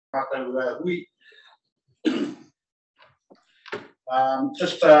hui.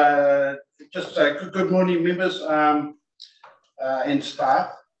 Good morning, members and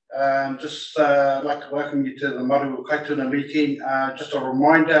staff. Just like to welcome you to the Maru Kaituna meeting. Just a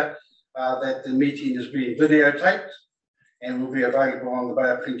reminder that the meeting is being videotaped and will be available on the Bay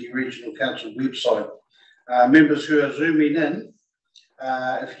of Plenty Regional Council website. Members who are zooming in,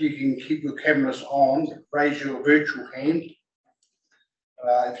 if you can keep your cameras on, raise your virtual hand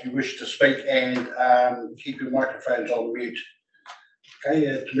if you wish to speak, and keep your microphones on mute.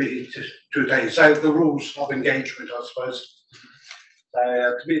 Okay, so the rules of engagement, I suppose.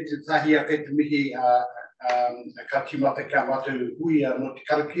 Te me te tahi a te mihi ka timata ka matu hui no te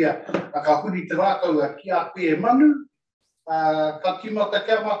karakia. A ka huri te rākau a kia pe manu, ka timata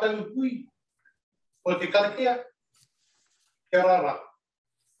ka matu hui o te karakia. Kia rara.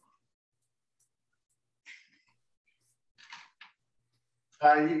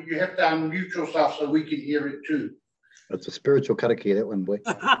 You have to unmute yourself so we can hear it too. It's a spiritual karakia, that one, boy.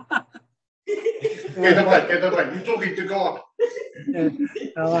 Get away. You're talking to God.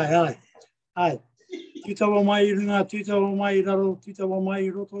 Hi. Tutawa mai I runga, tutawa mai I raro, tutawa mai I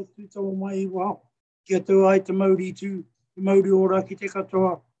roto, tutawa mai I wao. Kia tau ai te mauri tū, te mauri ora ki te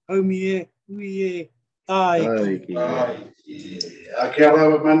katoa, haumi e, hui e, tai. Kia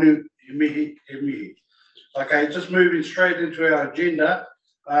rara manu, e mihi. Okay, just moving straight into our agenda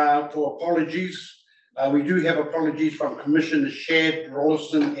for apologies. We do have apologies from Commissioner Shad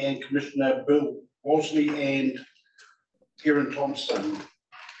Rollison and Commissioner Bill Walsley and Kieran Thompson. Are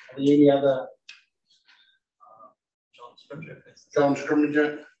there any other? John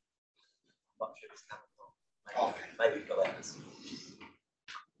Scrimgeour. Okay. Maybe for others.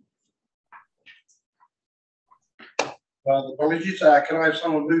 The apologies. Can I have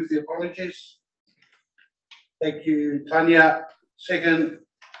someone move the apologies? Thank you, Tanya. Second.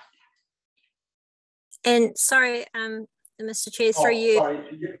 And sorry, Mr. Chair, through you,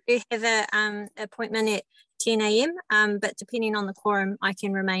 we have an appointment at 10 a.m, but depending on the quorum, I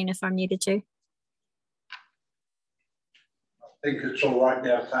can remain if I'm needed to. I think it's all right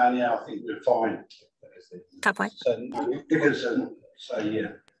now, Tanya. I think we're fine. Ka pai. So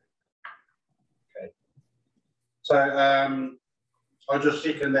yeah. Okay. So I'll just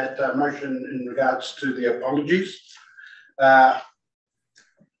second that motion in regards to the apologies.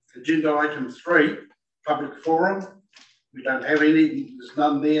 Agenda item 3, public forum. We don't have any, there's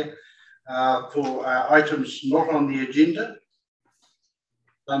none there. For items not on the agenda,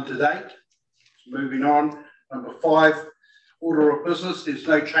 none to date. Moving on, number 5, order of business. There's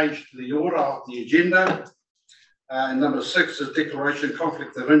no change to the order of the agenda. And number 6 is declaration of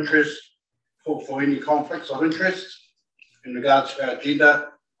conflict of interest for any conflicts of interest in regards to our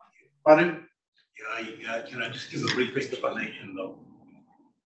agenda. Maru? Yeah, can I just give a brief explanation of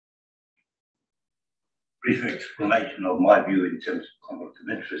my view in terms of conflict of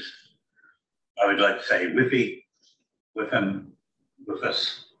interest? I would like to say with him, with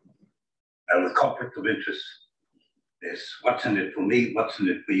us, with conflict of interest, there's what's in it for me, what's in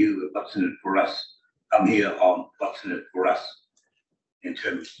it for you, what's in it for us. I'm here on what's in it for us in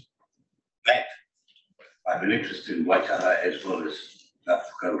terms of that. I have an interest in Waikaha as well as South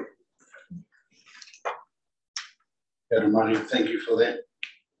Dakota. Thank you for that.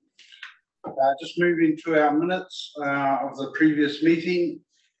 Just moving to our minutes of the previous meeting.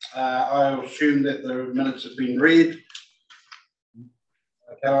 I assume that the minutes have been read.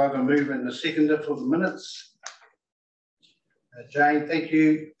 Can I have a move and a seconder for the minutes? Jane, thank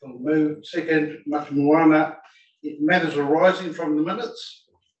you for the move. Second, Matamoana. Matters arising from the minutes.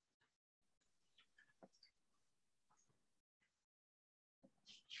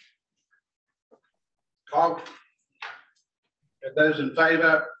 Kyle? Those in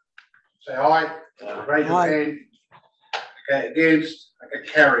favour, say aye. Raise your hand. Okay, against. Okay,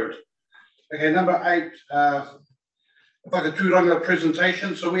 carried. Okay, number 8, Whakatūranga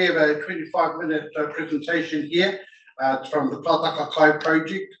presentation. So we have a 25-minute presentation here from the Plataka Kai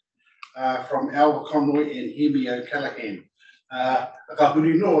project from Alva Conroy and Hemi O'Callaghan. Ka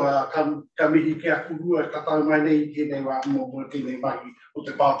huri noa, ka mihi kia kurua, ka tau mai nei tēnei wā mo tēnei mahi o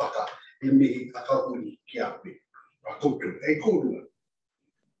te pātaka, e mihi ka huri kia pe. Ka koutou, e kōrua.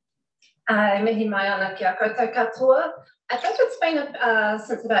 Mihi mai ana kia koutou katoa. I think it's been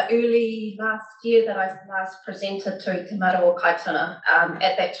since about early last year that I last presented to Te Maru o Kaituna.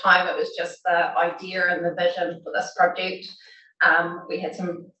 At that time, it was just the idea and the vision for this project. We had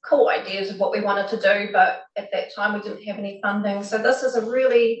some cool ideas of what we wanted to do, but at that time we didn't have any funding. So this is a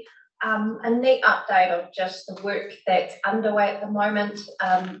really a neat update of just the work that's underway at the moment,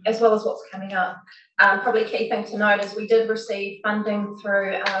 as well as what's coming up. Probably a key thing to note is we did receive funding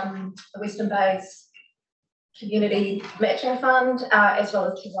through the Western Bays Community Matching Fund, as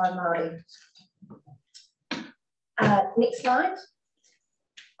well as Te Wai Māori. Next slide.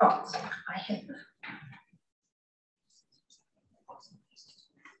 Oh, sorry, I have.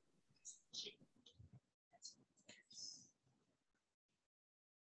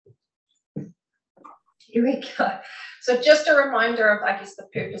 Here we go. So just a reminder of, I guess, the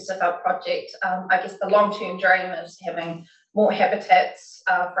purpose of our project. I guess the long-term dream is having more habitats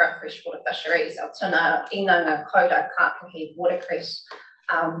for our freshwater fisheries, our tuna, inanga, koda, kāpuhi, watercress,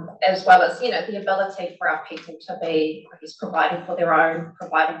 as well as, you know, the ability for our people to be, I guess, providing for their own,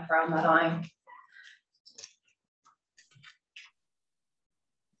 providing for our marae.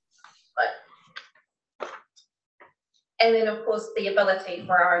 And then, of course, the ability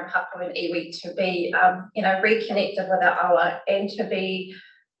for our own hapu and iwi to be, you know, reconnected with our awa and to be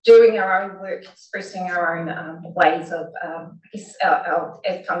doing our own work, expressing our own ways of, I guess,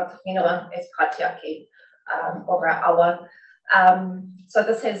 as tangata whenua, as kaitiaki of our awa. So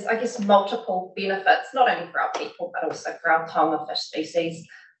this has, I guess, multiple benefits, not only for our people, but also for our taonga fish species.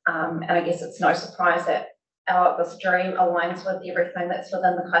 And I guess it's no surprise that this dream aligns with everything that's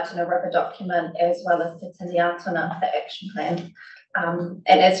within the Kaituna River document, as well as Te Tiniatana, the action plan. And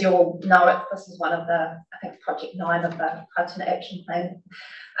as you all know, this is one of the, I think, Project 9 of the Kaituna action plan.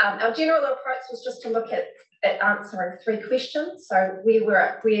 Our general approach was just to look at answering 3 questions. So where were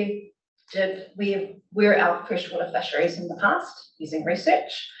our freshwater fisheries in the past using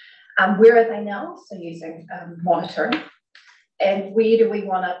research? Where are they now? So using monitoring. And where do we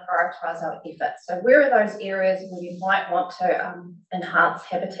want to prioritise our efforts? So where are those areas where we might want to enhance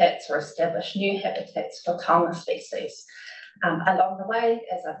habitats or establish new habitats for taonga species? Along the way,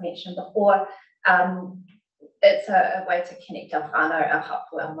 as I've mentioned before, it's a way to connect our whānau, our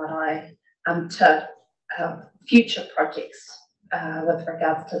hapu, our marae, to future projects with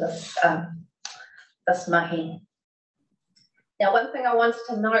regards to this mahi. Now, one thing I wanted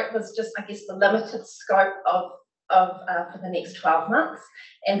to note was just, I guess, the limited scope of for the next 12 months.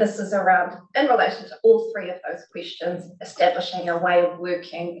 And this is around, in relation to all 3 of those questions, establishing a way of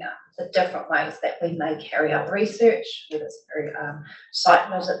working, the different ways that we may carry out research, whether it's through site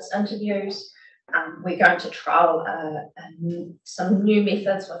visits, interviews. We're going to trial some new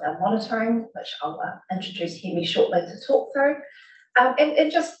methods with our monitoring, which I'll introduce Hemi shortly to talk through.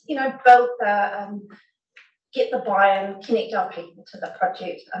 And just, you know, build the, get the buy-in, connect our people to the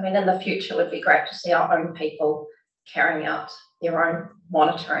project. I mean, in the future, it would be great to see our own people carrying out their own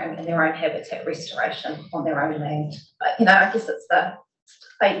monitoring and their own habitat restoration on their own land. But, you know, I guess it's the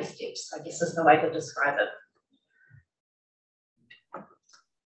baby steps, I guess is the way to describe it.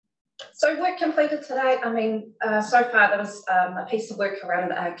 So work completed today. I mean, so far there was a piece of work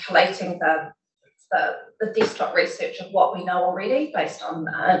around collating the desktop research of what we know already based on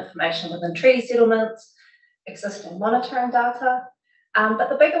information within treaty settlements, existing monitoring data. But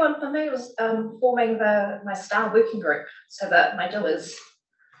the bigger one for me was forming my STAR working group, so that my doers,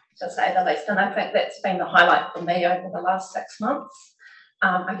 to say the least. And I think that's been the highlight for me over the last 6 months.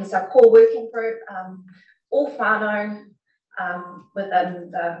 I guess our core working group, all whānau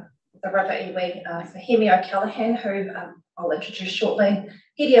within the river iwi, so Hemi O'Callaghan, who I'll introduce shortly,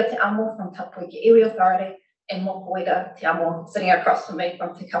 Hiria Te Amo from Tapuiki Iwi Authority, and Mokoeda Te Amo sitting across from me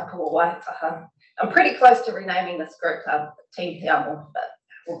from Te Kapua Waitaha. I'm pretty close to renaming this group Team Te Amo, but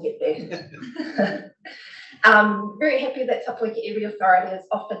we'll get there. Very happy that Tapuiki Iwi Authority has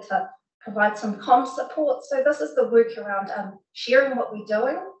offered to provide some comm support. So this is the work around sharing what we're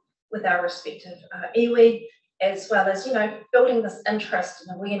doing with our respective iwi, as well as, you know, building this interest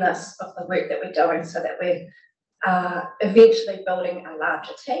and awareness of the work that we're doing so that we're eventually building a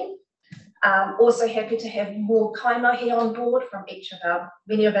larger team. Also happy to have more kaimahi on board from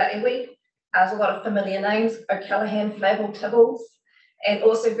many of our iwi. There's a lot of familiar names, O'Callaghan, Flavel, Tibbles, and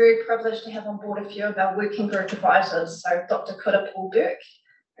also very privileged to have on board a few of our working group advisors. So Dr. Kura Paul Burke,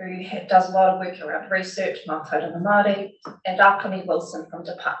 who does a lot of work around research, Mātauranga Māori, and Akoni Wilson from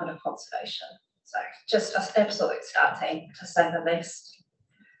Department of Conservation. So just an absolute star team, to say the least.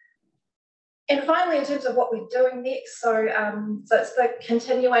 And finally, in terms of what we're doing next, so it's the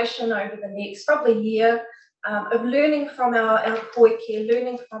continuation over the next probably year of learning from our koike,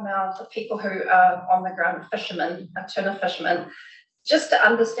 learning from the people who are on the ground, fishermen, tuna fishermen, just to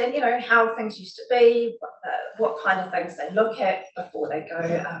understand, you know, how things used to be, what kind of things they look at before they go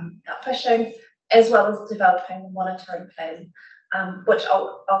out fishing, as well as developing the monitoring plan, which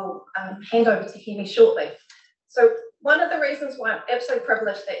I'll hand over to Hemi shortly. So one of the reasons why I'm absolutely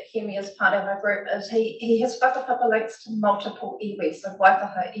privileged that Kemi is part of our group is he has whakapapa links to multiple iwi, so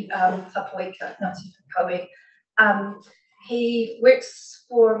Waipaha, Tapuika, Ngāti Whakaue. He works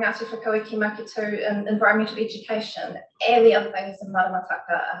for Ngāti Whakaue ki Maketu in environmental education, and the other thing is a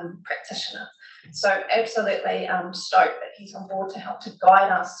maramataka practitioner. So absolutely stoked that he's on board to help to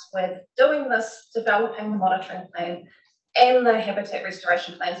guide us with doing this, developing the monitoring plan and the habitat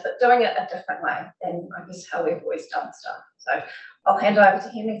restoration plans, but doing it a different way than I guess how we've always done stuff. So I'll hand over to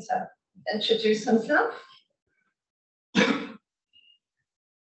him to introduce himself.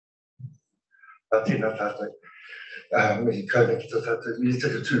 Tēnā tātou. Mihi kauna ki tō tātou. I te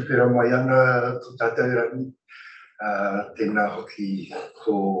tūpera mai ana tō tātou rangi. Tēnā hoki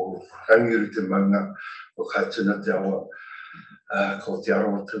ko ranguru te maunga o Kaituna te awa. Ko te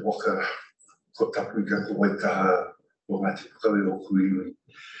aroa te waka, ko Tapuika, ko Waitaha, o Ngāti Whakaue o Kuiwi.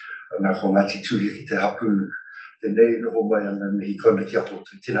 Nā ko Ngāti Tūria ki te hapu, te nei noho mai ana mihi kauna ki apo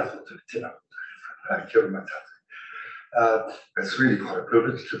tu, tēnā koutou, tēnā koutou. Kia ora tātou. It's really quite a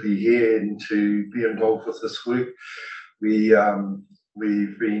privilege to be here and to be involved with this work.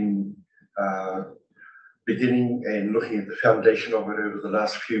 We've been beginning and looking at the foundation of it over the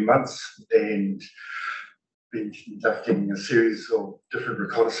last few months and been conducting a series of different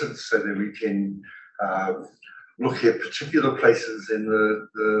reconnaissance so that we can look at particular places, and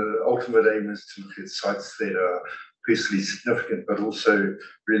the ultimate aim is to look at sites that are personally significant but also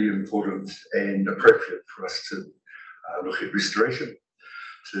really important and appropriate for us to look at restoration,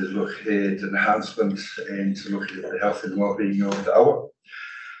 to look at enhancement, and to look at the health and well-being of the awa.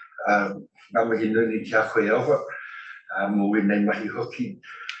 Ngā mihi nuni kia koe awa, mō wēnei mahi hoki.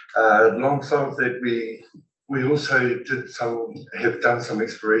 Alongside that, we also have done some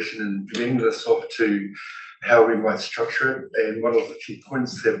exploration and beginning this off to how we might structure it. And one of the key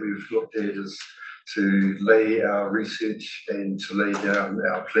points that we've looked at is to lay our research and to lay down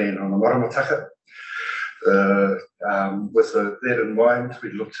our plan on a maramataka. With that in mind,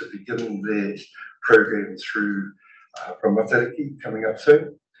 we look to begin that program through Ramatariki coming up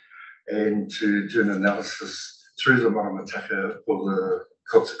soon, and to do an analysis through the maramataka for the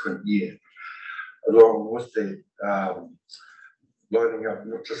consequent year. Along with that, lining up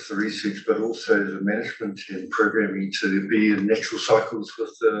not just the research but also the management and programming to be in natural cycles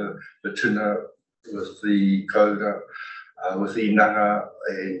with the tuna, with the kaura, with the inanga,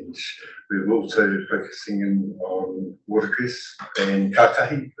 and we're also focusing on watercress and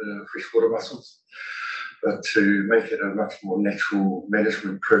kakahi, the freshwater mussels, but to make it a much more natural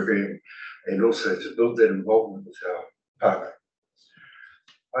management program and also to build that involvement with our partner.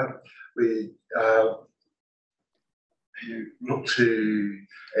 Right. We look to,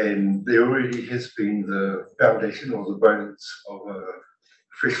 and there already has been the foundation or the bones of a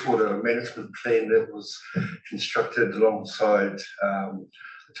freshwater management plan that was constructed alongside the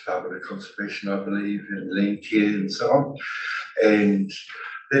Department of Conservation, I believe, and land care and so on. And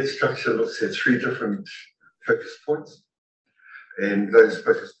that structure looks at 3 different focus points. And those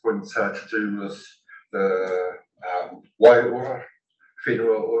focus points are to do with the waiora,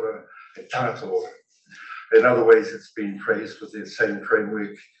 whenua ora, and tangata ora. In other ways, it's been phrased with that same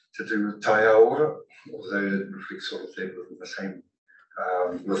framework to do with taia ora, although it reflects sort of that within the same,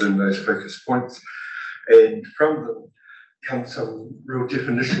 within those focus points. And from them comes some real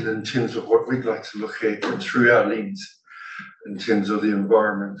definition in terms of what we'd like to look at through our lens, in terms of the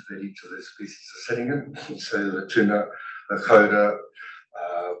environment that each of those species are sitting in. So the tuna, the kaura,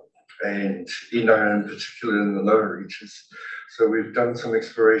 and inanga in particular in the lower reaches. So we've done some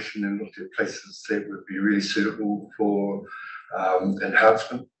exploration and looked at places that would be really suitable for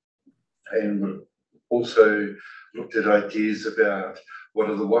enhancement, and we've also looked at ideas about what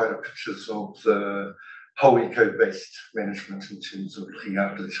are the wider pictures of the whole eco-based management in terms of looking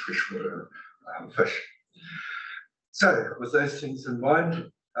after these freshwater fish. So with those things in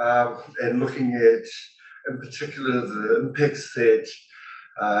mind, and looking at in particular the impacts that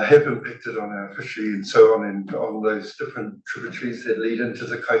have impacted on our fishery and so on, and on those different tributaries that lead into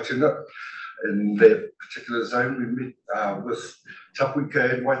the Kaituna. In that particular zone, we met with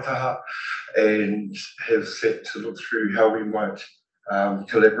Tapuika and Waitaha and have set to look through how we might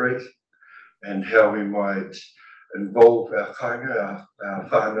collaborate and how we might involve our kāinga, our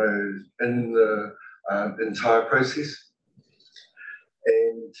whānau, in the entire process.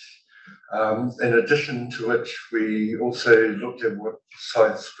 And in addition to which, we also looked at what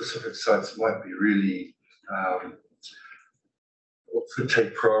specific sites might be really, or could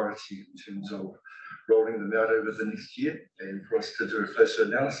take priority in terms of rolling them out over the next year, and for us to do a closer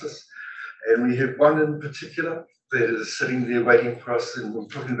analysis. And we have one in particular that is sitting there waiting for us, and we're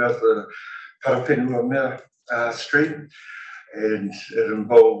talking about the Parawhenua mea stream, and it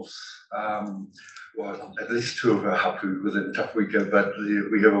involves well, at least 2 of our hapu within Tapuika, but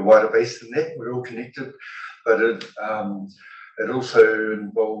we have a wider base than that. We're all connected, but it also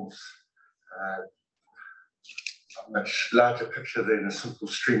involves a much larger picture than a simple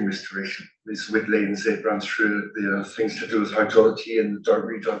stream restoration. These wetlands that run through it, there are things to do with hydrology and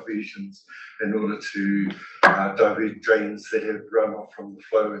diversions in order to divert drains that have run off from the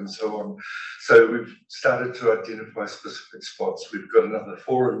flow and so on. So we've started to identify specific spots. We've got another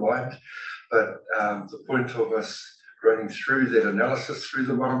 4 in mind, but the point of us running through that analysis through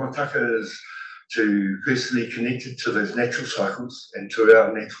the maramataka is to firstly connect it to those natural cycles and to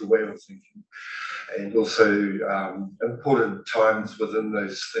our natural way of thinking, and also important times within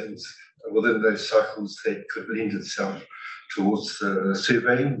those things, within those cycles that could lend itself towards the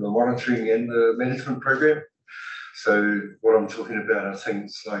surveying, the monitoring and the management program. So what I'm talking about are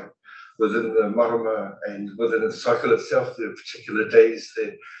things like within the marama and within the cycle itself, there are particular days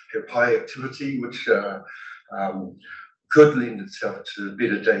that have high activity, which could lend itself to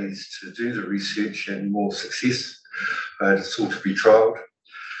better days to do the research and more success, but it's all to be trialled.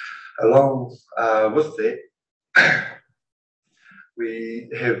 Along with that, we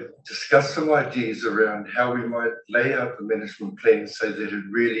have discussed some ideas around how we might lay out the management plan so that it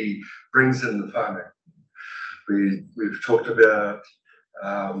really brings in the farming. We've talked about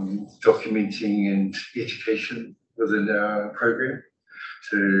documenting and education within our program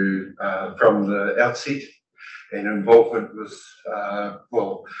from the outset, and involvement with,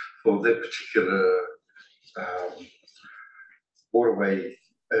 well, for that particular waterway,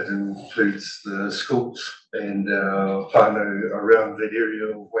 it includes the schools and whānau around that area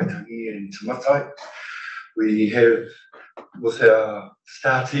of Waitangi and Tamatai. We have, with our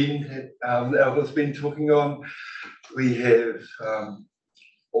STAR team that Alva's been talking on, we have,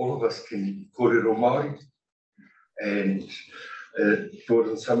 all of us can kōrero Māori, and it brought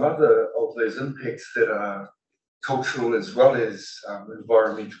in some other of those impacts that are cultural as well as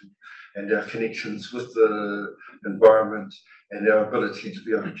environmental, and our connections with the environment and our ability to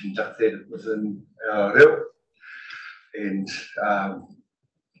be able to conduct that within our reo. And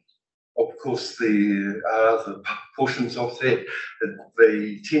of course, there are the portions of that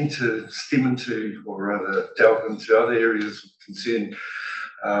they tend to stem into, or rather delve into other areas of concern,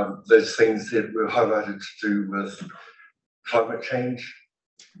 those things that were highlighted to do with climate change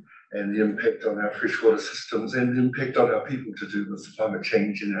and the impact on our freshwater systems and the impact on our people to do with climate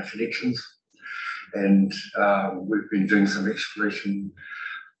change and our connections. And we've been doing some exploration,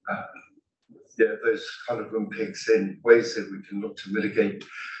 those kind of impacts and ways that we can look to mitigate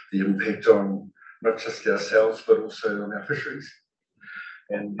the impact on not just ourselves, but also on our fisheries.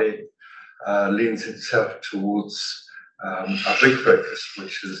 And that lends itself towards a big focus,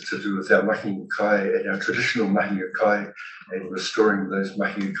 which is to do with our mahi kai and our traditional mahi kai, and restoring those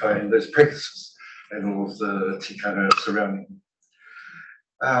mahi kai and those practices and all of the tikanga surrounding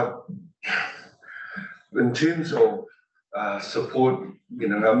them. In terms of support, you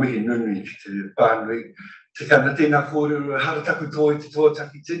know, ngā mihi nunui ki te whānui, te kana tēnā kōrero harataku toi te toa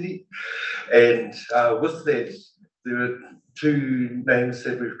takitini. And with that, there are 2 names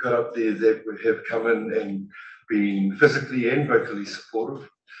that we've got up there that have come in and been physically and vocally supportive.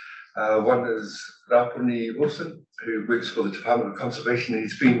 One is Rapuni Wilson, who works for the Department of Conservation, and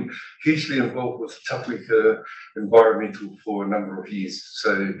he's been hugely involved with Tapuika Environmental for a number of years.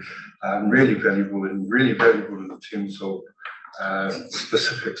 So really valuable in terms of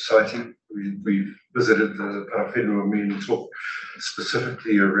specific siting. We've visited the Parawhenua and talked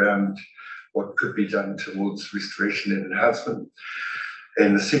specifically around what could be done towards restoration and enhancement.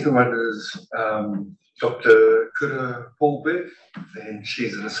 And the second one is Dr. Kura Paulberg, and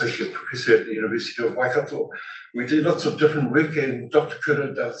she's an associate professor at the University of Waikato. We do lots of different work, and Dr.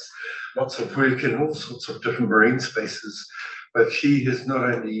 Kura does lots of work in all sorts of different marine spaces, but she has not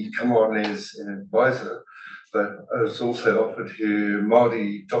only come on as an advisor, but has also offered her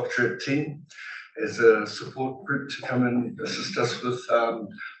Māori doctorate team as a support group to come and assist us with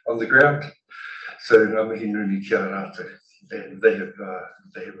on the ground. So ngā mihi nuni kia rātou. And they have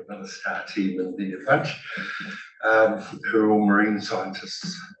another STAR team in their bunch, who are all marine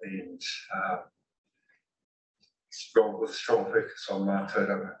scientists and with strong focus on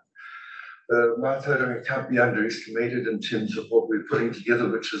mātauranga. The mātauranga can't be underestimated in terms of what we're putting together,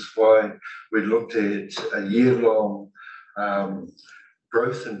 which is why we looked at a year-long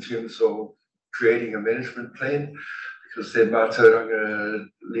growth in terms of creating a management plan, because their mātauranga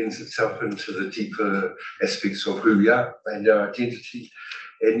lends itself into the deeper aspects of who we are and our identity.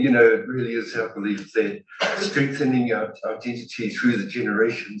 And, you know, it really is our belief that strengthening our identity through the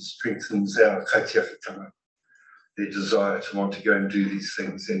generations strengthens our kaitiakitanga their desire to want to go and do these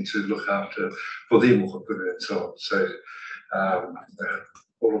things and to look after for their mokopuna and so on. So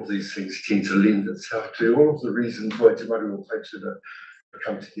all of these things tend to lend itself to all of the reasons why Te Maru o Kaituna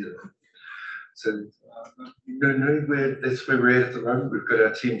come together. So that's where we're at the moment. We've got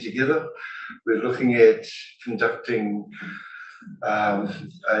our team together. We're looking at conducting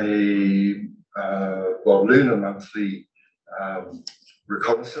lunar monthly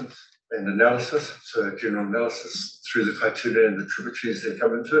reconnaissance and analysis, so general analysis through the Kaituna and the tributaries that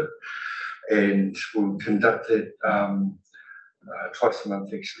come into it. And we'll conduct that twice a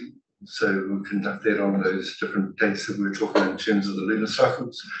month actually. So we'll conduct that on those different dates that we were talking in terms of the lunar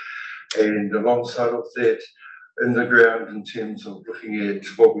cycles. And alongside of that, in the ground in terms of looking at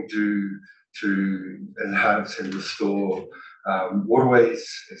what we do to enhance and restore waterways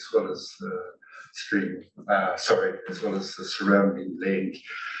as well as the stream, as well as the surrounding land.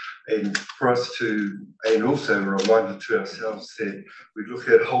 And for us to, and also a reminder to ourselves that we look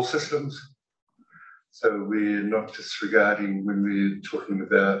at whole systems. So we're not disregarding when we're talking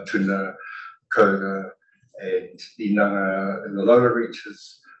about tuna, koga, and inanga in the lower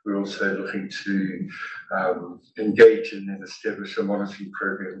reaches. We're also looking to engage in and establish a monitoring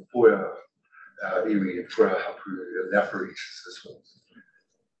program for our iwi and for our hapu and the upper reaches as well.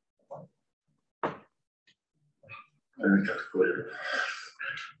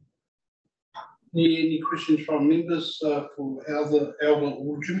 Any questions from members for Elder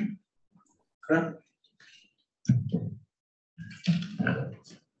Orjumi? Okay.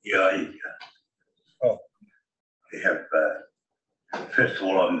 Yeah, I have, first of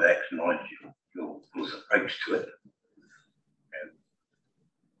all, I'm to acknowledge your approach to it. And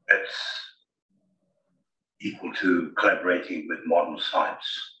that's equal to collaborating with modern science,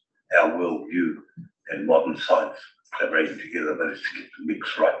 our worldview and modern science collaborating together, but it's to get the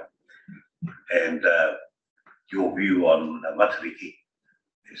mix right. And your view on Matariki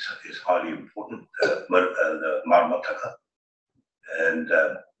is highly important, the Maramataka. And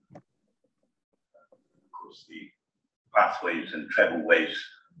of course, the pathways and travel ways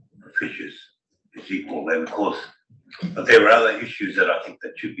for fishes is equal. And of course, but there are other issues that I think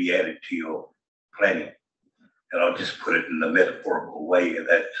that should be added to your planning. And I'll just put it in the metaphorical way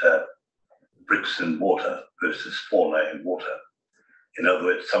that bricks and mortar versus fauna and water. In other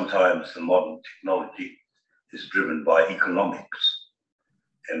words, sometimes the modern technology is driven by economics,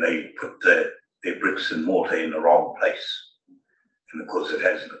 and they put their bricks and mortar in the wrong place. And of course, it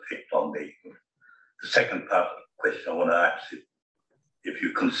has an effect on the second part of the question I want to ask you, if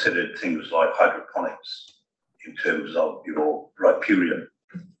you considered things like hydroponics in terms of your riparian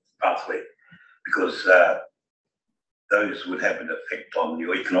pathway, because those would have an effect on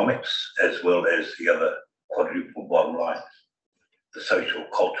your economics as well as the other quadruple bottom lines, the social,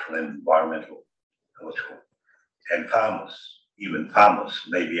 cultural, and environmental, political. And farmers, even farmers,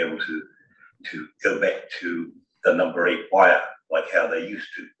 may be able to go back to the number 8 wire, like how they used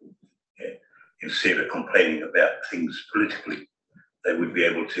to. Yeah. Instead of complaining about things politically, they would be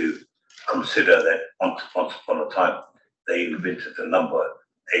able to consider that once upon a time, they invented the number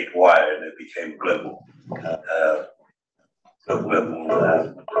 8 wire and it became global.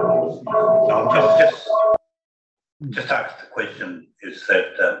 Just ask the question, is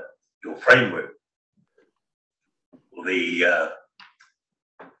that your framework,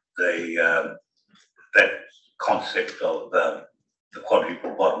 that concept of the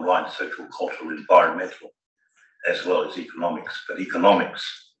quadruple bottom line, social, cultural, environmental, as well as economics, but economics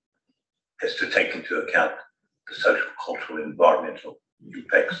has to take into account the social, cultural, environmental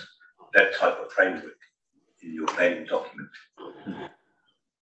impacts, that type of framework in your planning document.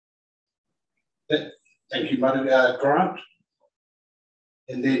 Thank you, Maru. Grant,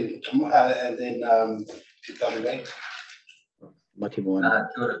 and then TWA. Mati Moana.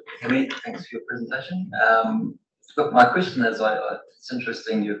 Good. Henry, thanks for your presentation. Look, my question is, it's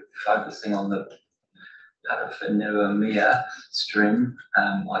interesting you're focusing on the Parawhenua stream.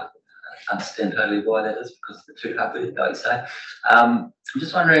 I understand totally why that is, because the two hapu, like you say. I'm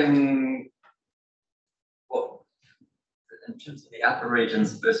just wondering what, in terms of the upper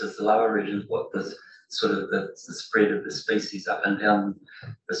regions versus the lower regions, what this sort of the spread of the species up and down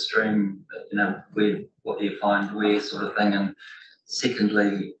the stream, what do you find where, sort of thing. And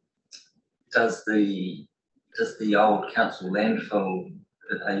secondly, does the old council landfill,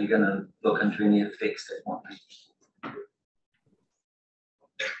 are you going to look into any effects that might be?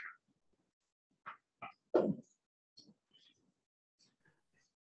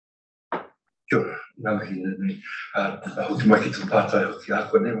 Kia ora, ngā mihi nei, hoki mai ki tō pātai, hoki a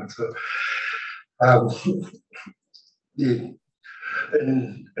koe nei matua. Yeah,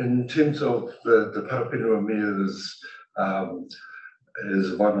 In terms of the Parapinua Mea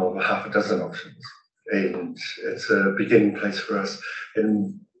is one of half a dozen options, and it's a beginning place for us.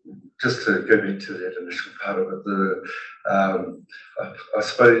 And just to go back to that initial part of it, I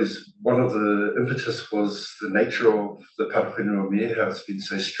suppose one of the impetus was the nature of the Parapinua Mea, how it's been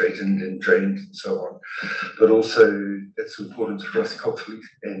so straightened and drained and so on. But also it's important for us culturally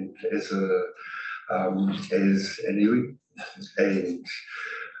and as an iwi, and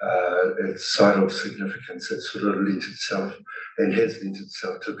its site of significance. It sort of lent itself and has lent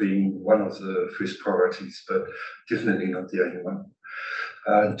itself to being one of the first priorities, but definitely not the only one.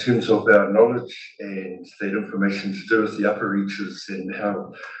 In terms of our knowledge and that information to do with the upper reaches and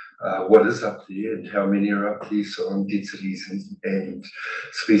how what is up there and how many are up there, so on densities and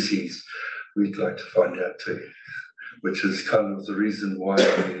species, we'd like to find out too, which is kind of the reason why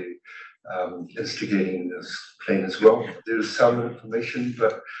we're instigating this plan as well. There's some information,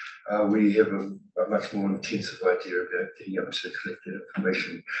 but we have a much more intensive idea about getting up to collect that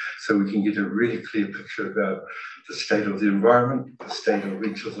information so we can get a really clear picture about the state of the environment, the state of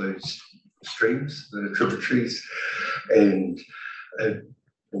each of those streams, the tributaries, and it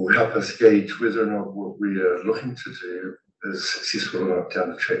will help us gauge whether or not what we are looking to do is successful or not down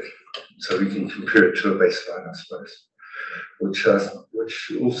the track. So we can compare it to a baseline, I suppose, which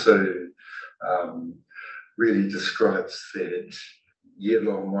also really describes that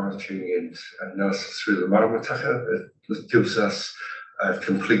year-long monitoring and analysis through the maramataka. It gives us a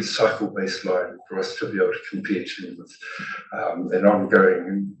complete cycle baseline for us to be able to compare to with an ongoing,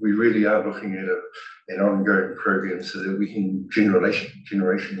 and we really are looking at an ongoing program so that we can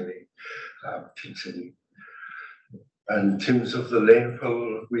generationally continue. In terms of the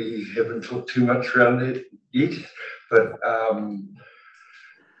landfill, we haven't talked too much around that yet, but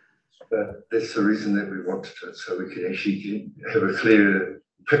that's the reason that we wanted it, so we can actually have a clear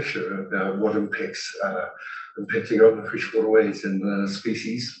picture about what impacts are impacting on the fresh waterways and the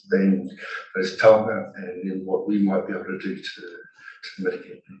species, then those taonga, and then what we might be able to do to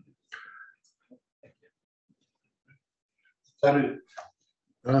mitigate them.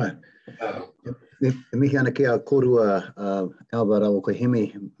 Right. Mihi ana ke a korua Alvaro o koe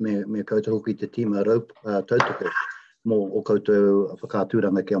hemi me koutou hoki te tima tautoko mō o koutou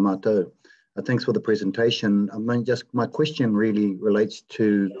whakāturanga ki a mātou. Thanks for the presentation. I mean, just my question really relates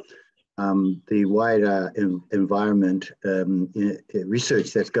to the wider environment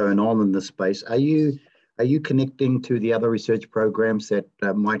research that's going on in this space. Are you connecting to the other research programs that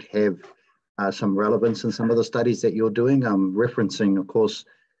might have some relevance in some of the studies that you're doing? I'm referencing, of course,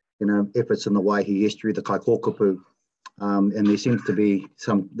 efforts in the Waihi estuary, the Kaikokupu, and there seems to be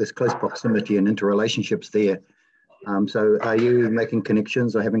this close proximity and interrelationships there. So are you making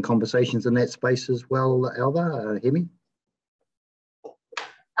connections or having conversations in that space as well, Alva, Hemi?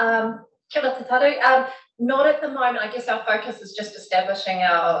 Kia ora te taru. Not at the moment. I guess our focus is just establishing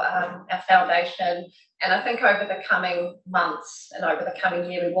our foundation, and I think over the coming months and over the coming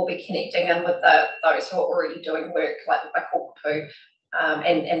year we will be connecting in with those who are already doing work like the Kaikokupu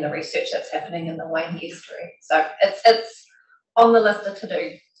and the research that's happening in the Waihi estuary. So it's on the list of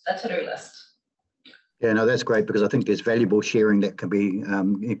to-do list. Yeah, no, that's great, because I think there's valuable sharing that can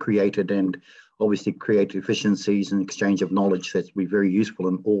be created, and obviously create efficiencies and exchange of knowledge that's be very useful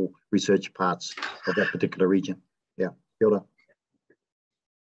in all research parts of that particular region. Yeah, kia ora.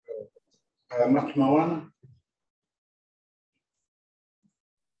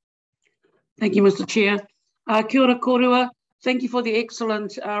 Thank you, Mr. Chair. Kia ora korua. Thank you for the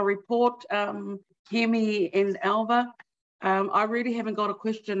excellent report, Hemi and Alva. I really haven't got a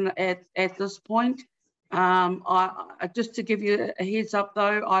question at this point. Just to give you a heads up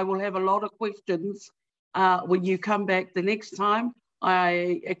though, I will have a lot of questions when you come back the next time.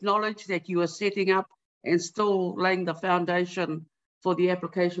 I acknowledge that you are setting up and still laying the foundation for the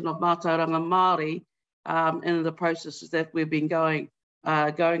application of Mātauranga Māori in the processes that we've been going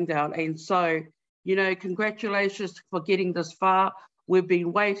down. And so, congratulations for getting this far. We've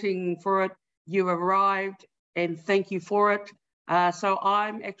been waiting for it. You arrived, and thank you for it. So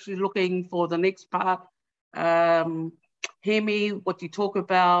I'm actually looking for the next part. Hemi, what you talk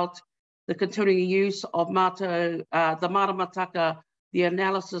about, the continuing use of the maramataka, the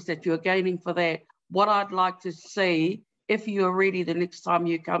analysis that you're gaining for that. What I'd like to see, if you're ready the next time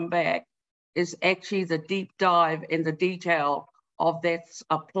you come back, is actually the deep dive and the detail of that's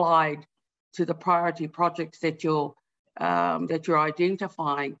applied to the priority projects that you're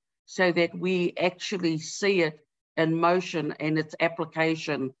identifying, so that we actually see it in motion and its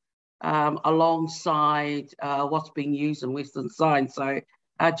application alongside what's being used in Western science. So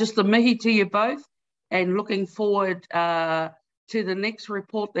just a mihi to you both, and looking forward to the next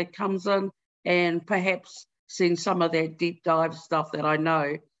report that comes in and perhaps send some of that deep dive stuff that I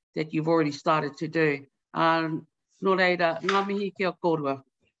know that you've already started to do. Nō reira, ngā mihi kia kōrua.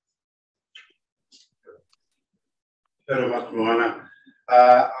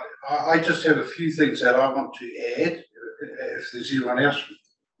 I just have a few things that I want to add. If there's anyone else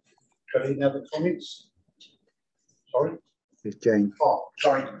got any other comments? Sorry? It's Jane. Oh,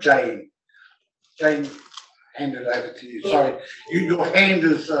 sorry, Jane. Jane, hand it over to you. Sorry, your hand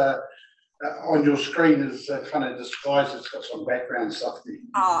is on your screen is kind of disguised. It's got some background stuff there.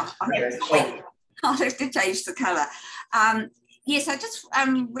 Oh, Okay, I'll have to change the colour. Yes, I just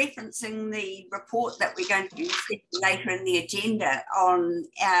referencing the report that we're going to be later in the agenda on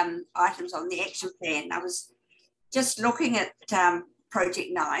items on the action plan. I was just looking at Project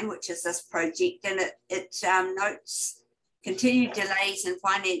 9, which is this project, and it notes continued delays in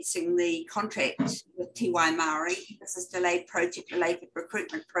financing the contract with Tiwai Maru. This is delayed project-related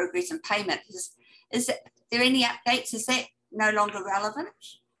recruitment, progress and payment. Is there any updates? Is that no longer relevant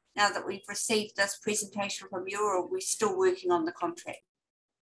now that we've received this presentation from you, or are we still working on the contract?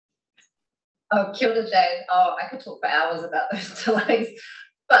 Oh, kia ora, Jane. Oh, I could talk for hours about those delays.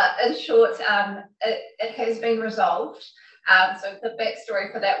 But in short, it has been resolved. So the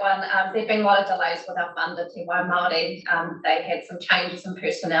backstory for that one, there have been a lot of delays with our funder, Tiwai Maru. They had some changes in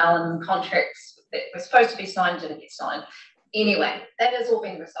personnel and contracts that were supposed to be signed, didn't get signed. Anyway, that has all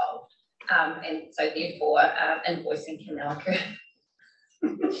been resolved. And so therefore, invoicing can now occur.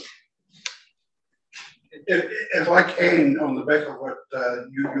 If I can, on the back of what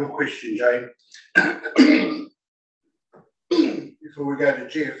your question, Jane, before we go to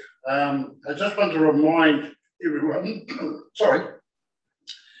Jeff, I just want to remind everyone, sorry,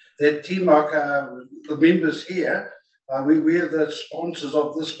 that TMOC, the members here, we are the sponsors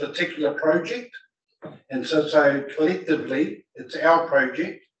of this particular project, and so collectively it's our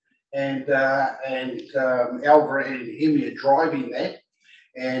project, and Alva and Hemi are driving that.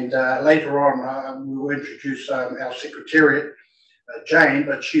 And later on, we will introduce our secretariat, Jane,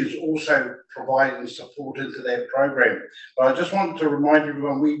 but she is also providing support into that program. But I just wanted to remind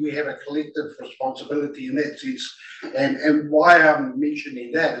everyone, we have a collective responsibility in that sense. And why I'm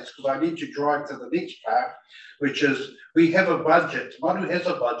mentioning that is because I need to drive to the next part, which is we have a budget. Maru has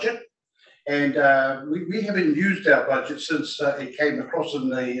a budget, and we haven't used our budget since it came across in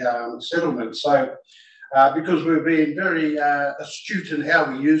the settlement. So because we've been very astute in how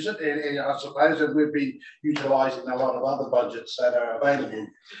we use it, and I suppose that we've been utilising a lot of other budgets that are available.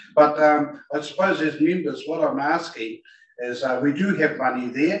 But I suppose as members, what I'm asking is we do have money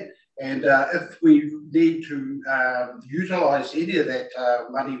there, and if we need to utilise any of that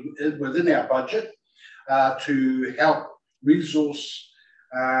money within our budget to help resource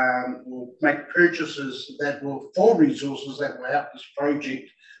or make purchases that will, for resources that will help this project,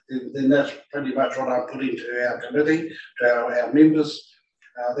 then that's pretty much what I put into our committee, to our members,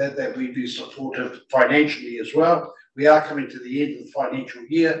 that we be supported financially as well. We are coming to the end of the financial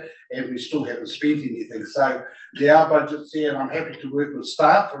year and we still haven't spent anything. So there are budgets there, and I'm happy to work with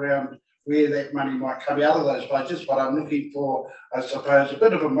staff around where that money might come out of those budgets, but I'm looking for, I suppose, a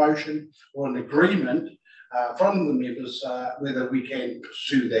bit of a motion or an agreement from the members whether we can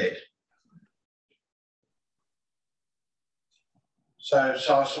pursue that. So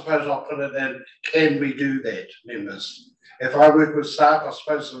I suppose I'll put it in, can we do that, members? If I work with staff, I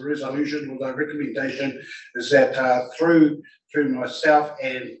suppose the resolution or the recommendation is that through myself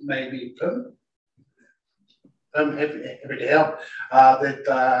and maybe Pim, happy to help,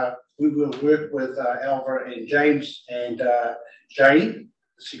 that we will work with Alva and James and Jane,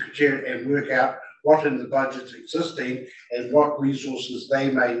 the secretary, and work out what in the budget's existing and what resources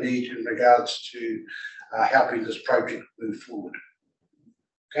they may need in regards to helping this project move forward.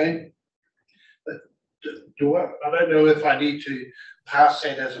 Okay, but I don't know if I need to pass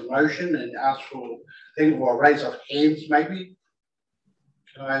that as a motion and ask for things, or raise of hands maybe.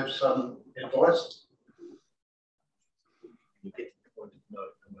 Can I have some advice? You get the point of no,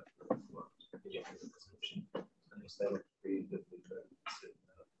 unless they would be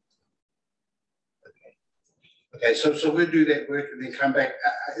Okay, so we'll do that work and then come back.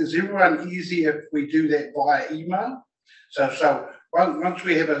 Is everyone easy if we do that via email? So once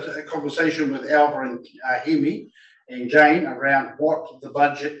we have a conversation with Alva and Hemi and Jane around what the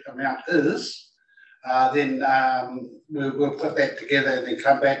budget amount is, then we'll put that together and then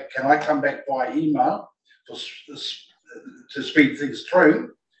come back. Can I come back by email to speed things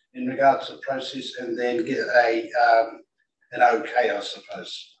through in regards to the process and then get an okay, I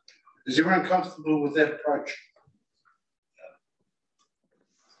suppose. Is everyone comfortable with that approach?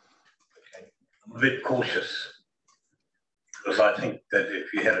 I'm a bit cautious. Because I think that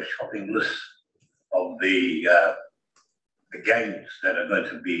if you had a shopping list of the games that are going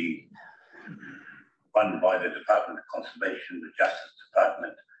to be run by the Department of Conservation, the Justice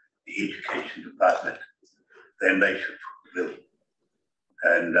Department, the Education Department, then they should fulfill.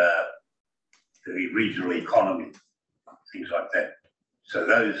 And the regional economy, things like that. So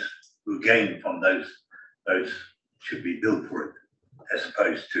those who gain from those should be billed for it, as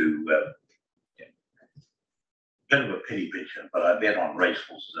opposed to a bit of a penny pincher, but I bet on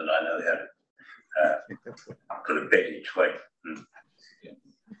racehorses and I know how to put a bet each way.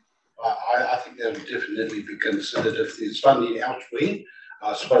 I think that would definitely be considered if there's funding elsewhere.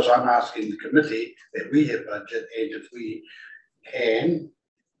 I suppose I'm asking the committee that we have budget, and if we can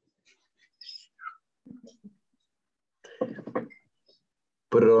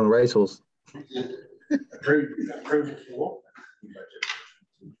put it on a racehorse. approve it for.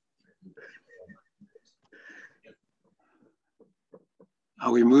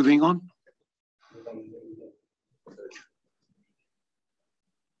 Are we moving on?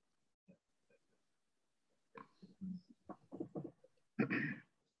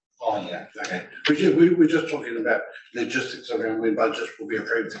 Oh yeah, okay. We're just talking about logistics around when budgets will be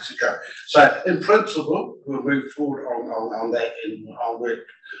approved, etc. So in principle, we'll move forward on that, and I'll work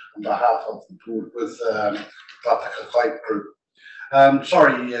on behalf of the board with Pataka Kai Group.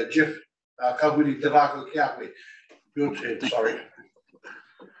 Sorry, Jeff, ka wiri te rāko ki a koe. Your turn, sorry.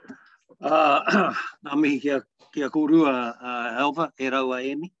 Nā mihi kia kōrua, Alva, e raua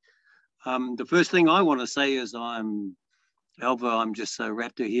e ni. The first thing I want to say is Alva, I'm just so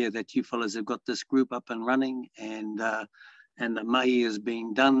rapt to hear that you fellas have got this group up and running, and the mahi is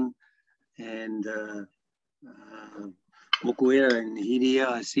being done, and Mokuera and Hiria,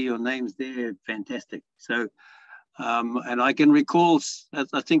 I see your names there, fantastic. So, and I can recall,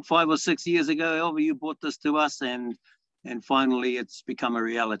 I think 5 or 6 years ago, Alva, you brought this to us, and finally it's become a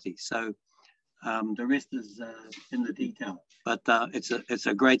reality. So the rest is in the detail, but it's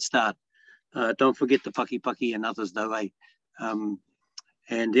a great start. Don't forget the Paki and others though, eh?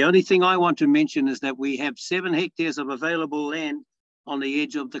 And the only thing I want to mention is that we have 7 hectares of available land on the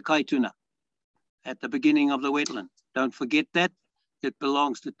edge of the Kaituna at the beginning of the wetland. Don't forget that. It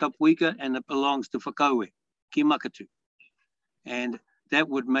belongs to Tapwika and it belongs to Whakaue, ki Makatu. And that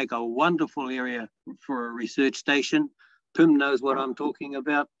would make a wonderful area for a research station. Pim knows what I'm talking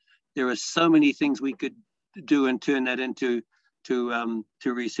about. There are so many things we could do and turn that into to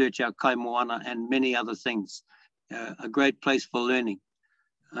research our kaimoana and many other things. A great place for learning.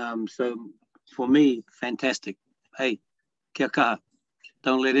 So for me, fantastic. Hey, kia kaha.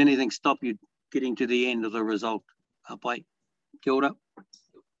 Don't let anything stop you getting to the end of the result. Apai. Kia ora.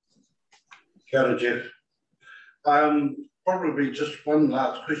 Kia ora, Jeff. Probably just one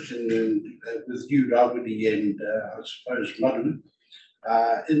last question with you, Rawiri, and I suppose Maru.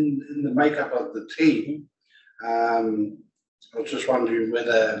 In the makeup of the team, I was just wondering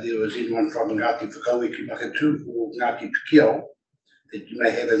whether there was anyone from Ngāti Whakaue ki Makatu or Ngāti Tukio that you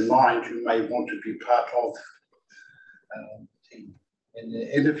may have in mind who may want to be part of the team.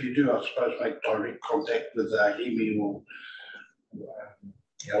 And if you do, I suppose make direct contact with Hemi or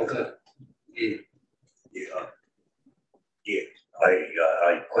Elder. Yeah,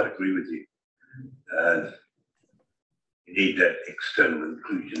 I quite agree with you. You need that external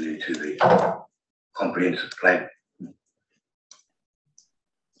inclusion into the comprehensive plan.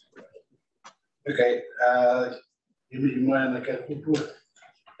 Okay,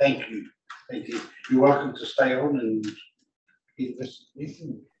 thank you. Thank you. You're welcome to stay on and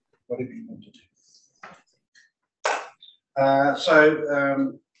listen, whatever you want to do. So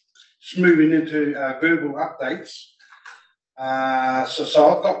just moving into verbal updates. So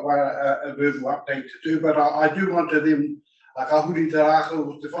I've got a verbal update to do, but I do want to then ka huri te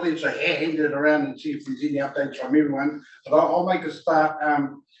rāko te whare, so hand it around and see if there's any updates from everyone. But I'll make a start.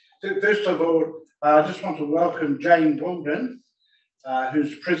 First of all, I just want to welcome Jane Bolden,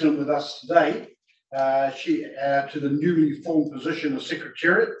 who's present with us today, to the newly formed position of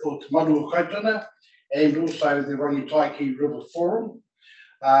Secretariat for Te Maru o Kaituna and also the Rangitaiki River Forum.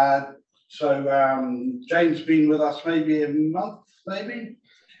 So Jane's been with us maybe a month,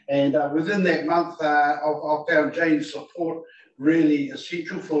 and within that month, I've found Jane's support really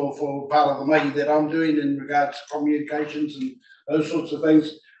essential for part of the mahi that I'm doing in regards to communications and those sorts of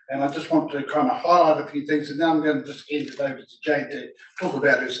things. And I just want to kind of highlight a few things, and now I'm going to just hand it over to Jane to talk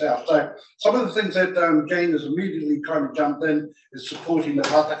about herself. So some of the things that Jane has immediately kind of jumped in is supporting the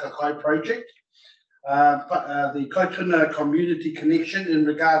Pataka Kai project. The Kaituna community connection in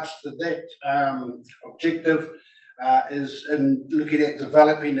regards to that objective is in looking at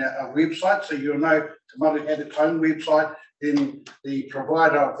developing a website. So you'll know Te Maru had its own website, then the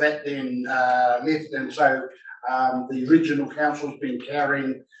provider of that then left, and so the regional council's been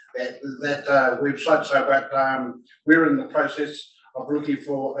carrying that website. So, but we're in the process of looking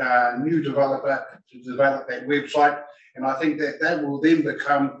for a new developer to develop that website, and I think that that will then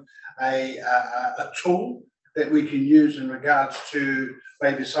become a tool that we can use in regards to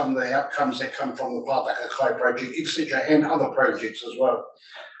maybe some of the outcomes that come from the Pātaka Kai project, etc., and other projects as well.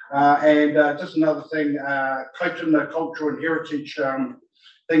 And just another thing, Kaituna Cultural and Heritage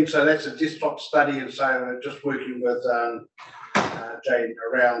thing, so that's a desktop study, and so just working with Jane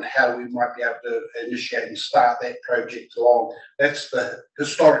around how we might be able to initiate and start that project along. That's the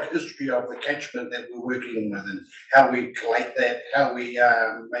historic history of the catchment that we're working with, and how we collate that, how we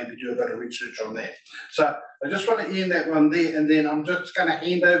maybe do a bit of research on that. So I just want to end that one there, and then I'm just going to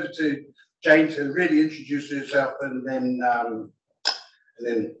hand over to Jane to really introduce herself, and then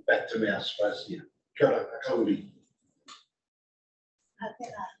back to me, I suppose. Yeah. Kia ora, kauri.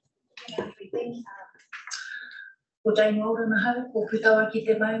 Ko Jane Mauru na hau, ko putawa ki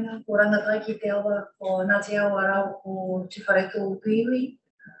te maunga, ko rangatai ki te awa, ko Ngāti Awa rau, ko Tuwhareto Kuiwi.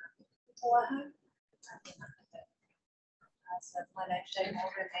 So my name's Jane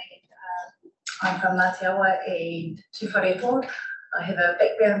Mauru and I'm from Ngāti Awa and Tuwhareto. I have a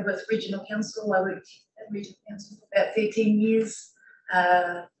background with Regional Council. I worked at Regional Council for about 13 years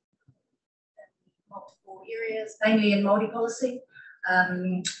in multiple areas, mainly in Māori policy.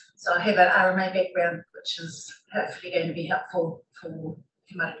 So I have an RMA background, which is hopefully going to be helpful for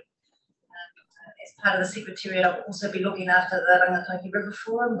Māori. As part of the Secretariat, I'll also be looking after the Rangatahi River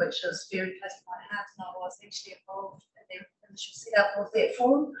Forum, which is very close to my heart, and I was actually involved in the initial setup of that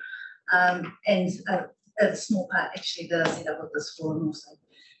forum, and a small part actually the setup of this forum also.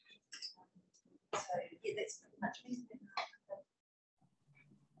 So yeah, that's pretty much me.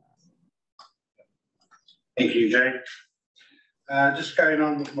 Thank you, Jane. Just going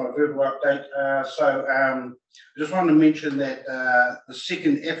on with my verbal update. I just want to mention that the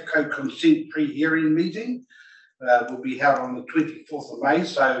second AFCO consent pre-hearing meeting will be held on the 24th of May.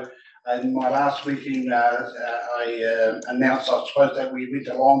 So in my last meeting, I announced, I suppose, that we went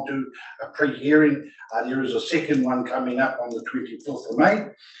along to a pre-hearing. There is a second one coming up on the 24th of May.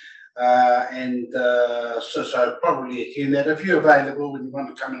 So probably attend that. If you're available and you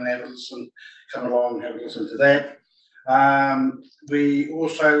want to come and have a listen, come along and have a listen to that. We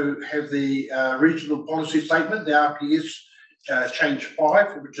also have the regional policy statement, the RPS change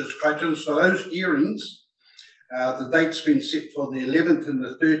 5, which is Kaituna. So those hearings, the date's been set for the 11th and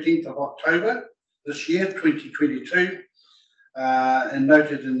the 13th of October this year, 2022, and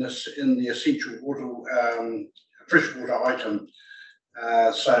noted in the essential water, freshwater item.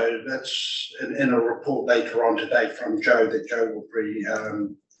 So that's in a report later on today from Joe that Joe will be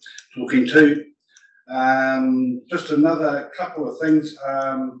talking to. Just another couple of things.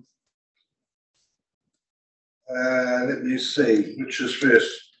 Let me see, which is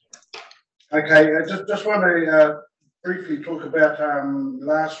first. Okay, I just want to briefly talk about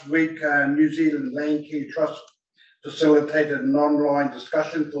last week, New Zealand Land Care Trust facilitated an online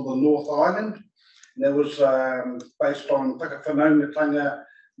discussion for the North Island. And that was based on whakawhanaungatanga,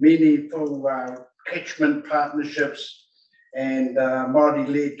 meaningful catchment partnerships and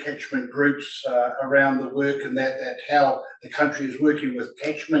Māori-led catchment groups around the work, and that how the country is working with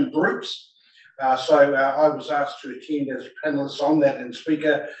catchment groups. So I was asked to attend as a panelist on that and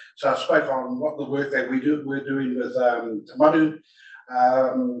speaker. So I spoke on what the work that we're doing with Te Maru.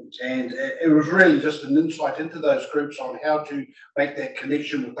 And it was really just an insight into those groups on how to make that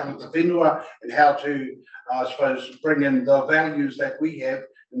connection with tangata whenua and how to, I suppose, bring in the values that we have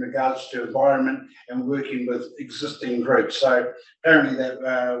in regards to environment and working with existing groups. So apparently that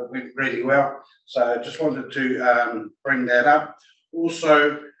went really well. So I just wanted to bring that up.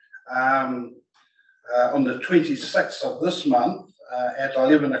 Also, on the 26th of this month at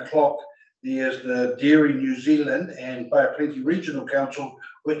 11 o'clock, there's the Dairy New Zealand and Bay of Plenty Regional Council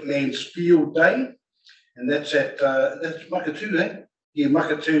Wetlands Field Day, and that's at that's Makatu, eh? Yeah,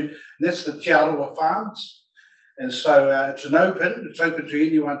 Makatu, and that's the Te Aroha Farms. And so it's open to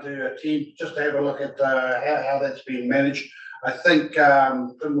anyone to attend, just to have a look at how that's being managed. I think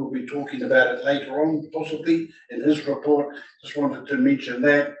Tim will be talking about it later on, possibly in his report. Just wanted to mention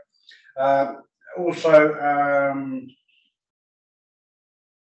that. Also.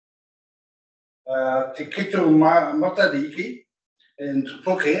 Te Kito Matariki in Te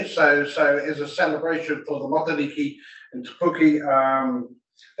Puke. So as a celebration for the Matariki in Te Puke,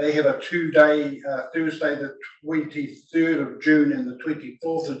 they have a 2-day, Thursday the 23rd of June and the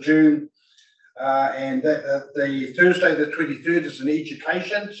 24th of June. And the Thursday the 23rd is an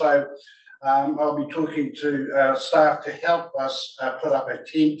education. So I'll be talking to staff to help us put up a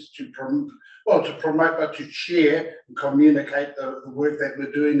tent to promote, but to share and communicate the work that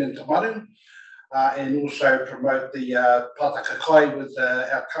we're doing in Te Maru, and also promote the Pātaka Kai with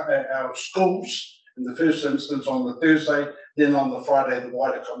our schools in the first instance on the Thursday, then on the Friday the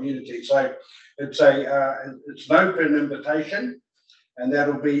wider community. So it's an open invitation, and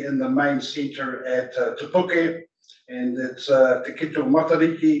that'll be in the main centre at Te Puke, and it's Te Kito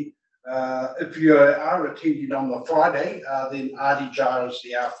Matariki. If you are attending on the Friday, then Adija is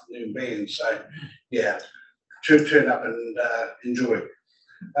the afternoon band. So yeah, turn up and enjoy.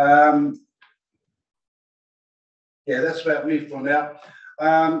 Yeah, that's about me for now.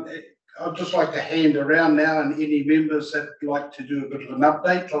 I'd just like to hand around now, and any members that would like to do a bit of an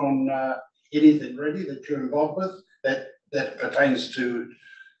update on anything really that you're involved with that pertains to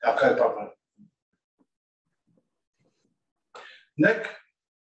our kaupapa. Nick,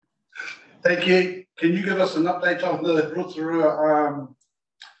 thank you. Can you give us an update on the Rotorua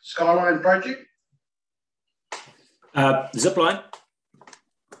Skyline project? Zipline.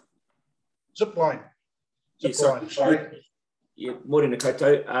 Zipline, sorry. Yeah, morena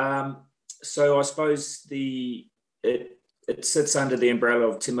koutou. So I suppose it sits under the umbrella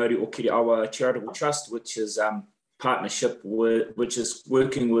of Te Mauri o Kiriawa Charitable Trust, which is which is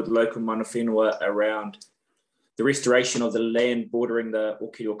working with local mana whenua around the restoration of the land bordering the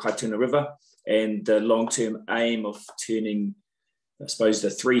Okiri o Kaituna River, and the long-term aim of turning, I suppose, the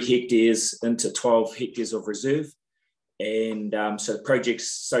 3 hectares into 12 hectares of reserve. And so the projects,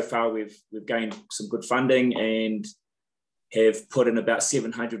 so far we've gained some good funding and have put in about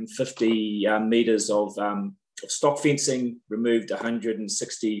 750 metres of stock fencing, removed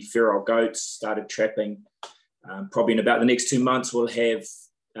 160 feral goats, started trapping. Probably in about the next 2 months, we'll have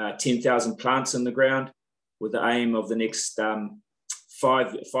 10,000 plants in the ground, with the aim of the next 5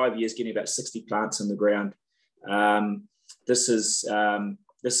 years getting about 60 plants in the ground. This is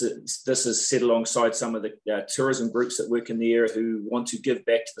set alongside some of the tourism groups that work in the area who want to give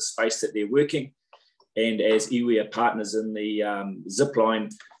back to the space that they're working. And as iwi are partners in the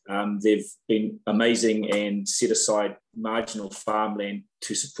zipline, they've been amazing and set aside marginal farmland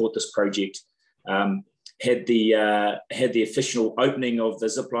to support this project. Had the official opening of the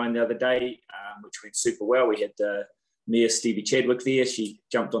zipline the other day, which went super well. We had Mayor Stevie Chadwick there. She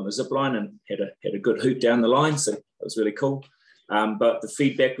jumped on the zipline and had a good hoot down the line, so that was really cool. But the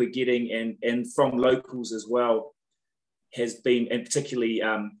feedback we're getting and from locals as well has been, and particularly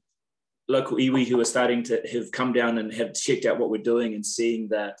local iwi who are starting to have come down and have checked out what we're doing and seeing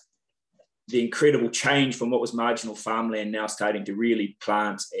the incredible change from what was marginal farmland now starting to really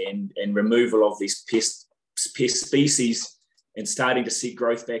plant and removal of these pest species, and starting to see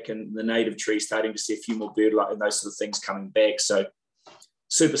growth back in the native trees, starting to see a few more birdlife and those sort of things coming back. So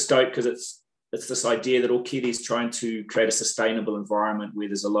super stoked, because it's this idea that Okiri is trying to create a sustainable environment where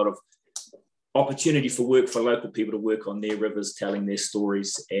there's a lot of opportunity for work for local people to work on their rivers, telling their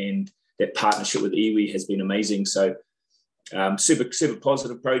stories, and that partnership with iwi has been amazing. So super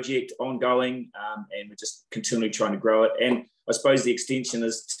positive project, ongoing, and we're just continually trying to grow it. And I suppose the extension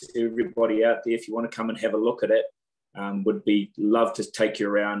is to everybody out there, if you want to come and have a look at it, would be love to take you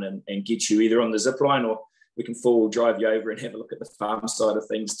around and get you either on the zip line, or we can full drive you over and have a look at the farm side of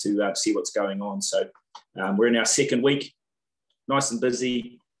things to see what's going on. So we're in our 2nd week, nice and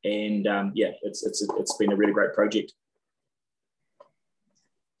busy, and yeah, it's been a really great project.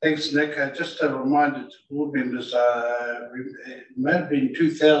 Thanks, Nick. Just a reminder to board members, it may have been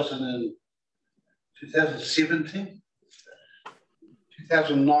 2017,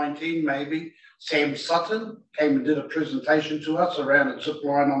 2019 maybe, Sam Sutton came and did a presentation to us around a zip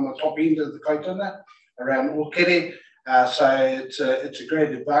line on the top end of the Kaituna, around Okiri. So it's a great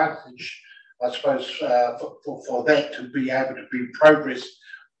advantage, I suppose, for that to be able to be progressed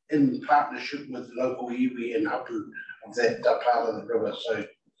in partnership with local iwi and hapu of that part of the river. So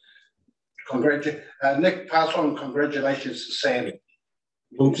Nick, pass on congratulations to Sam.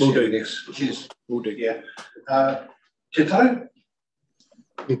 We'll do. Next. Cheers. We'll do. Yeah. Tito?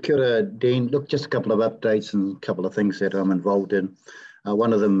 Yeah, kia ora, Dean. Look, just a couple of updates and a couple of things that I'm involved in.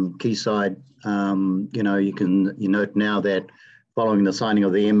 One of them, Quayside, you note now that following the signing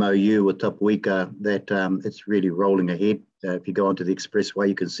of the MOU with Tapuika, that it's really rolling ahead. If you go onto the expressway,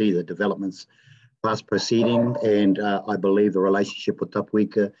 you can see the developments fast proceeding, and I believe the relationship with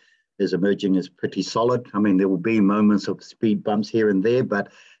Tapuika is emerging as pretty solid. I mean, there will be moments of speed bumps here and there, but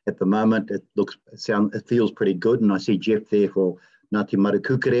at the moment it feels pretty good. And I see Jeff there for Ngāti Maru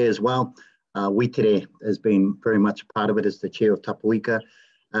Kukere as well. Witere has been very much part of it as the chair of Tapuika.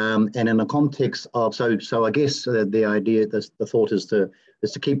 And in the context of, so I guess the idea, the thought is to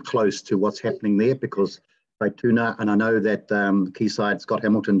is to keep close to what's happening there, because Kaituna, and I know that Quayside, Scott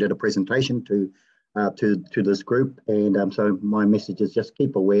Hamilton did a presentation to this group, and so my message is just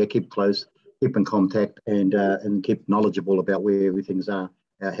keep aware, keep close, keep in contact, and keep knowledgeable about where everything's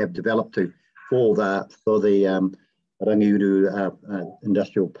have developed to for the Rangiuru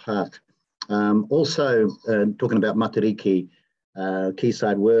Industrial Park. Also, talking about Matariki,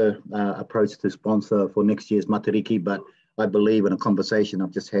 Quayside were approached to sponsor for next year's Matariki, but I believe in a conversation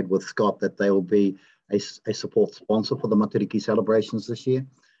I've just had with Scott that they will be a support sponsor for the Matariki celebrations this year.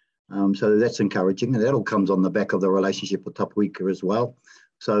 So that's encouraging, and that all comes on the back of the relationship with Tapuika as well.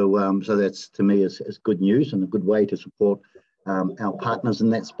 So that's, to me, is good news and a good way to support our partners in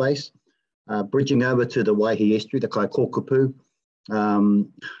that space. Bridging over to the Waihi Estuary, the Kaikokupu,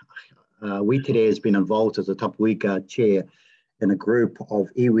 Witere has been involved as a Tapuika chair in a group of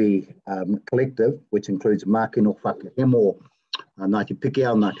iwi collective, which includes Mākeno Whakahemo, Ngāti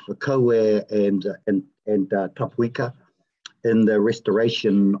Pikiao, Ngāti Whakaue, and Tapuika, in the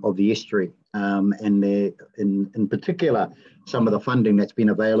restoration of the estuary, and in particular, some of the funding that's been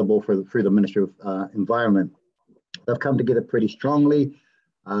available through the Ministry of Environment. They've come together pretty strongly.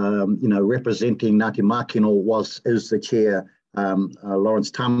 Representing Ngāti Mākeno is the chair,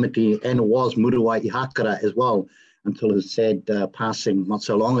 Lawrence Tamati, and was Muruwai Ihakara as well, until his sad passing not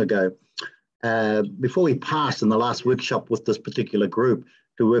so long ago. Before he passed in the last workshop with this particular group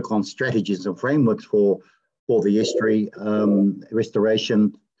to work on strategies and frameworks for the estuary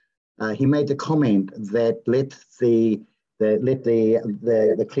restoration, he made the comment that let the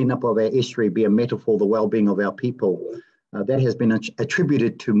cleanup of our estuary be a metaphor for the well-being of our people. That has been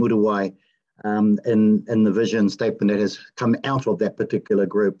attributed to Muruwai in the vision statement that has come out of that particular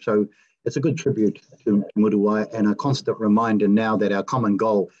group. So it's a good tribute to Muruwai, and a constant reminder now that our common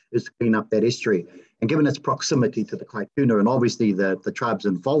goal is to clean up that estuary. And given its proximity to the Kaituna, and obviously the tribes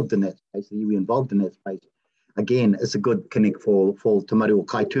involved in that space, the iwi involved in that space, again, it's a good connect for Te Maru o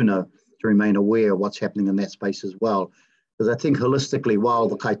Kaituna to remain aware of what's happening in that space as well. Because I think holistically, while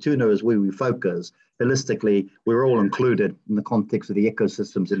the Kaituna is where we focus, holistically, we're all included in the context of the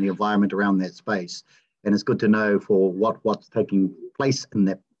ecosystems and the environment around that space. And it's good to know for what's taking place in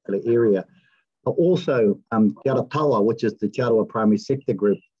that particular area. But also, Te Aratawa, which is the Te Arawa Primary Sector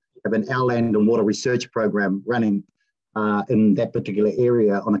Group, have an Our Land and Water research program running in that particular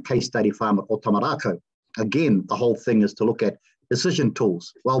area on a case study farm at Otamarako. Again, the whole thing is to look at decision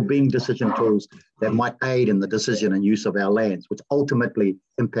tools, well-being decision tools that might aid in the decision and use of our lands, which ultimately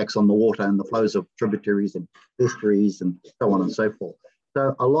impacts on the water and the flows of tributaries and estuaries and so on and so forth.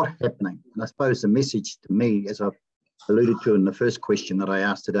 So a lot happening. And I suppose the message to me, as I've alluded to in the first question that I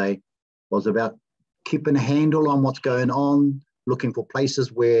asked today, was about keeping a handle on what's going on, looking for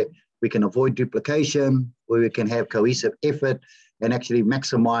places where we can avoid duplication, where we can have cohesive effort and actually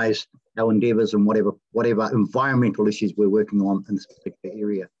maximize our endeavours and whatever environmental issues we're working on in this particular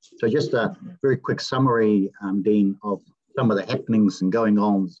area. So just a very quick summary, Dean, of some of the happenings and going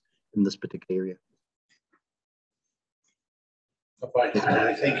ons in this particular area.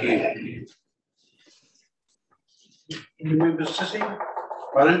 Thank you. Any members, Sissy?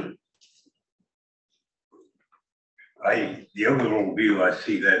 Maru? The overall view I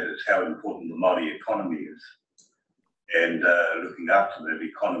see that is how important the Māori economy is, and looking after that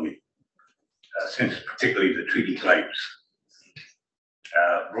economy, since particularly the treaty claims.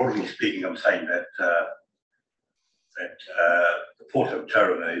 Broadly speaking, I'm saying that the port of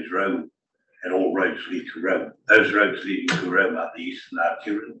Tauranga is Rome, and all roads lead to Rome. Those roads leading to Rome are the Eastern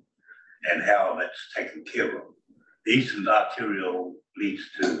Arterial, and how that's taken care of. The Eastern Arterial leads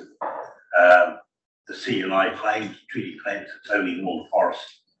to the CNI claims, treaty claims. It's only Northern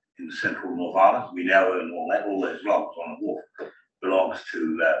Forest in the central North Island. We now own all that. All those logs on the wharf belongs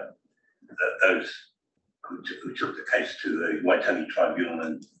to those who took the case to the Waitangi Tribunal.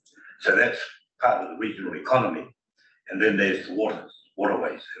 And so that's part of the regional economy. And then there's the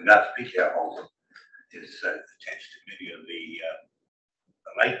waterways. And Ngāti Pikiao is attached to many of the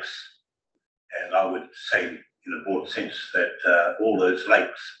lakes. And I would say, in a broad sense, that all those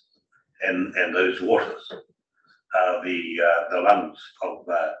lakes and those waters are the lungs of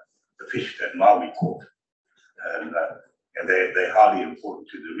the fish that Maui caught. And they're highly important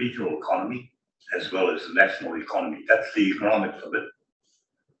to the regional economy as well as the national economy. That's the economics of it.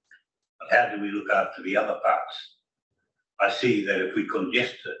 But how do we look after the other parts? I see that if we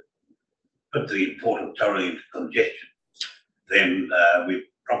congest it, put the port of Tauranga into congestion, then we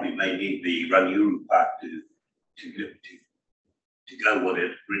probably may need the Rangiuru Park to go what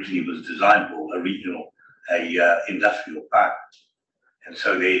it originally was designed for, a industrial park. And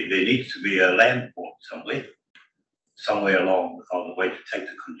so there needs to be a land port somewhere. somewhere along on the way to take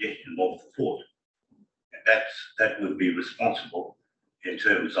the congestion off the port. And that would be responsible in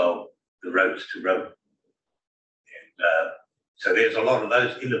terms of the roads to road. And so there's a lot of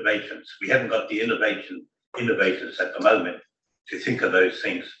those innovations. We haven't got the innovators at the moment to think of those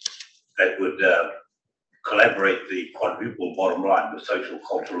things that would collaborate the quadruple bottom line, the social,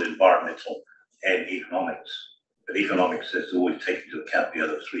 cultural, environmental, and economics. But economics has always taken into account the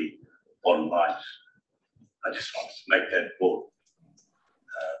other three bottom lines. I just wanted to make that broad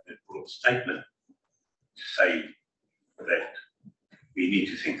statement to say that we need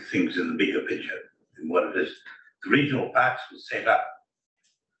to think things in the bigger picture than what it is. The regional parks were set up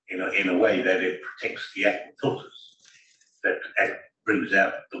in a way that it protects the aqua filters that brings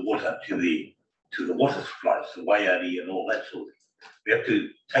out the water to the water supplies, the waiari and all that sort of thing. We have to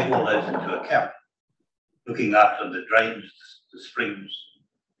take all those into account, looking after the drains, the springs,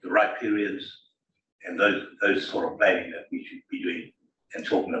 the riparians, and those sort of planning that we should be doing and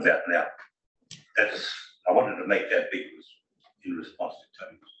talking about now. I wanted to make that big in response to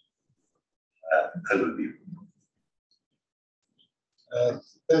Tony's overview.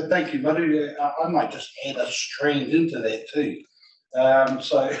 Thank you, Maru. I might just add a strand into that too.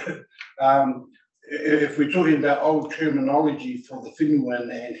 If we're talking about old terminology for the whenua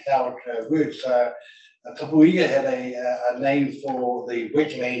and how it works, Tapuia had a name for the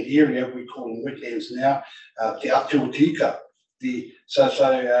wetland area. We call them wetlands now, Te Atuatika.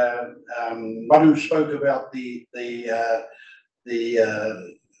 Maru spoke about the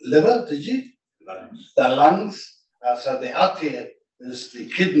liver, did you? Lungs. The lungs. So the ate is the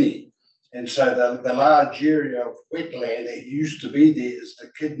kidney. And so the large area of wetland that used to be there is the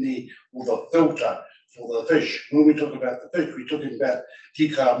kidney or the filter for the fish. When we talk about the fish, we're talking about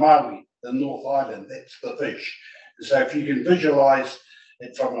Tika Maui, the North Island, that's the fish. And so if you can visualize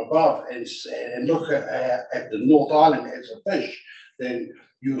it from above and look at the North Island as a fish, then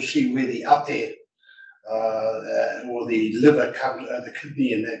you'll see where the ate or the liver comes, the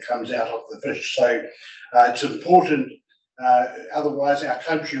kidney, and that comes out of the fish. So it's important. Otherwise, our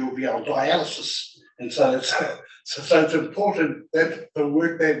country will be on dialysis, and so it's important that the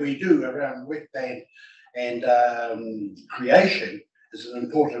work that we do around wetland and creation is an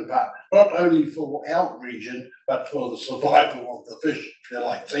important part, not only for our region but for the survival of the fish, if you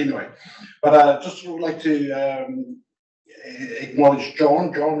like. So anyway, but I just would like to acknowledge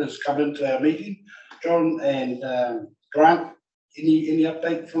John. John has come into our meeting. John and Grant, any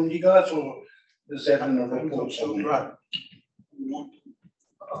update from you guys, or is that in a report somewhere? Right.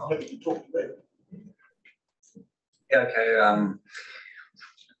 Yeah, okay.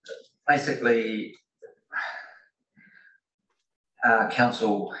 Basically,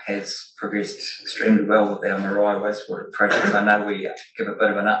 council has progressed extremely well with our Marai wastewater project. I know we give a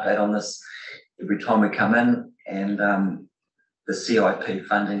bit of an update on this every time we come in, and the CIP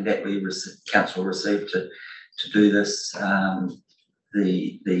funding that council received to do this,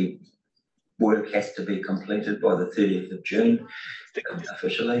 the work has to be completed by the 30th of June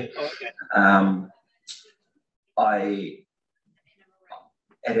officially.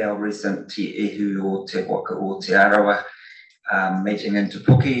 At our recent Te Ihu or Te Waka or Te Arawa meeting in Te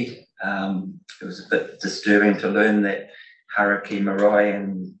Puke, it was a bit disturbing to learn that Haraki Marae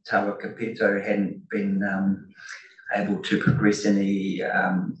and Tawa Kapito hadn't been able to progress any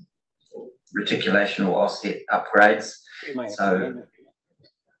reticulation or offset upgrades. So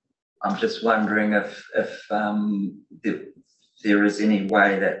I'm just wondering if there is any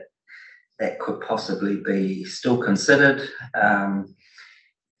way that could possibly be still considered. I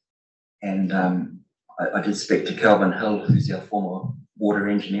did speak to Kelvin Hill, who's our former water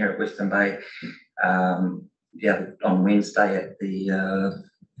engineer at Western Bay, on Wednesday at the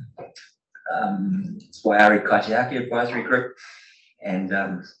Waiari Kaitiaki Advisory Group, and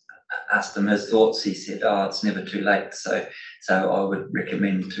asked him his thoughts. He said, it's never too late. So I would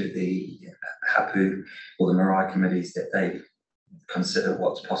recommend to the hapu or the marae committees that they consider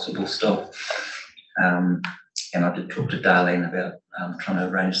what's possible still. And I did talk to Darlene about trying to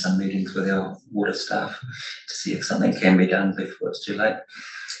arrange some meetings with our water staff to see if something can be done before it's too late.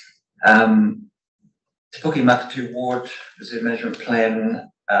 Te Puke Makatu Ward Reserve Management Plan,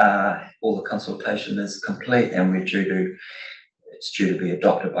 all the consultation is complete, and it's due to be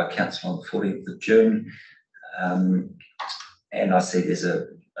adopted by council on the 14th of June. And I see there's a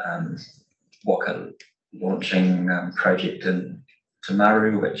Waka launching project in Te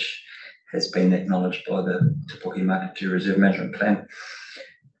Maru, which has been acknowledged by the Te Puke Makatu Reserve Management Plan.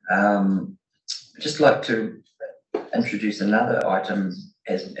 I'd just like to introduce another item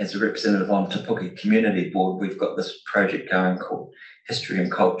as a representative on Te Puke Community Board, we've got this project going called History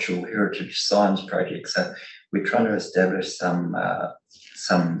and Cultural Heritage Signs Project. So we're trying to establish some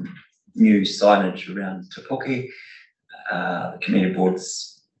new signage around Te Puke. The community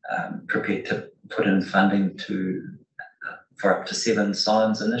board's prepared to put in funding for up to 7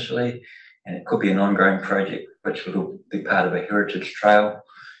 signs initially, and it could be an ongoing project which will be part of a heritage trail.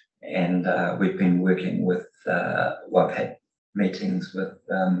 And we've been working with, well, I've had meetings with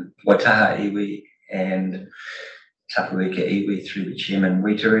Waitaha Iwi and Tapuika Iwi through the chairman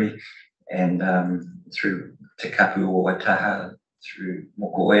Weteri, and through Te Kapu o Waitaha through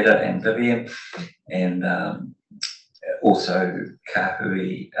Mokoeda and Vivian, and also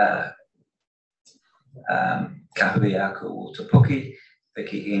Kahui Aku o Te Puke,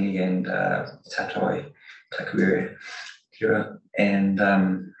 Vicky Heni and Tatoi Takuira Kira. And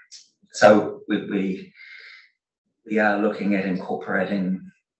so we are looking at incorporating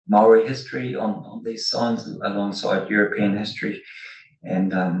Maori history on these signs alongside European history,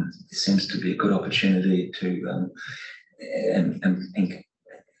 and there seems to be a good opportunity to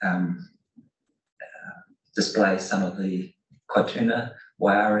display some of the Kaituna,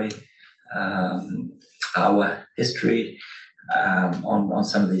 Waiari, Awa history on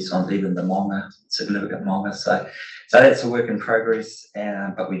some of these signs, even the Maunga, significant Maunga. So that's a work in progress,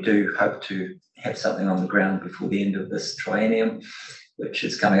 but we do hope to have something on the ground before the end of this triennium, which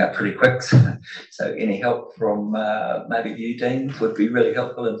is coming up pretty quick. So any help from maybe you, Dean, would be really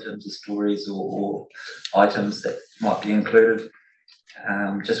helpful in terms of stories or items that might be included.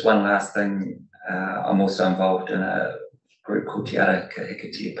 Just one last thing, I'm also involved in a group called Te Ara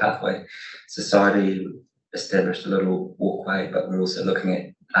Kahikatea Pathway Society, established a little walkway, but we're also looking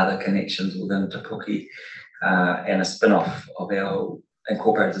at other connections within Te Puke, and a spin-off of our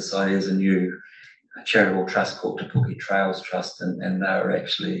incorporated society is a new charitable trust called Te Puke Trails Trust, and they're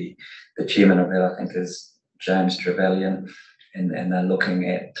actually, the chairman of that I think is James Trevelyan, and they're looking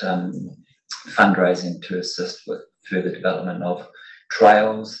at fundraising to assist with further development of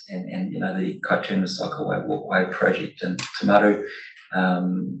trails and you know, the Kaituna Cycleway Walkway project in Te Maru.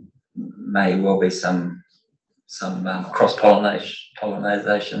 May well be some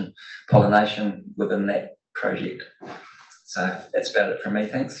cross-pollination within that project. So that's about it from me,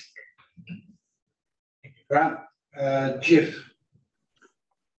 thanks. Grant. Jeff.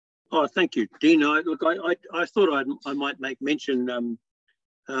 Oh, thank you, Dean. I thought I might make mention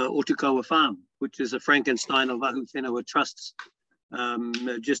Otukawa Farm, which is a Frankenstein of Ahu Whenua trusts,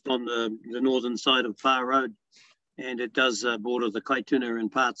 just on the northern side of Far Road, and it does border the Kaituna in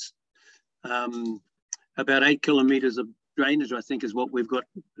parts. About 8 kilometres of drainage, I think, is what we've got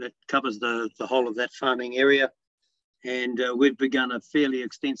that covers the whole of that farming area. And we've begun a fairly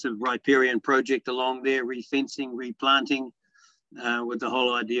extensive riparian project along there, refencing, replanting, with the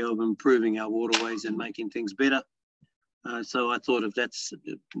whole idea of improving our waterways and making things better. So I thought if that's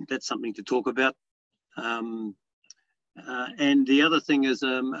something to talk about. And the other thing is,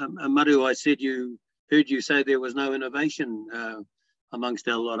 Maru, I heard you say there was no innovation amongst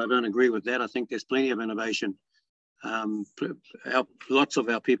our lot. I don't agree with that. I think there's plenty of innovation. Lots of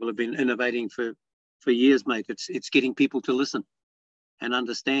our people have been innovating for years, mate. It's getting people to listen and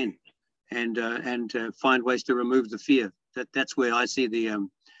understand and find ways to remove the fear. That's where I see the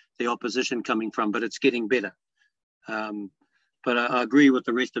opposition coming from, but it's getting better. But I agree with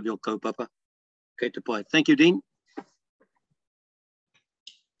the rest of your kaupapa. Kei te pai. Thank you, Dean.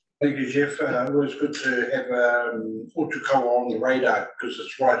 Thank you, Jeff. Always good to have Otukawa on the radar because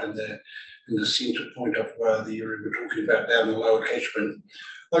it's right in the centre point of the area we're talking about down the lower catchment.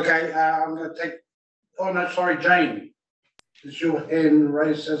 Okay, I'm going to take. Oh no, sorry, Jane. Is your hand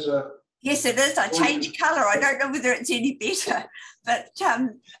raised as a? Yes, it is. I changed colour. I don't know whether it's any better. But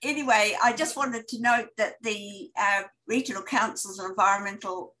anyway, I just wanted to note that the Regional Council's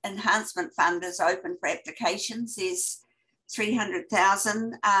Environmental Enhancement Fund is open for applications. There's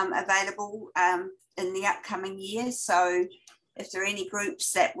 300,000 available in the upcoming year. So if there are any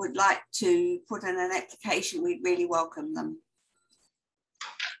groups that would like to put in an application, we'd really welcome them.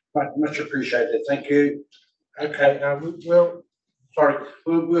 Right, much appreciated. Thank you. Okay,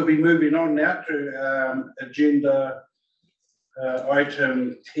 we'll be moving on now to agenda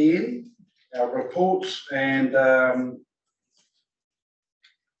item 10, our reports, and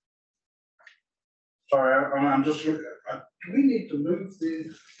sorry, I'm just. Do we need to move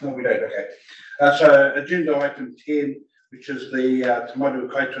the? No, we don't. Okay. So agenda item 10, which is the Te Maru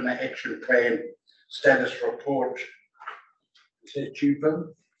Kaituna Action Plan status report. Is that you,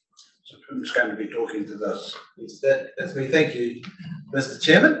 Pim? So Pim's going to be talking to this. Yes, that's me. Thank you, Mr.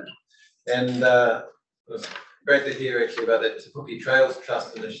 Chairman. And great to hear actually about that Te Puke Trails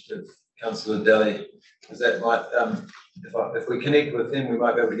Trust initiative, Councillor Daly, because that might, if we connect with him, we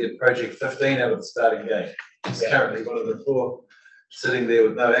might be able to get Project 15 out of the starting gate. It's currently one of the 4 sitting there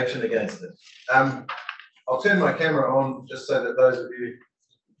with no action against it. I'll turn my camera on just so that those of you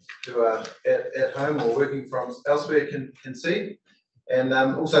who are at home or working from elsewhere can see. And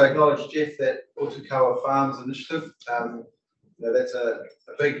also acknowledge, Jeff, that Otukawa Farms initiative. That's a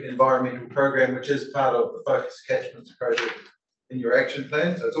big environmental program which is part of the Focus Catchments project in your action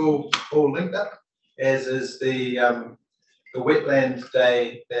plan. So it's all linked up, as is the wetland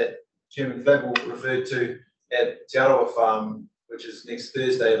day that Chairman Flavel referred to at Te Arawa Farm, which is next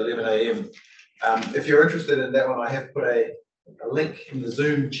Thursday at 11 a.m. If you're interested in that one, I have put a link in the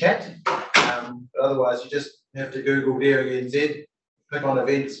Zoom chat. But otherwise, you just have to Google Dairy NZ, click on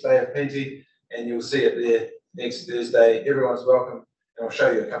events, Bay of Plenty, and you'll see it there next Thursday. Everyone's welcome, and I'll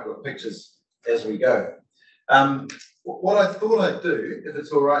show you a couple of pictures as we go. What I thought I'd do, if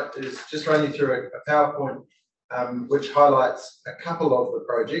it's all right, is just run you through a PowerPoint which highlights a couple of the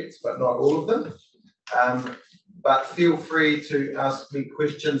projects, but not all of them. But feel free to ask me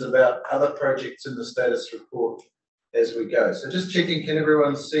questions about other projects in the status report as we go. So just checking, can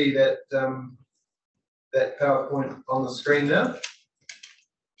everyone see that that PowerPoint on the screen now?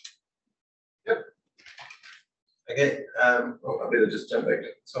 Yep. Okay. I better just jump back to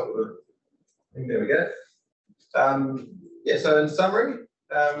the top of the thing. There we go. Yeah. So in summary,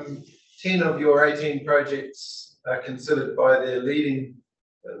 10 of your 18 projects are considered by their leads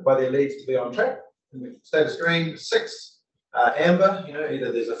to be on track. In the status green, 6 amber.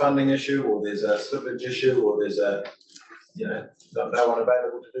 Either there's a funding issue, or there's a slippage issue, or there's a no one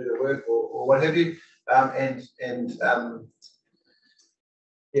available to do the work, or what have you.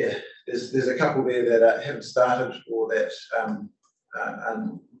 Yeah, there's a couple there that haven't started, or that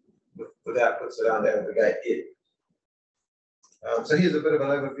with outputs that aren't out of the gate yet. So here's a bit of an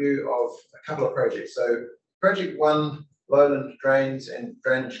overview of a couple of projects. So project 1, lowland drains and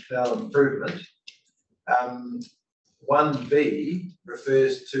drainage canal improvement. 1B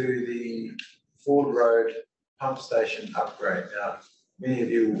refers to the Ford Road pump station upgrade. Now, many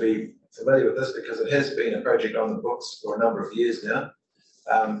of you will be familiar with this because it has been a project on the books for a number of years now.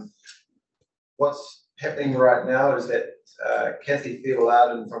 What's happening right now is that Kathy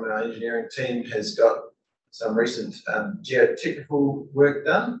Thiel-Arden from our engineering team has got some recent geotechnical work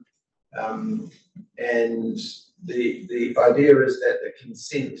done, and the idea is that the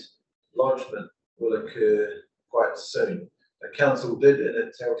consent lodgement will occur quite soon. The council did in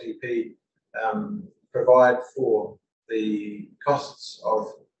its LTP provide for the costs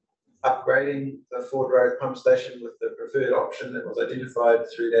of upgrading the Ford Road pump station with the preferred option that was identified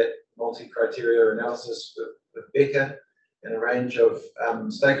through that multi-criteria analysis with Becca and a range of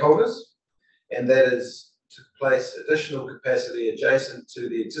stakeholders, and that is to place additional capacity adjacent to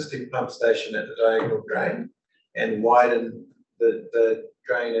the existing pump station at the diagonal drain and widen the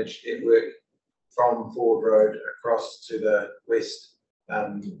drainage network from Ford Road across to the west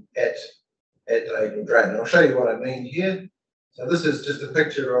at diagonal drain. And I'll show you what I mean here. So this is just a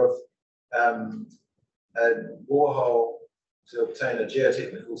picture of a borehole to obtain a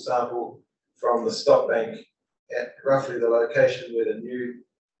geotechnical sample from the stop bank at roughly the location where the new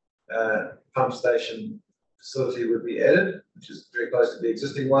pump station facility would be added, which is very close to the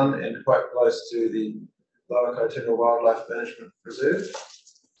existing one and quite close to the Lower Kaituna Wildlife Management Reserve.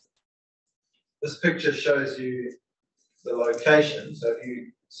 This picture shows you the location. So if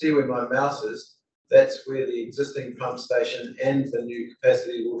you see where my mouse is, that's where the existing pump station and the new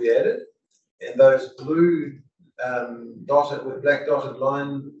capacity will be added. And those blue dotted with black dotted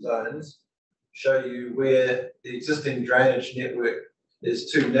line zones show you where the existing drainage network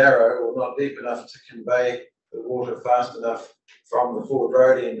is too narrow or not deep enough to convey the water fast enough from the Ford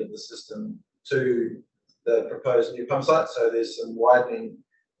Road end of the system to the proposed new pump site. So there's some widening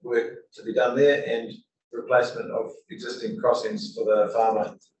work to be done there and replacement of existing crossings for the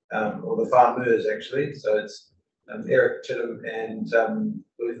farmer, or the farmers actually. So it's Eric Chittum and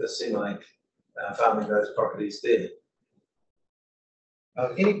Luther Semelink farming those properties there.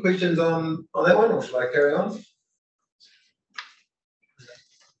 Any questions on that one, or shall I carry on? Have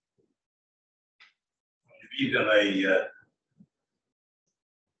you done a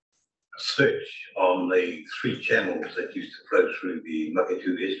search on the 3 channels that used to flow through the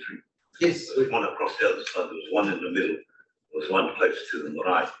Maketu estuary? Yes. There was one across the other side, there was one in the middle, there was one close to the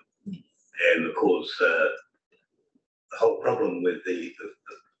right. And of course, the whole problem with the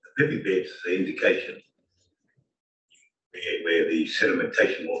pippy beds, the indication where the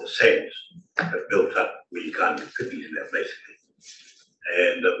sedimentation or the sands have built up, where you can't get pippies in there basically.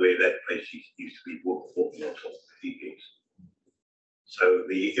 and where that place used to be walking on top of the heaps. So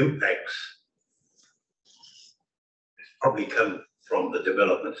the impacts has probably come from the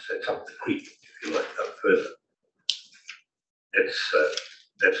developments that's up the creek, if you like, up further.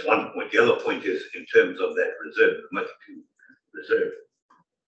 That's one point. The other point is in terms of that reserve, the Makitu Reserve.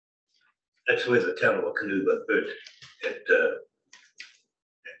 That's where the town of Wakanuba bird at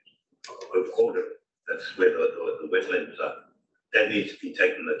O'Corder. That's where the wetlands are. That needs to be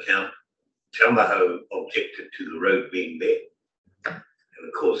taken into account. Taumaho objected to the road being there. And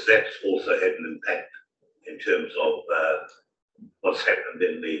of course, that's also had an impact in terms of what's happened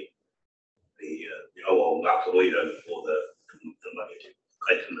in the Owo Ngāwharoiro for the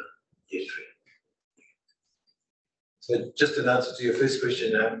Kaituna history. So just an answer to your first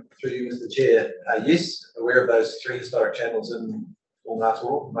question, through you, Mr. Chair, yes, aware of those 3 historic channels in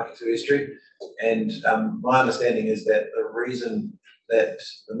Ngātoro, Makitu history, and my understanding is that the reason that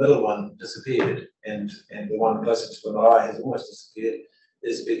the middle one disappeared and the one closer to the marae has almost disappeared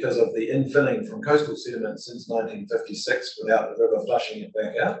is because of the infilling from coastal sediment since 1956 without the river flushing it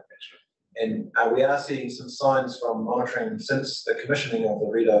back out. And we are seeing some signs from monitoring since the commissioning of the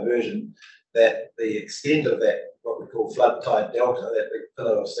rediversion that the extent of that, what we call flood tide delta, that big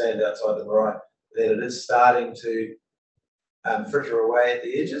pillar of sand outside the marae, that it is starting to fritter away at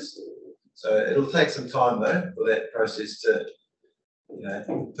the edges. So it'll take some time though for that process to, you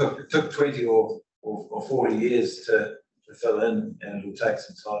know, took 20 or 40 years to fill in, and it'll take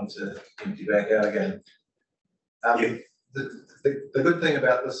some time to empty back out again. The good thing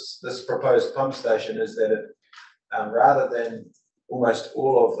about this proposed pump station is that it, rather than almost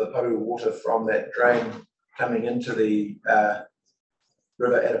all of the Paru water from that drain coming into the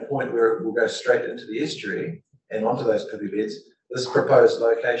river at a point where it will go straight into the estuary and onto those pipi beds, this proposed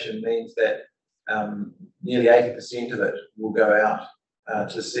location means that nearly 80% of it will go out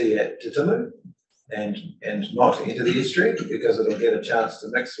to sea at Titimu and not into the estuary, because it'll get a chance to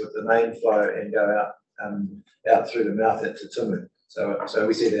mix with the main flow and go out through the mouth at Titimu. So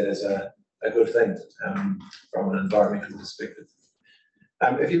we see that as a good thing from an environmental perspective.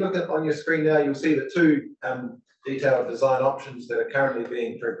 If you look on your screen now, you'll see the 2 detailed design options that are currently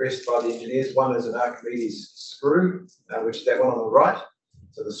being progressed by the engineers. One is an Archimedes screw, which is that one on the right.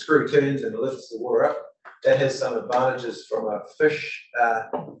 So the screw turns and lifts the water up. That has some advantages from a fish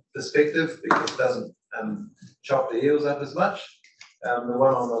perspective because it doesn't chop the eels up as much. The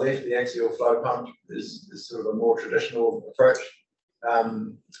one on the left, the axial flow pump, is sort of a more traditional approach.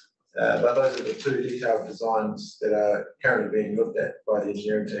 But those are the 2 detailed designs that are currently being looked at by the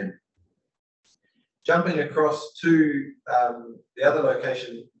engineering team. Jumping across to the other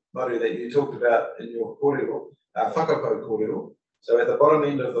location, Maru, that you talked about in your kōrero, Whakapau kōrero. So at the bottom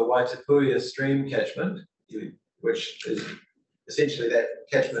end of the Waitapuia stream catchment, which is essentially that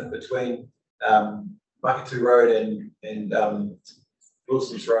catchment between Makitu Road and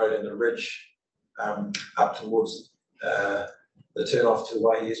Wilson's Road and the ridge up towards the turn off to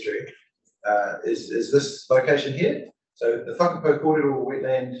Waihi Estuary, is this location here. So the Whakapau kōrero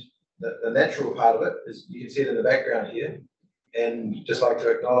wetland, the natural part of it, is you can see it in the background here. And just like to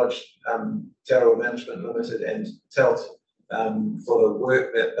acknowledge Te Arawa Management Limited and TELT for the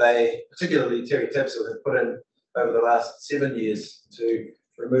work that they, particularly Terry Tapsell, have put in over the last 7 years to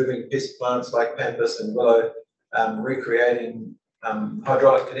removing pest plants like pampas and willow, recreating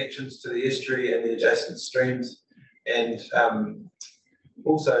hydraulic connections to the estuary and the adjacent streams, and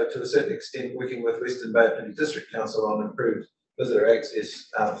also to a certain extent working with Western Bay Plenty District Council on improved visitor access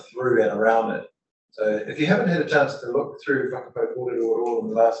through and around it. So if you haven't had a chance to look through Whakapau kōrero at all in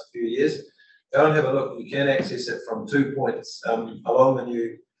the last few years, go and have a look. You can access it from 2 points along the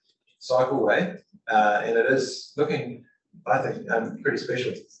new cycleway, and it is looking, I think, pretty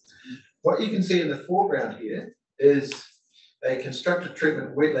special. What you can see in the foreground here is a constructed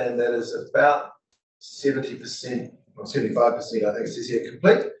treatment wetland that is about 70% or 75%, I think it says here,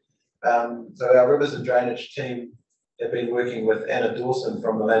 complete. So our rivers and drainage team have been working with Anna Dawson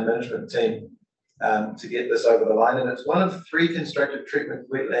from the land management team to get this over the line, and it's one of 3 constructed treatment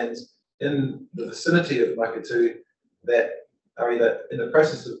wetlands in the vicinity of Makitu that are either in the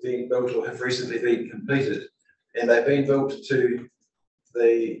process of being built or have recently been completed, and they've been built to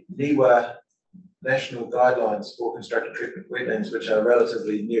the NIWA national guidelines for constructed treatment wetlands, which are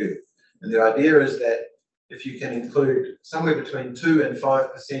relatively new. And the idea is that if you can include somewhere between 2 and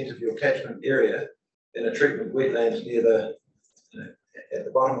 5% of your catchment area in a treatment wetland near the, at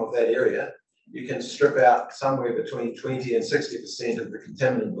the bottom of that area, you can strip out somewhere between 20 and 60% of the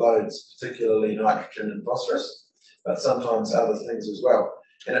contaminant loads, particularly nitrogen and phosphorus, but sometimes other things as well.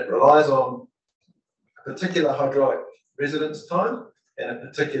 And it relies on a particular hydraulic residence time and a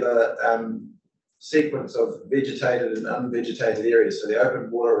particular sequence of vegetated and unvegetated areas. So the open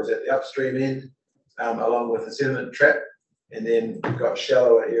water is at the upstream end, along with the sediment trap, and then you've got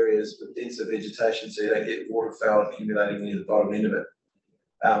shallower areas with denser vegetation, so you don't get waterfowl accumulating near the bottom end of it.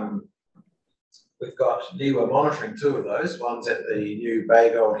 We've got NIWA monitoring two of those. One's at the new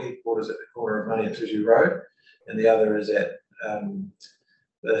Bay Gold headquarters at the corner of Maniatutu Road, and the other is at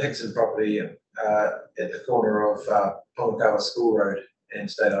the Hickson property at the corner of Pomakawa School Road and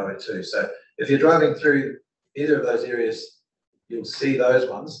State Highway 2. So if you're driving through either of those areas, you'll see those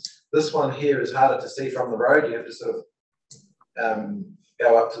ones. This one here is harder to see from the road. You have to sort of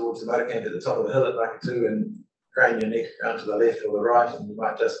go up towards the motor camp at the top of the hill at Makatu and crane your neck around to the left or the right, and you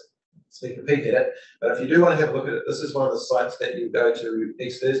might just sneak a peek at it. But if you do want to have a look at it, this is one of the sites that you go to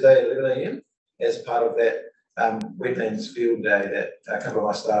next Thursday at 11 a.m. as part of that wetlands field day that a couple of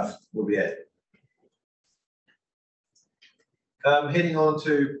my staff will be at. Heading on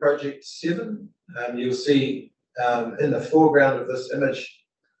to project 7, you'll see in the foreground of this image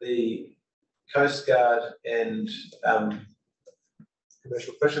the Coast Guard and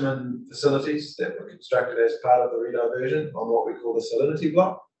commercial fishermen facilities that were constructed as part of the rediversion on what we call the salinity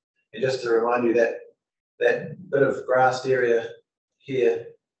block. And just to remind you that that bit of grassed area here,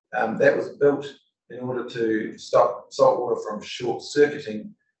 that was built in order to stop saltwater from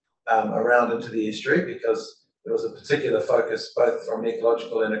short-circuiting around into the estuary, because there was a particular focus both from an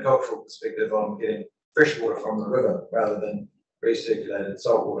ecological and a cultural perspective on getting fresh water from the river rather than recirculated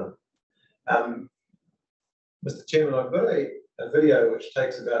saltwater. Mr. Chairman, I've got a video which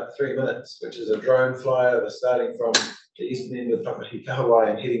takes about 3 minutes, which is a drone flyover starting from the eastern end of Papahikahawai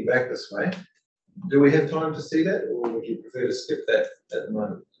and heading back this way. Do we have time to see that, or would you prefer to skip that at the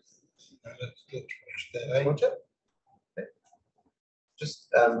moment? Let's watch that. Watch it? Okay. Just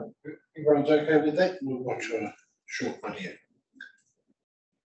everyone's okay with that? We'll watch a short video.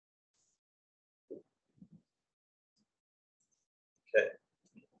 Okay.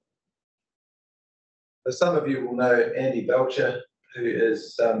 So some of you will know Andy Belcher, who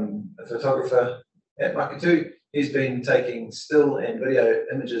is a photographer at Makatu. He's been taking still and video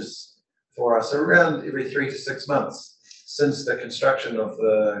images for us around every 3 to 6 months since the construction of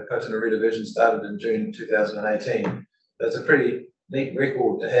the Kaituna rediversion started in June 2018. That's a pretty neat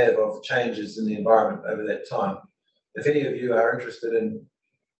record to have of changes in the environment over that time. If any of you are interested in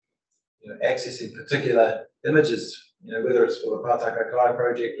accessing particular images, whether it's for the Pātaka Kai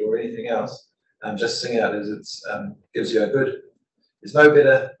project or anything else, just sing out as it gives you a good, there's no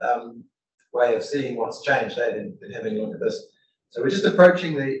better way of seeing what's changed than having a look at this. So we're just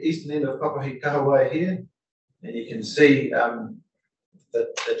approaching the eastern end of Papahikahawai here, and you can see the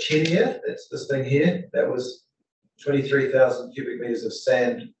chenia, that's this thing here, that was 23,000 cubic metres of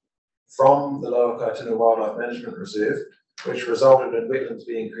sand from the Lower Kaituna Wildlife Management Reserve, which resulted in wetlands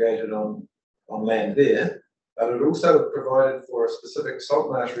being created on land there, but it also provided for a specific salt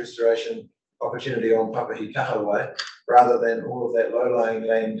marsh restoration opportunity on Papahikahawai, rather than all of that low-lying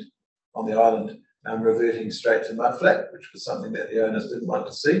land on the island reverting straight to mudflat, which was something that the owners didn't want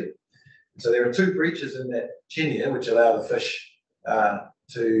to see. So there are 2 breaches in that chenia which allow the fish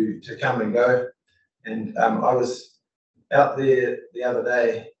to come and go. And I was out there the other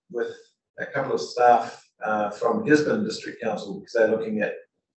day with a couple of staff from Gisborne District Council, because they're looking at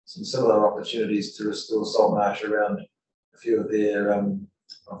some similar opportunities to restore salt marsh around a few of their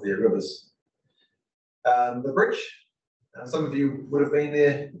rivers. The bridge, some of you would have been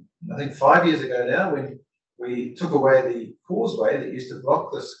there, I think 5 years ago now, when we took away the causeway that used to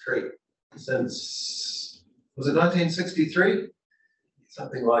block this creek since, was it 1963?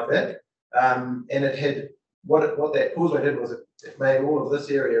 Something like that. And it had, what that causeway did was it made all of this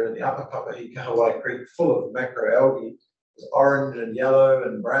area in the upper Papahikahawai Creek full of macroalgae. It was orange and yellow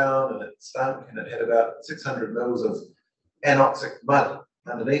and brown, and it stunk, and it had about 600 mils of anoxic mud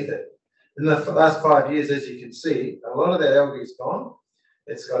underneath it. In the last 5 years, as you can see, a lot of that algae is gone.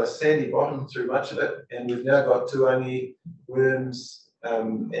 It's got a sandy bottom through much of it, and we've now got tuangi, worms,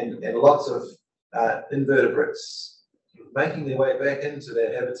 and lots of invertebrates making their way back into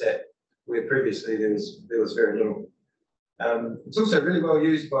that habitat where previously there was very little. It's also really well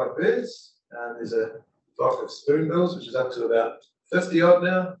used by birds. There's a flock of spoonbills, which is up to about 50 odd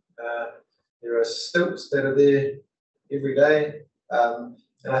now. There are stilts that are there every day.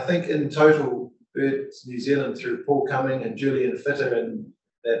 And I think in total, Birds New Zealand, through Paul Cumming and Julian Fitter and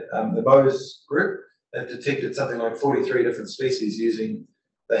that, the Bose group, have detected something like 43 different species using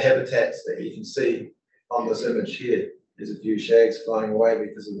the habitats that you can see on this image here. There's a few shags flying away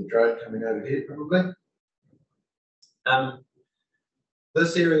because of the drone coming over here, probably.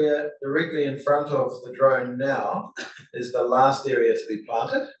 This area directly in front of the drone now is the last area to be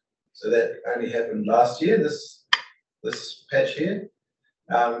planted. So that only happened last year, this patch here.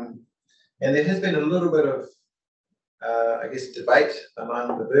 And there has been a little bit of, I guess, debate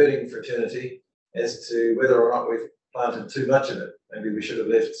among the birding fraternity as to whether or not we've planted too much of it. Maybe we should have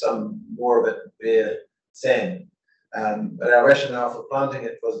left some more of it bare sand. But our rationale for planting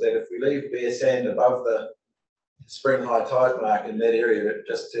it was that if we leave bare sand above the spring high tide mark in that area, it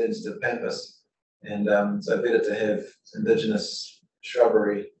just turns to pampas. And so better to have indigenous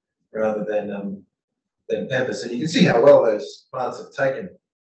shrubbery rather than pampas. And you can see how well those plants have taken.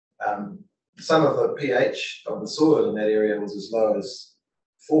 Some of the pH of the soil in that area was as low as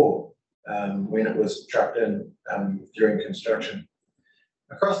 4 when it was trucked in during construction.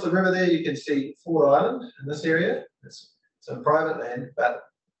 Across the river there, you can see Ford Island in this area. It's some private land, but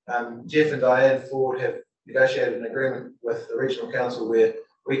Jeff and Diane Ford have negotiated an agreement with the Regional Council where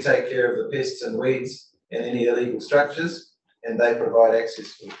we take care of the pests and weeds and any illegal structures, and they provide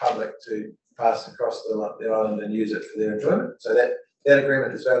access for the public to pass across the island and use it for their enjoyment. So that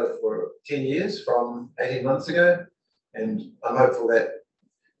agreement is valid for 10 years from 18 months ago, and I'm hopeful that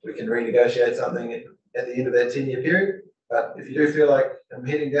we can renegotiate something at the end of that 10-year period. But if you do feel like I'm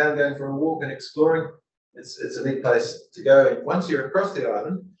heading down, going for a walk and exploring, it's a neat place to go. And once you're across the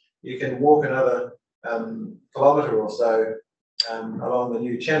island, you can walk another kilometre or so along the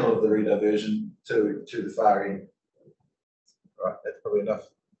new channel of the rediversion to the far end. All right, that's probably enough.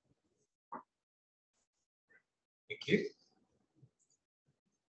 Thank you.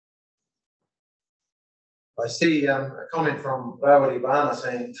 I see a comment from Rawari Bana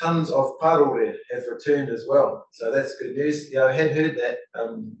saying tons of parore have returned as well. So that's good news. Yeah, I had heard that,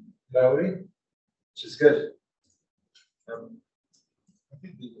 Rawari, which is good. I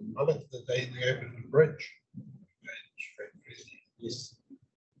think there's another the day they opened the bridge. Yes.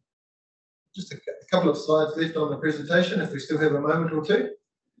 Just a couple of slides left on the presentation, if we still have a moment or two.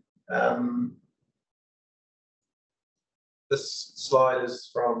 This slide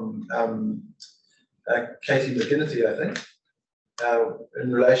is from Katie McGinnity, I think,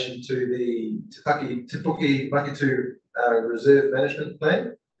 in relation to the Te Puke Makitu Reserve Management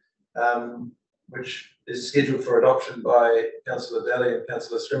Plan, which is scheduled for adoption by Councillor Daly and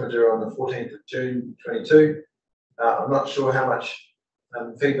Councillor Scrimmager on the 14th of June 22. I'm not sure how much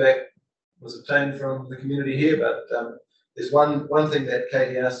feedback was obtained from the community here, but there's one thing that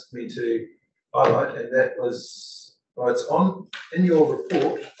Katie asked me to highlight, and that was, well, it's on in your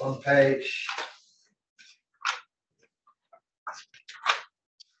report on page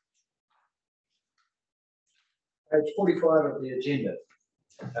 45 of the agenda,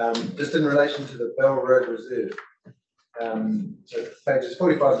 just in relation to the Bell Road Reserve. So pages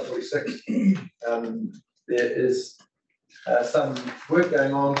 45 and 46, there is some work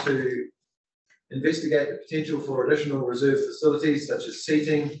going on to investigate the potential for additional reserve facilities such as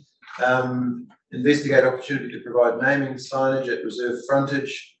seating, investigate opportunity to provide naming signage at reserve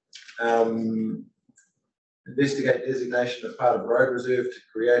frontage, investigate designation of part of road reserve to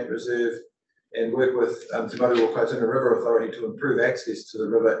create reserve, and work with Te Maru o Kaituna River Authority to improve access to the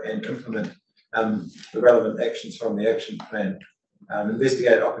river and implement the relevant actions from the action plan.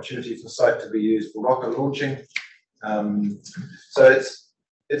 Investigate opportunity for site to be used for rocket launching. So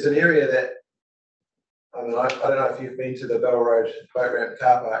it's an area that, I don't know if you've been to the Bell Road boat ramp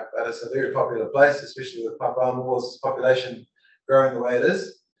car park, but it's a very popular place, especially with Papamoa's population growing the way it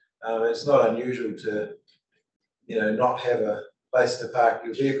is. It's not unusual to, not have a place to park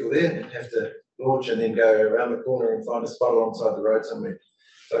your vehicle there and have to launch and then go around the corner and find a spot alongside the road somewhere.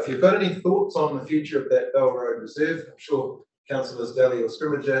 So if you've got any thoughts on the future of that Bell Road Reserve, I'm sure Councillors Daly or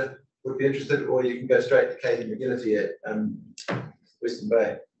Scrimmager would be interested, or you can go straight to Katie McGinnity at Western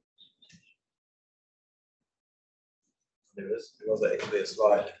Bay. There it is. There was actually a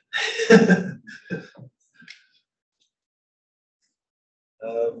slide.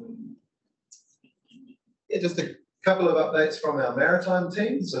 Yeah, just a couple of updates from our maritime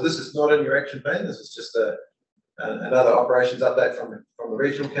team. So this is not in your action plan. This is just another operations update from the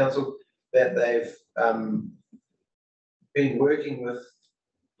Regional Council that they've been working with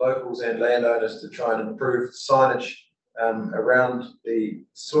locals and landowners to try and improve signage around the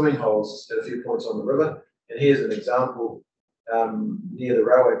swimming holes at a few points on the river. And here's an example near the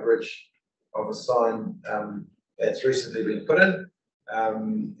railway bridge of a sign that's recently been put in.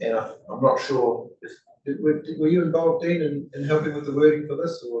 And I'm not sure if were you involved, Dean, in helping with the wording for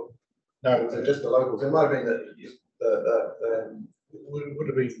this, or no? Was it just the locals? It might have been it would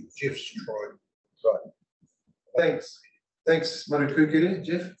have been Jeff's try. Right. Thanks, Maru Kukere,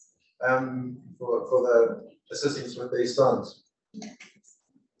 Jeff, for the assistance with these signs.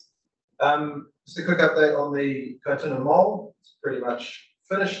 Just a quick update on the Kaituna mole. It's pretty much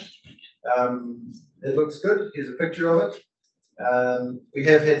finished. It looks good. Here's a picture of it. We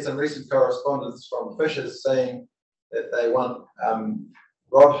have had some recent correspondence from fishers saying that they want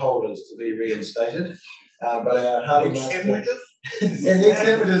rod holders to be reinstated. But our harbour master,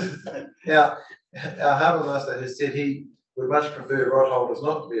 yeah, our harbour master has said he would much prefer rod holders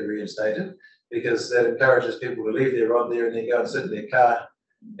not to be reinstated, because that encourages people to leave their rod there and then go and sit in their car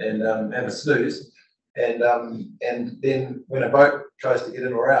and have a snooze. And then when a boat tries to get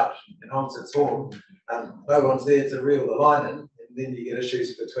in or out and honks its horn, no one's there to reel the line in, and then you get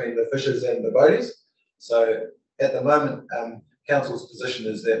issues between the fishers and the boaties. So at the moment, council's position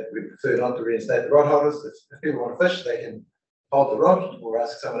is that we prefer not to reinstate the rod holders. If people want to fish, they can hold the rod or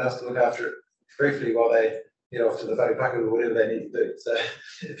ask someone else to look after it briefly while they get off to the wharepaku or whatever they need to do. So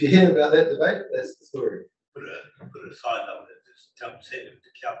if you hear about that debate, that's the story. Put a sign up that just send them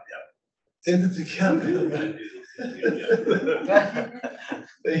to count down. Send them to count down.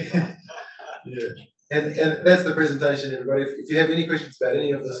 Yeah. And that's the presentation, everybody. If you have any questions about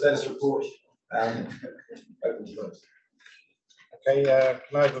any of the status report, open to those. Okay,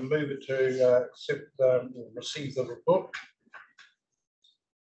 can I have a mover to accept or receive the report?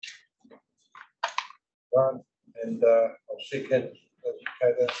 Right, and I'll second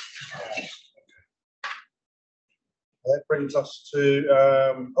that. That brings us to,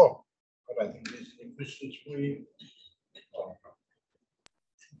 I don't think there's any questions for you.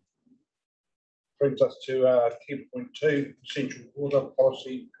 Brings us to 10.2, Central Water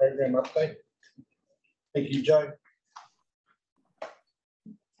Policy Program Update. Thank you, Joe.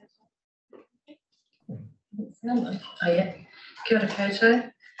 Oh yeah, kia ora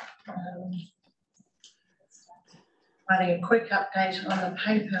koutou. Writing a quick update on the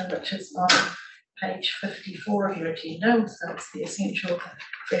paper, which is on page 54 of your agenda. So it's the Essential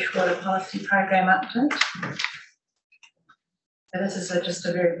Freshwater Policy Program Update. So this is just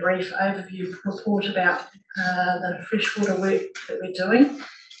a very brief overview report about the freshwater work that we're doing.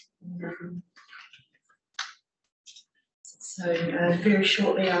 So very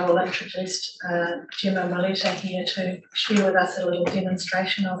shortly I will introduce Gemma Maleta here to share with us a little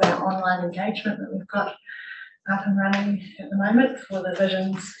demonstration of our online engagement that we've got up and running at the moment for the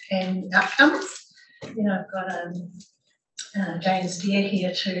visions and outcomes. Then I've got James Deere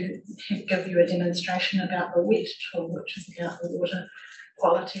here to give you a demonstration about the WET tool, which is about the water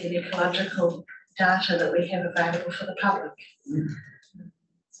quality and ecological data that we have available for the public.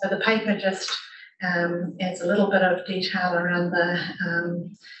 So the paper just adds a little bit of detail around the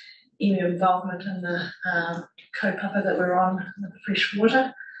emu involvement in the kaupapa that we're on with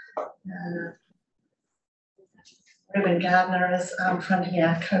freshwater. Ruben Gardner is fronting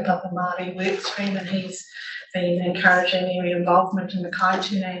our kaupapa Maru work stream, and he's been encouraging emu involvement in the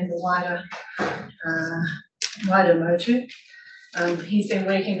Kaituna and the wider motu. He's been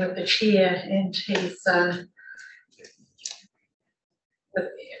working with the chair, and he's with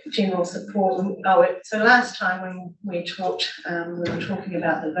general support. So last time when we talked, we were talking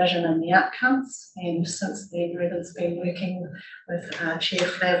about the vision and the outcomes, and since then Ruben's been working with Chair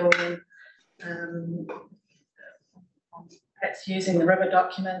Flavel and perhaps using the river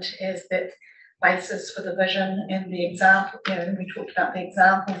document as that basis for the vision and the example. We talked about the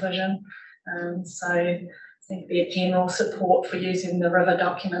example vision. So I think there'd be a general support for using the river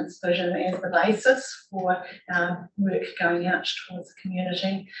documents vision as the basis for work going out towards the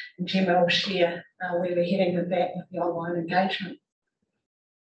community. And Gemma will share where we're heading with that with the online engagement.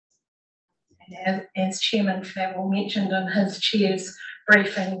 And as Chairman Flavel mentioned in his chair's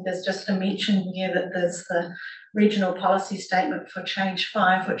briefing, there's just a mention here that there's the regional policy statement for change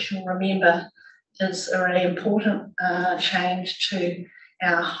 5, which you'll remember is a really important change to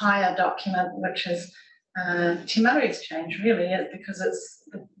our higher document, which is Te Maru's change, really, because it's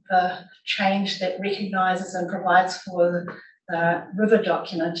the change that recognises and provides for the river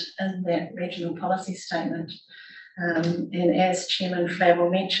document in that regional policy statement. And as Chairman Flavel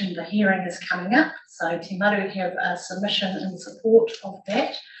mentioned, the hearing is coming up, so Te Maru have a submission in support of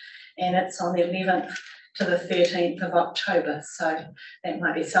that, and it's on the 11th to the 13th of October. So that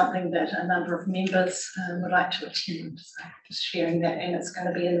might be something that a number of members would like to attend. So just sharing that, and it's going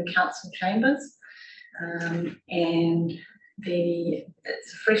to be in the council chambers. And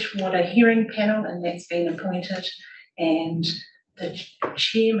it's a freshwater hearing panel, and that's been appointed. And the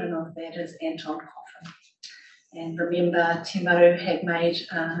chairman of that is Anton Coffin. And remember, Te Maru had made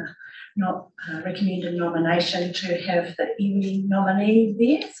recommended nomination to have the iwi nominee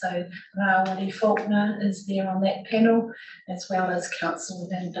there. So Rawari Faulkner is there on that panel, as well as Councillor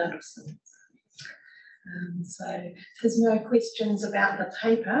Van Duddelson. So if there's no questions about the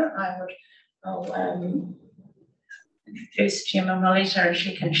paper, I'll introduce Gemma Moletta and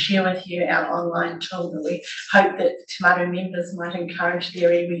she can share with you our online tool that we hope that Te Maru members might encourage their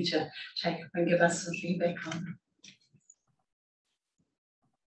iwi to take up and give us some feedback on.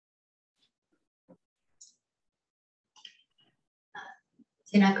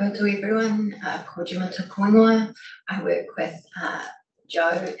 Tēnā koutou everyone, ko Gemma Tukoingoa. I work with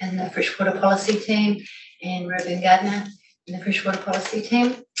Joe in the Freshwater Policy team and Ruben Gardner in the Freshwater Policy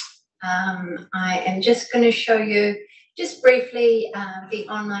team. I am just going to show you just briefly the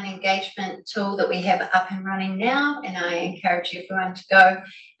online engagement tool that we have up and running now, and I encourage everyone to go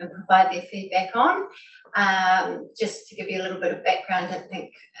and provide their feedback on. Just to give you a little bit of background, I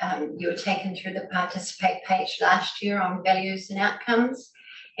think you were taken through the participate page last year on values and outcomes,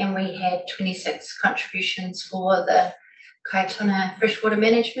 and we had 26 contributions for the Kaituna Freshwater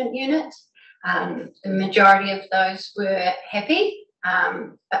Management Unit. The majority of those were happy,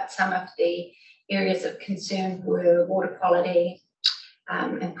 but some of the areas of concern were water quality,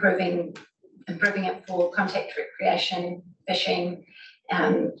 improving it for contact recreation, fishing,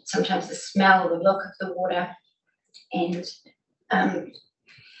 sometimes the smell or the look of the water, and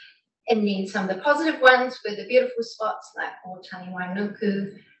then some of the positive ones were the beautiful spots like Otani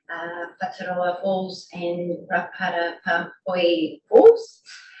Wainuku, Whataroa Falls and Rapara Pampoi Falls.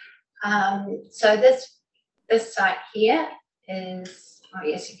 So this site here is, oh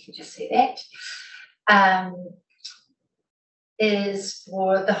yes, you can just see that, is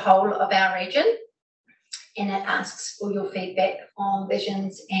for the whole of our region, and it asks for your feedback on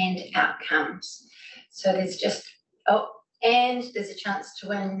visions and outcomes. So there's just, and there's a chance to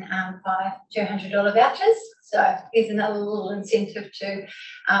win 5 $200 vouchers. So there's another little incentive to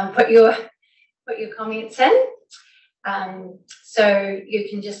put your comments in. So you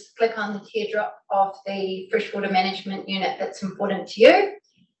can just click on the teardrop of the freshwater management unit that's important to you.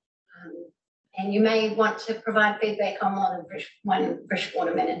 And you may want to provide feedback on more than one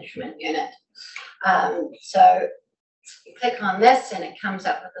freshwater management unit. So you click on this and it comes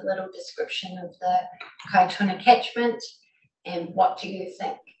up with a little description of the Kaituna catchment and what do you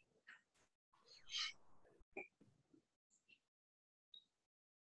think?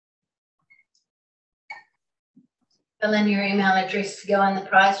 Fill in your email address to go in the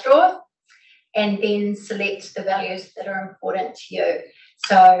prize draw and then select the values that are important to you.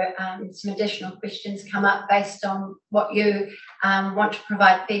 So some additional questions come up based on what you want to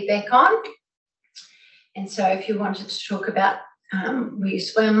provide feedback on. And so if you wanted to talk about where you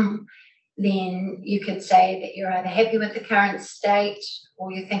swim, then you could say that you're either happy with the current state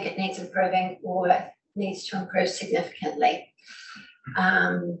or you think it needs improving or it needs to improve significantly.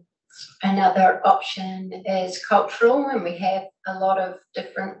 Another option is cultural, and we have a lot of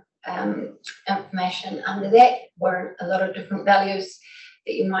different information under that, or a lot of different values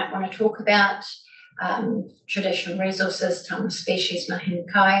that you might want to talk about. Traditional resources, time of species, mahi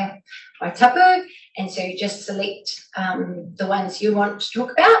kai, waitapu, and so you just select the ones you want to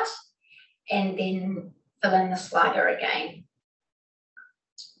talk about and then fill in the slider again.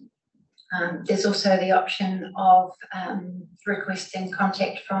 There's also the option of requesting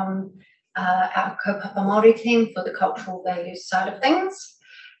contact from our kaupapa Māori team for the cultural values side of things.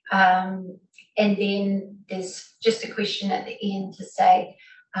 And then there's just a question at the end to say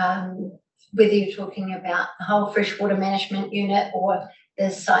whether you're talking about the whole freshwater management unit or the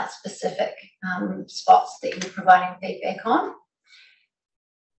site-specific spots that you're providing feedback on.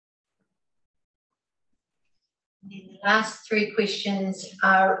 And then the last 3 questions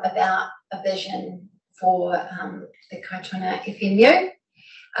are about a vision for the Kaituna FMU.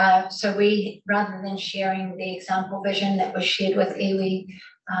 So we, rather than sharing the example vision that was shared with iwi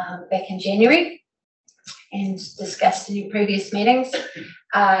back in January and discussed in your previous meetings,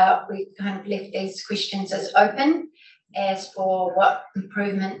 we kind of left these questions as open as for what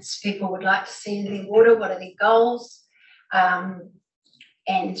improvements people would like to see in their water, what are their goals,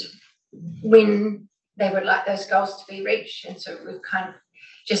 and when they would like those goals to be reached. And so we've kind of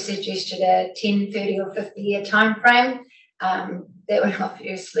just suggested a 10, 30 or 50 year time frame that would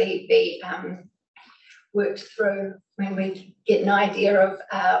obviously be worked through when we get an idea of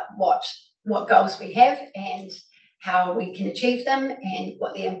what goals we have and how we can achieve them and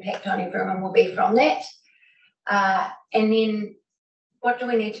what the impact on everyone will be from that. And then what do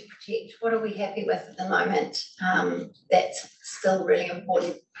we need to protect? What are we happy with at the moment that's still really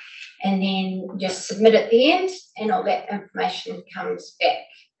important? And then just submit at the end, and all that information comes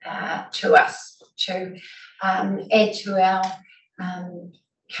back to us to add to our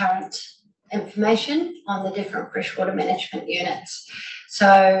current information on the different freshwater management units.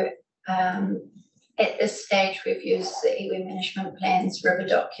 So At this stage, we've used the iwi management plans, river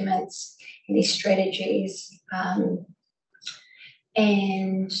documents, any strategies,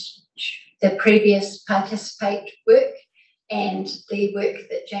 and the previous participate work and the work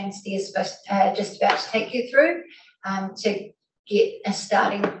that James D is just about to take you through to get a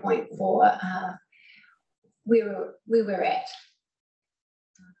starting point for where we're at.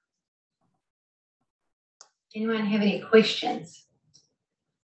 Anyone have any questions?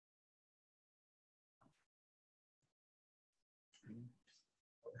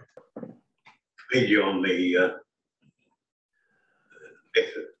 Maybe on the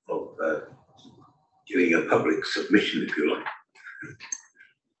method of doing a public submission, if you like,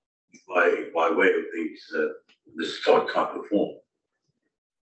 by way of these this type of form.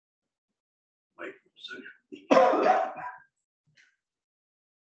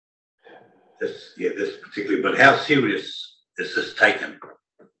 This particularly, but how serious is this taken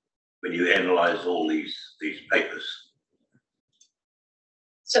when you analyse all these papers?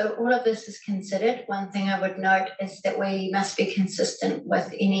 So all of this is considered. One thing I would note is that we must be consistent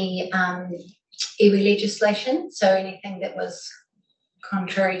with any iwi legislation. So anything that was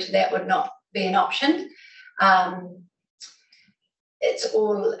contrary to that would not be an option. It's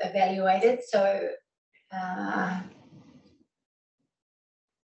all evaluated. So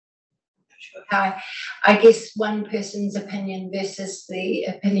I guess one person's opinion versus the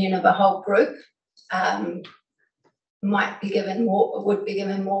opinion of a whole group might be given more, would be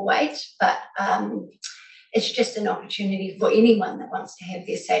given more weight, but it's just an opportunity for anyone that wants to have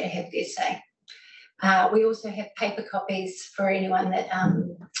their say to have their say. We also have paper copies for anyone that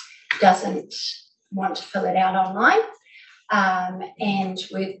doesn't want to fill it out online. And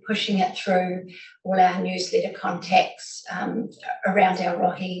we're pushing it through all our newsletter contacts around our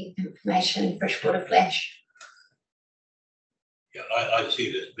rocky information, freshwater flash. Yeah, I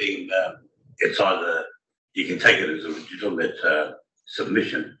see this being, it's either, you can take it as a legitimate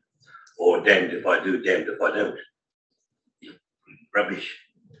submission, or damned if I do, damned if I don't. Rubbish.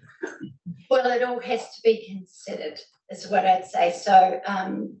 Well, it all has to be considered, is what I'd say. So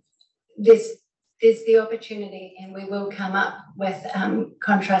there's the opportunity, and we will come up with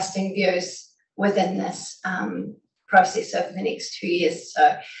contrasting views within this process over the next 2 years.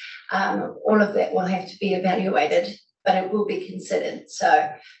 So all of that will have to be evaluated, but it will be considered. So,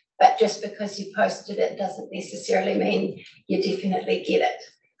 but just because you posted it doesn't necessarily mean you definitely get it.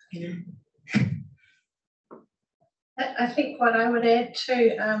 You know? I think what I would add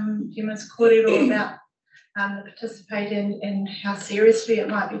to Gemma's kōrero about the participating and how seriously it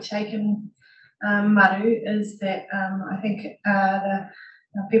might be taken, Maru, is that I think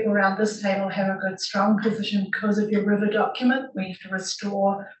the people around this table have a good, strong position because of your river document. We have to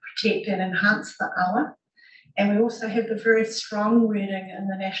restore, protect and enhance the awa. And we also have the very strong wording in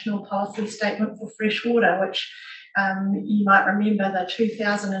the National Policy Statement for Freshwater, which you might remember the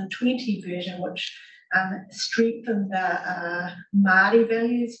 2020 version, which strengthened the Māori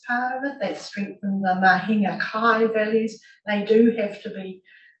values part of it. They strengthened the Mahinga Kai values. They do have to be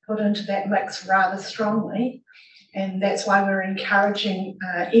put into that mix rather strongly. And that's why we're encouraging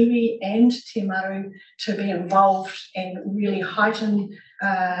iwi and Te Maru to be involved and really heighten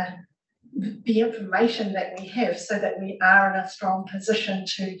the information that we have so that we are in a strong position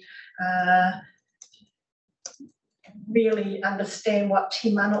to really understand what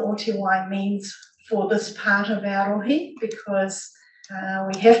Te Mana o Te Wai means for this part of our rohi, because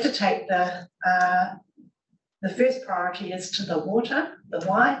we have to take the first priority is to the water, the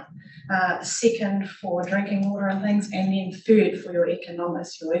wai, second for drinking water and things, and then third for your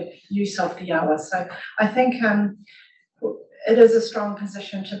economics, your use of the awa. So I think it is a strong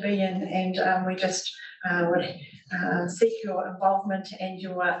position to be in, and we just would seek your involvement and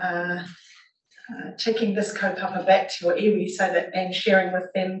your taking this kaupapa back to your iwi so that, and sharing with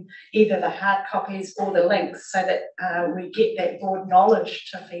them either the hard copies or the links so that we get that broad knowledge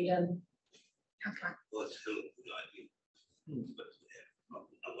to feed in. Well, it's still a good idea.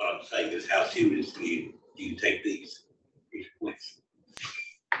 But what I'm saying is, how seriously do you take these points?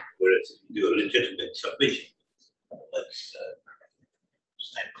 Whereas if you do a legitimate submission, let's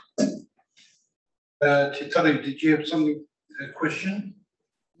stand. Titani, did you have something, a question?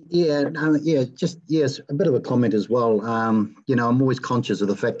 Yeah, yes, a bit of a comment as well. You know, I'm always conscious of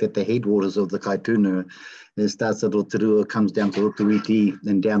the fact that the headwaters of the Kaituna, it starts at Rotorua, comes down to Rotoriti,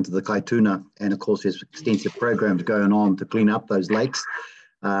 then down to the Kaituna, and of course there's extensive programs going on to clean up those lakes.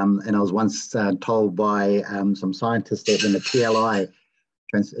 And I was once told by some scientists that when the TLI,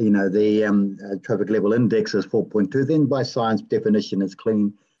 the trophic level index is 4.2, then by science definition it's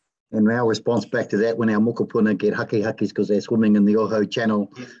clean. And our response back to that, when our mokopuna get haki-hakis because they're swimming in the Oho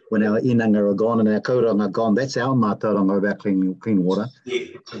Channel, when our inanga are gone and our kauranga are gone, that's our mātauranga about clean water.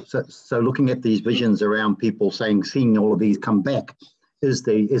 So looking at these visions around people seeing all of these come back is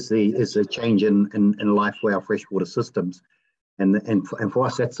the change in life for our freshwater systems. And for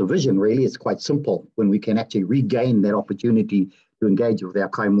us, that's the vision, really. It's quite simple when we can actually regain that opportunity to engage with our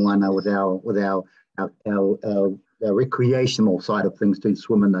kaimoana, with our recreational side of things, to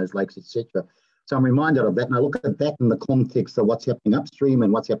swim in those lakes, etc. So I'm reminded of that, and I look at that in the context of what's happening upstream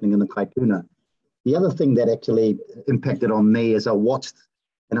and what's happening in the Kaituna. The other thing that actually impacted on me as I watched,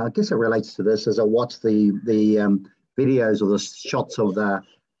 and I guess it relates to this, as I watched the videos or the shots of the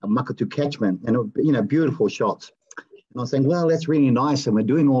Makatu catchment, and beautiful shots. And I was saying, well, that's really nice, and we're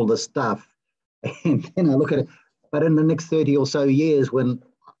doing all this stuff. And then I look at it, but in the next 30 or so years, when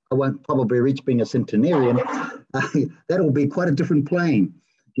I won't probably reach being a centenarian, that'll be quite a different plane.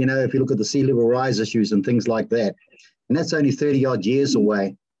 If you look at the sea level rise issues and things like that, and that's only 30 odd years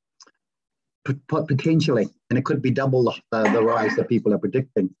away, potentially, and it could be double the rise that people are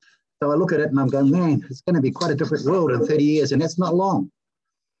predicting. So I look at it and I'm going, man, it's going to be quite a different world in 30 years, and that's not long.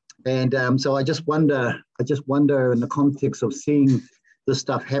 And so I just wonder in the context of seeing this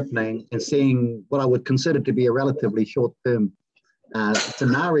stuff happening and seeing what I would consider to be a relatively short-term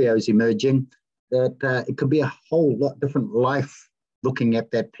scenarios emerging, that it could be a whole lot different life looking at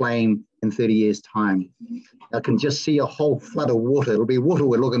that plane in 30 years' time. I can just see a whole flood of water. It'll be water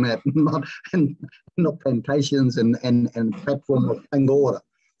we're looking at, not plantations and platform of water.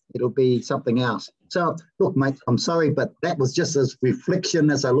 It'll be something else. So look, mate, I'm sorry, but that was just as reflection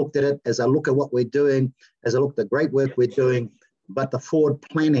as I looked at it, as I look at what we're doing, as I look at the great work we're doing, but the forward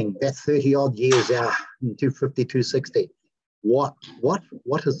planning, that 30 odd years out, 250, 260, what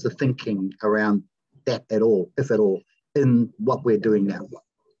is the thinking around that at all, if at all, in what we're doing now?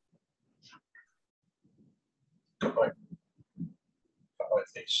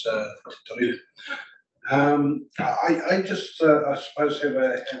 I just, I suppose, have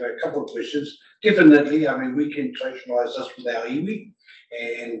a couple of questions. Definitely, I mean, we can socialise this with our iwi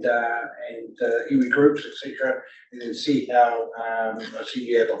and iwi groups, etc., and then see how, I see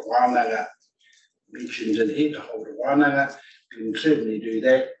you have a wānanga mentioned in here, to hold a wānanga. You can certainly do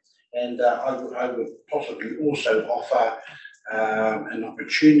that. And I would possibly also offer an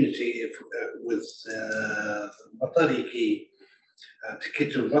opportunity with Matariki, Te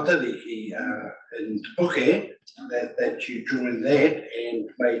Kitu Matariki in Te Puke, that you join that and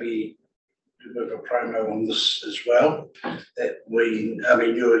maybe do a bit of a promo on this as well. That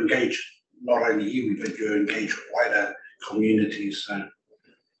you engage not only iwi, but you engage wider communities. So.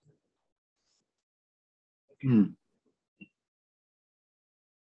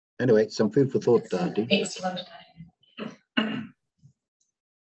 Anyway, some food for thought, Dean. Excellent.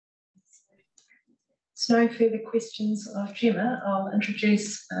 So no further questions of Gemma. I'll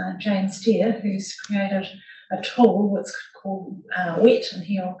introduce Jane Steer, who's created a tool that's called WET, and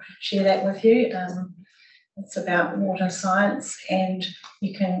he'll share that with you. It's about water science, and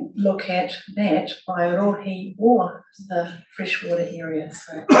you can look at that by Rohi or the freshwater area.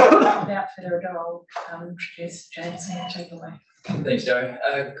 So without further ado, I'll introduce Jane, so take it away. Thanks, Joe.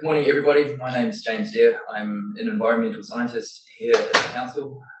 Good morning, everybody. My name is James Deere. I'm an environmental scientist here at the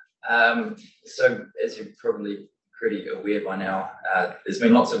council. So as you're probably pretty aware by now, there's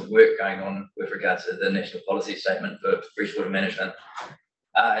been lots of work going on with regard to the National Policy Statement for Freshwater Management.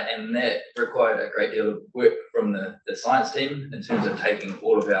 And that required a great deal of work from the science team in terms of taking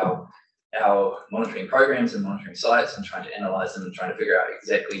all of our monitoring programs and monitoring sites and trying to analyse them and trying to figure out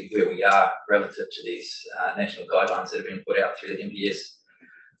exactly where we are relative to these national guidelines that have been put out through the NPS.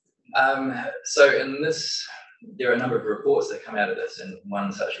 So in this, there are a number of reports that come out of this, and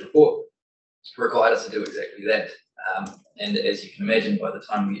one such report required us to do exactly that. And as you can imagine, by the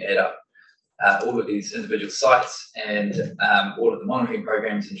time we add up all of these individual sites and all of the monitoring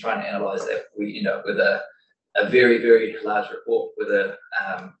programs and trying to analyse that, we end up with a very, very large report with a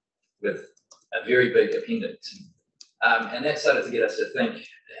very big appendix. And that started to get us to think,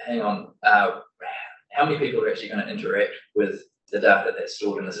 hang on, how many people are actually going to interact with the data that's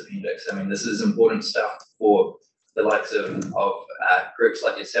stored in this appendix? I mean, this is important stuff for the likes of groups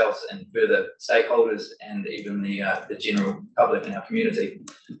like yourselves and further stakeholders and even the general public in our community.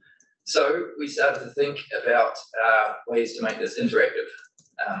 So we started to think about ways to make this interactive,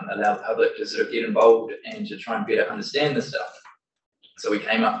 allow the public to sort of get involved and to try and better understand this stuff. So we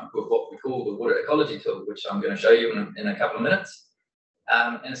came up with what we call the water ecology tool, which I'm going to show you in a couple of minutes.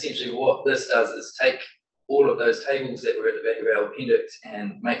 And essentially what this does is take all of those tables that were at the back of our appendix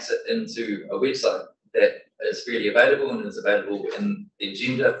and makes it into a website that is freely available and is available in the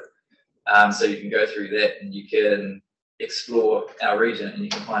agenda So you can go through that and you can explore our region and you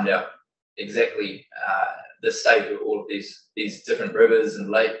can find out exactly the state of all of these different rivers and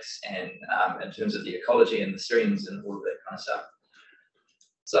lakes, and in terms of the ecology and the streams and all of that kind of stuff.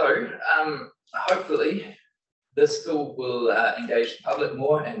 So hopefully this tool will engage the public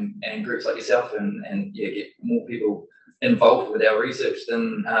more and groups like yourself and yeah, get more people involved with our research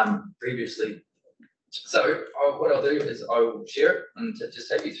than previously. So what I'll do is I will share it and to just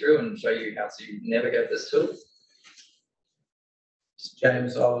take you through and show you how to navigate this tool.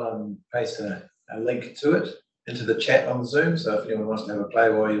 James, I'll paste a link to it into the chat on Zoom. So if anyone wants to have a play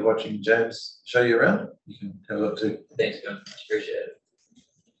while you're watching James show you around, you can have a look too. Thanks, Jim. Appreciate it.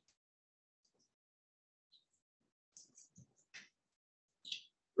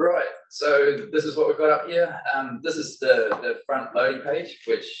 Right, so this is what we've got up here. This is the front loading page,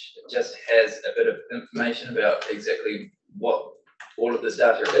 which just has a bit of information about exactly what all of this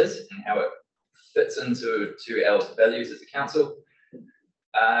data is and how it fits into our values as a council.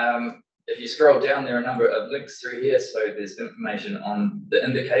 If you scroll down, there are a number of links through here. So there's information on the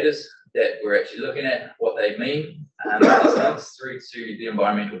indicators that we're actually looking at, what they mean. There's links through to the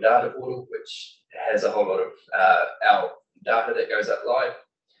environmental data portal, which has a whole lot of our data that goes up live.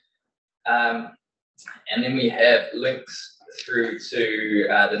 And then we have links through to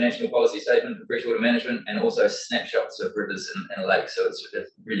the National Policy Statement for Freshwater Management and also snapshots of rivers and lakes. So it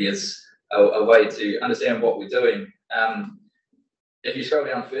really is a way to understand what we're doing. If you scroll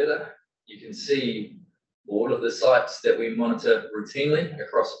down further, you can see all of the sites that we monitor routinely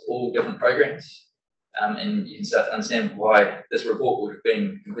across all different programs. And you can start to understand why this report would have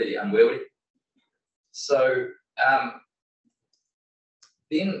been completely unwieldy. So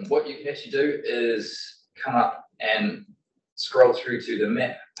then what you can actually do is come up and scroll through to the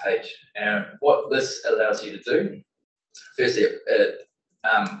map page. And what this allows you to do, firstly, it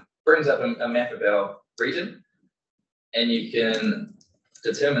brings up a map of our region, and you can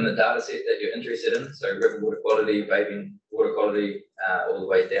determine the data set that you're interested in. So river water quality, bathing water quality, all the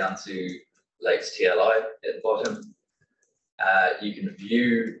way down to lakes TLI at the bottom. You can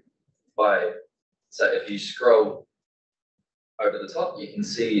view by, so if you scroll over the top, you can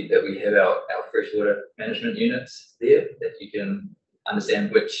see that we have our freshwater management units there, that you can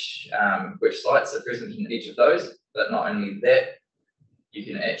understand which sites are present in each of those. But not only that, you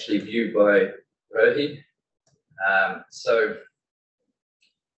can actually view by rohi. So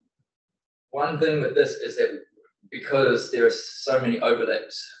one thing with this is that because there are so many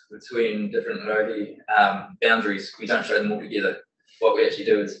overlaps between different rohi boundaries, we don't show them all together. What we actually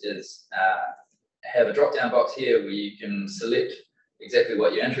do is have a drop-down box here where you can select exactly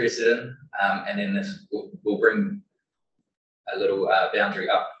what you're interested in, and then this will bring a little boundary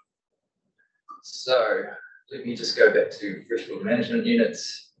up. So let me just go back to freshwater management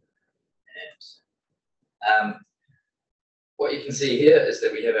units. And what you can see here is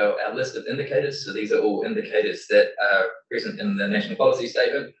that we have our list of indicators. So these are all indicators that are present in the National Policy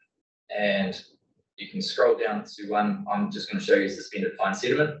Statement. And you can scroll down to one. I'm just going to show you suspended fine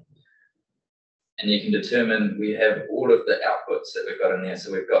sediment. And you can determine, we have all of the outputs that we've got in there.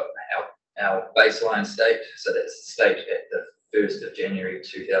 So we've got our baseline state. So that's the state at the 1st of January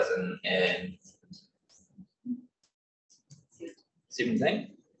 2017.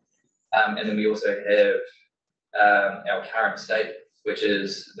 And then we also have our current state, which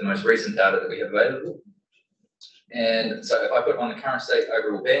is the most recent data that we have available. And so if I put on the current state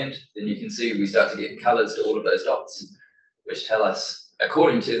overall band, then you can see we start to get colors to all of those dots, which tell us,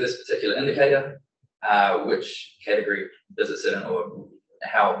 according to this particular indicator, which category does it sit in, or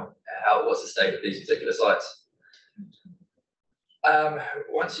what's the state of these particular sites.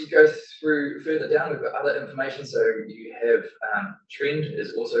 Once you go through further down, we've got other information. So you have trend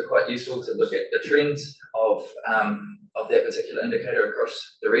is also quite useful to look at the trends of that particular indicator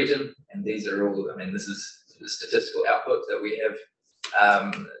across the region. And these are all, I mean, this is the statistical output that we have.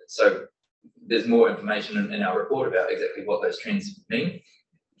 So there's more information in our report about exactly what those trends mean.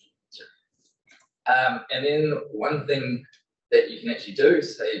 And then one thing that you can actually do,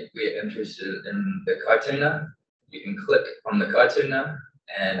 say we're interested in the Kaituna, you can click on the Kaituna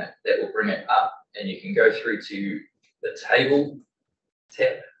and that will bring it up, and you can go through to the table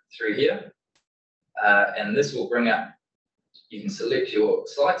tab through here. And this will bring up, you can select your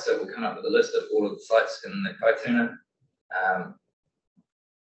sites, so it will come up with a list of all of the sites in the Kaituna.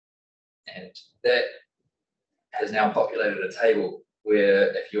 And that has now populated a table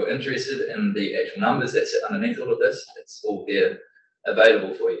where if you're interested in the actual numbers that sit underneath all of this, it's all there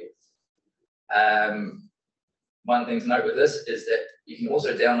available for you. one thing to note with this is that you can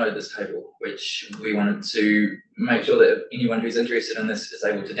also download this table, which we wanted to make sure that anyone who's interested in this is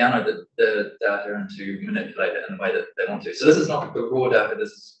able to download the data and to manipulate it in the way that they want to. So this is not the raw data, this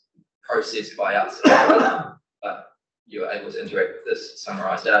is processed by us, but you're able to interact with this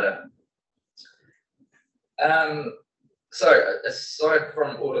summarized data. So aside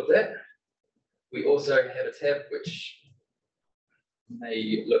from all of that, we also have a tab which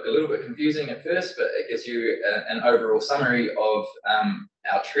may look a little bit confusing at first, but it gives you an overall summary of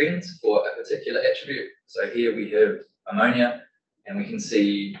our trends for a particular attribute. So here we have ammonia, and we can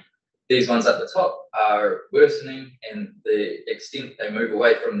see these ones at the top are worsening, and the extent they move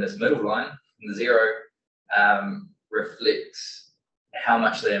away from this middle line, from the 0, reflects how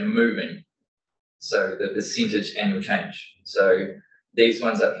much they're moving. So the percentage annual change. So these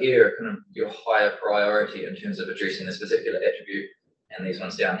ones up here are kind of your higher priority in terms of addressing this particular attribute. And these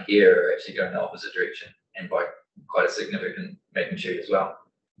ones down here are actually going the opposite direction, and by quite a significant magnitude as well.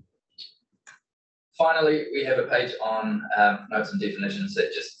 Finally, we have a page on notes and definitions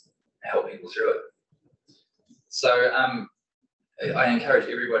that just help people through it. So I encourage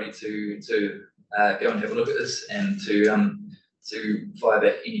everybody to go and have a look at this and to fire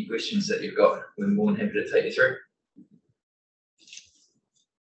back any questions that you've got. We're more than happy to take you through.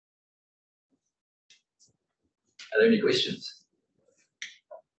 Are there any questions?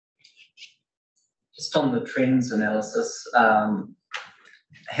 Just on the trends analysis,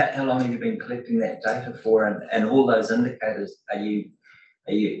 how long have you been collecting that data for, and all those indicators, are you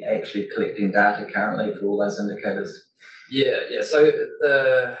actually collecting data currently for all those indicators? Yeah. So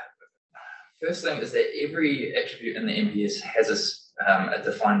the first thing is that every attribute in the MPS has a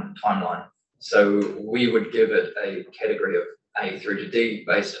defined timeline. So we would give it a category of A through to D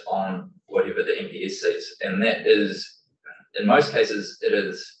based on whatever the MPS says, and that is, in most cases, it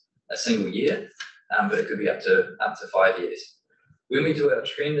is a single year. But it could be up to 5 years. When we do our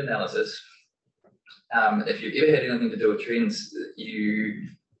trend analysis, if you've ever had anything to do with trends,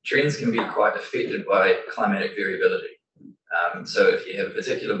 trends can be quite affected by climatic variability. So if you have a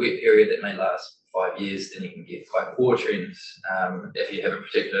particular wet period that may last 5 years, then you can get quite poor trends. If you have a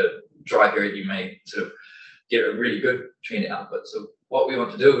particular dry period, you may sort of get a really good trend output. So what we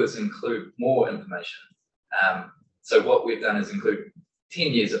want to do is include more information. So what we've done is include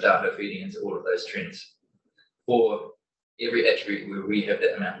 10 years of data feeding into all of those trends for every attribute where we have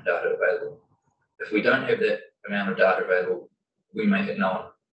that amount of data available. If we don't have that amount of data available, we make it known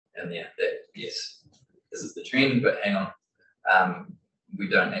in there that, yes, this is the trend, but hang on, we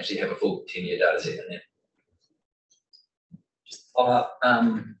don't actually have a full 10-year data set in there. Just follow up,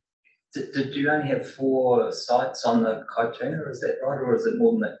 did you only have 4 sites on the Kaituna, is that right, or is it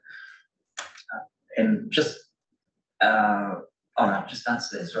more than that? And just, oh no, just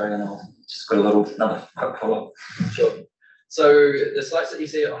answer that, sorry, and I'll just got another quick follow-up. Sure. So the sites that you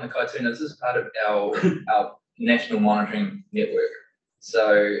see on the Kaituna, this is part of our national monitoring network.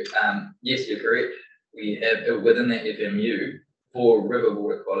 So yes, you're correct. We have within that FMU for river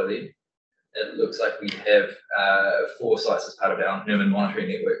water quality, it looks like we have 4 sites as part of our human monitoring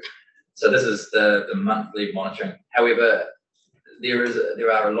network. So this is the monthly monitoring. However,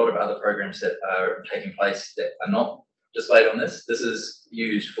 there are a lot of other programs that are taking place that are not displayed on this. This is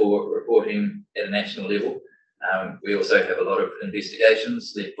used for reporting at a national level. We also have a lot of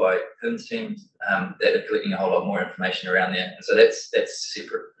investigations led by PIMS teams that are collecting a whole lot more information around there. And so that's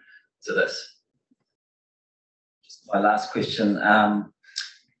separate to this. Just my last question, and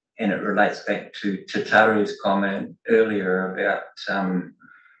it relates back to Taru's comment earlier about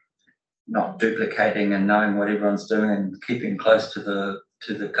not duplicating and knowing what everyone's doing and keeping close to the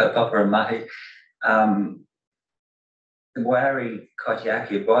kaupapa and mahi. The Waiari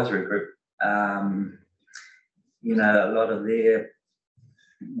Kaitiaki Advisory Group, you know, a lot of their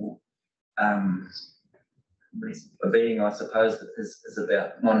reason for being, I suppose, is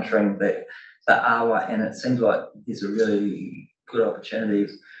about monitoring the awa, and it seems like there's a really good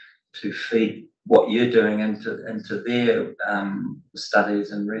opportunity to feed what you're doing into their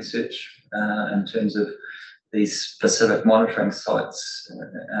studies and research in terms of these specific monitoring sites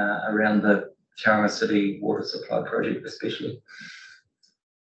around the Tauranga City water supply project especially.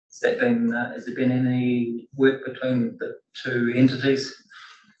 Has there been any work between the 2 entities?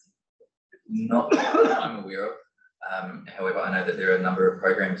 Not that I'm aware of. However, I know that there are a number of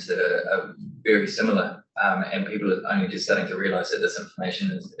programs that are very similar, and people are only just starting to realise that this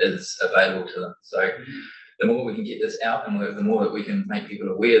information is available to them. So the more we can get this out, and the more that we can make people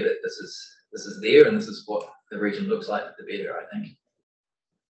aware that this is there and this is what the region looks like, the better, I think.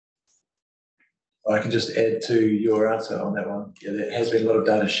 I can just add to your answer on that one. Yeah, there has been a lot of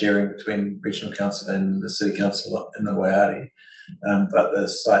data sharing between Regional Council and the City Council in the Waiari, but the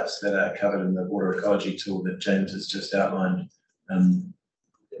sites that are covered in the water ecology tool that James has just outlined, there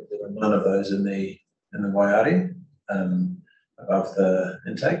are none of those in the Waiari above the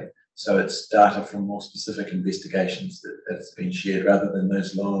intake. So it's data from more specific investigations that's been shared rather than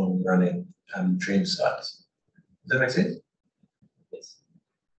those long running trend sites. Does that make sense?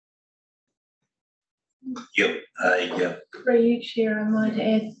 Yep. Yeah. For you, Chair, I might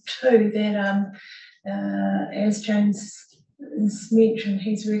add too that as James has mentioned,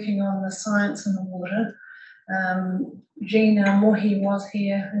 he's working on the science in the water. Gina Mohi was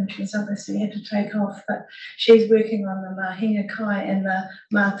here and she's obviously had to take off, but she's working on the mahinga kai and the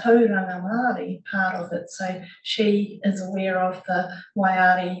mātauranga Māori part of it. So she is aware of the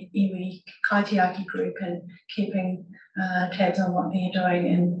Waiari iwi kaitiaki group and keeping tabs on what they're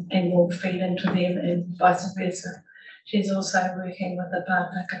doing and will feed into them and vice versa. She's also working with the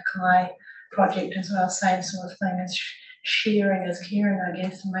Pātaka Kai project as well, same sort of thing as sharing is caring, I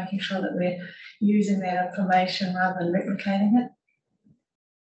guess, and making sure that we're using that information rather than replicating it.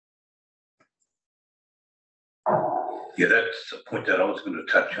 Yeah, that's a point that I was going to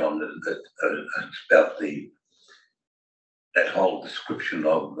touch on. That it's about that whole description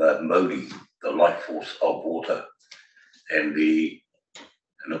of Modi, the life force of water, and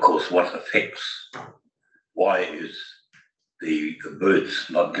of course what affects. Why is the birds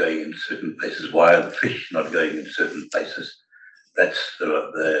not going in certain places? Why are the fish not going in certain places? That's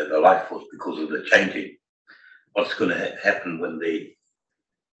the life force because of the changing. What's going to happen when the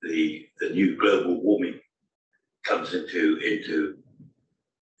new global warming comes into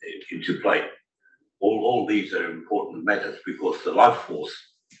play? All these are important matters because the life force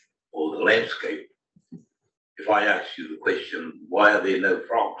or the landscape. If I ask you the question, why are there no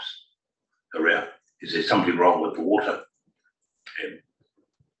frogs around? Is there something wrong with the water? And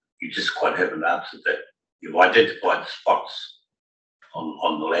you just quite haven't answered that. You've identified spots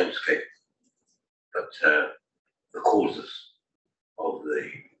on the landscape, but the causes of the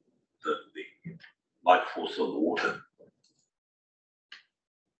life force of the water.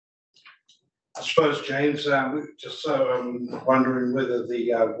 I suppose, James, just so I'm wondering whether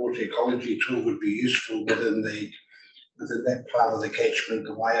the water ecology tool would be useful within that part of the catchment,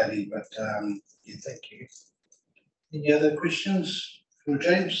 the Waiari, but yeah, thank you. Any other questions for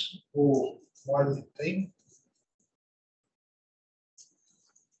James or wider team?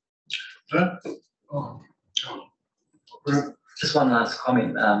 No? Oh. Just one last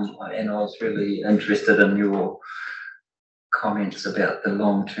comment, and I was really interested in your comments about the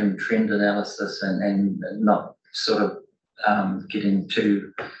long-term trend analysis and not sort of getting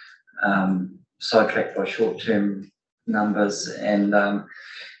too sidetracked by short-term numbers, and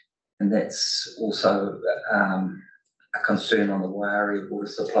that's also a concern on the Waiari water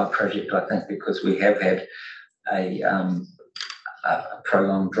supply project, I think, because we have had a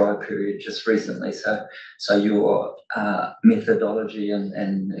prolonged dry period just recently. So your methodology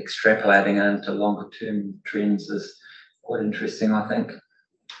and extrapolating into longer term trends is quite interesting, I think.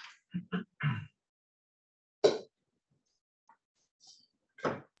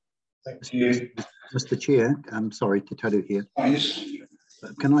 Thank you. Mr. Chair, I'm sorry to tell you here. Yes.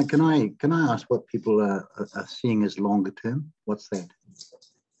 Can I ask what people are seeing as longer term? What's that?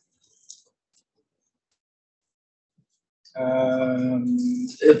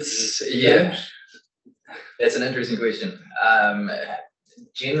 That's an interesting question.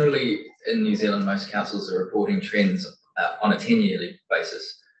 Generally in New Zealand, most councils are reporting trends on a 10-yearly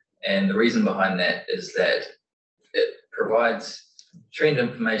basis, and the reason behind that is that it provides trend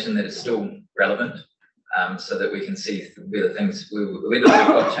information that is still relevant, so that we can see whether we've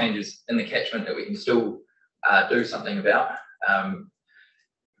got changes in the catchment that we can still do something about,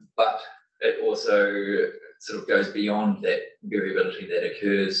 but it also sort of goes beyond that variability that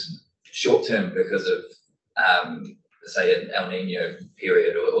occurs short term because of, say, an El Nino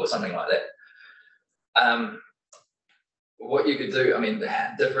period or something like that. What you could do, I mean,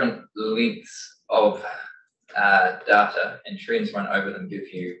 different lengths of data and trends run over them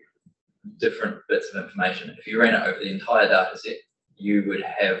give you different bits of information. If you ran it over the entire data set, you would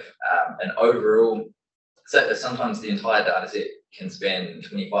have an overall, so sometimes the entire data set can span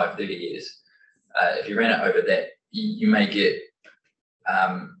 25, 30 years. If you ran it over that, you may get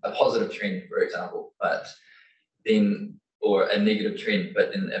a positive trend, for example, but then, or a negative trend,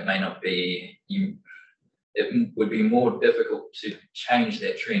 but then it may not be, it would be more difficult to change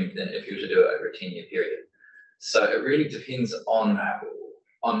that trend than if you were to do it over a 10-year period. So it really depends on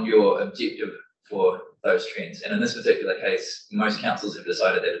your objective for those trends. And in this particular case, most councils have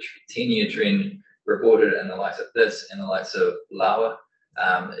decided that a 10-year trend reported in the likes of this and the likes of Lawa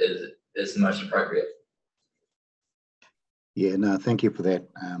is the most appropriate. Yeah, no, thank you for that.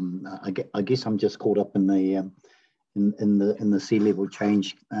 I guess I'm just caught up in the in the sea level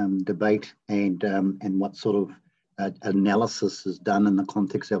change debate and what sort of analysis is done in the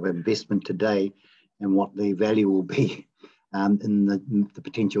context of investment today, and what the value will be in the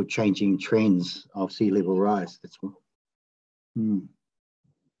potential changing trends of sea level rise. That's what. Can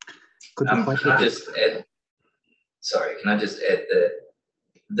I just add? Sorry, can I just add that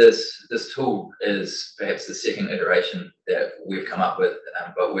this tool is perhaps the second iteration that we've come up with,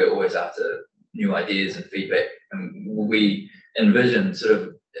 but we're always after new ideas and feedback, and we envision sort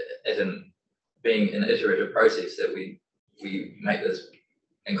of as in being an iterative process that we make this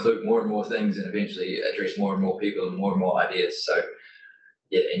include more and more things and eventually address more and more people and more ideas. So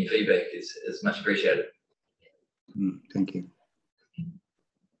yeah, any feedback is much appreciated. Thank you.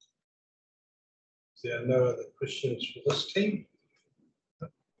 There are no other questions for this team.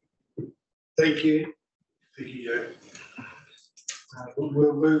 Thank you. Thank you, Joe.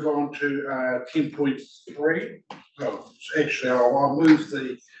 We'll move on to 10.3. Oh, actually, I'll move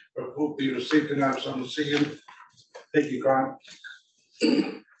the report be received and have someone second. Thank you, Grant.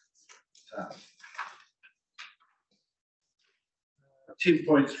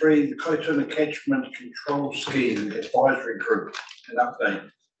 10.3, the Kaituna Catchment Control Scheme Advisory Group, an update.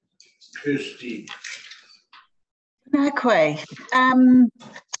 Kirsty. No, Quay.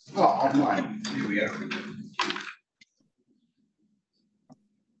 Online. Here we are.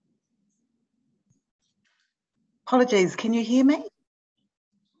 Apologies, can you hear me?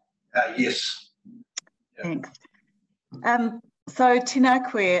 Yes. Thanks. So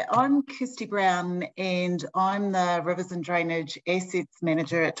tēnā koe, I'm Kirsty Brown and I'm the Rivers and Drainage Assets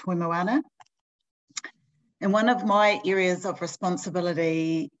Manager at Toi Moana. And one of my areas of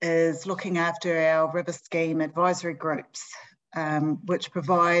responsibility is looking after our river scheme advisory groups, which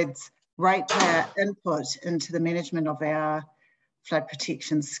provides ratepayer input into the management of our flood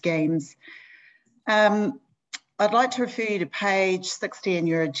protection schemes. I'd like to refer you to page 60 in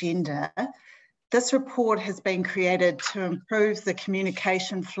your agenda. This report has been created to improve the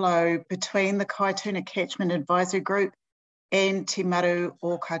communication flow between the Kaituna Catchment Advisory Group and Te Maru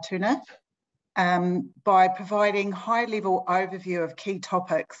o Kaituna, by providing high-level overview of key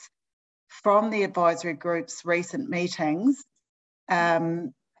topics from the advisory group's recent meetings.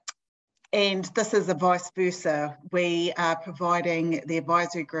 And this is a vice versa. We are providing the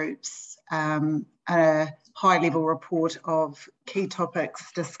advisory groups a high-level report of key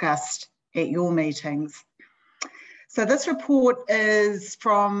topics discussed at your meetings. So this report is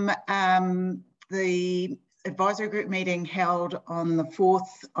from the advisory group meeting held on the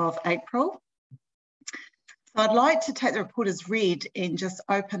 4th of April. So I'd like to take the report as read and just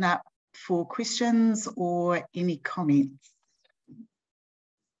open up for questions or any comments.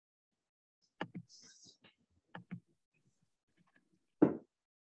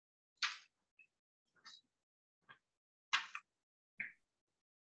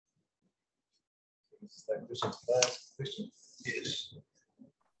 Yes.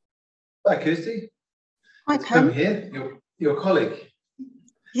 Hi, Kirsty. Hi, Pam. Here, your colleague.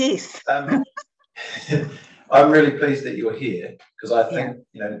 Yes. I'm really pleased that you're here because I think,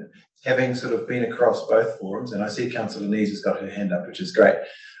 you know, having sort of been across both forums, and I see Councillor Nees has got her hand up, which is great.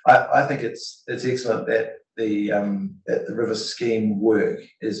 I think it's excellent that the river scheme work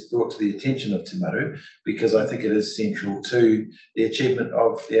is brought to the attention of Te Maru, because I think it is central to the achievement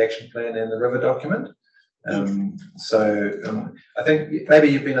of the action plan and the river document. I think maybe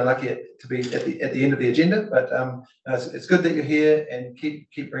you've been unlucky to be at the end of the agenda, but it's good that you're here, and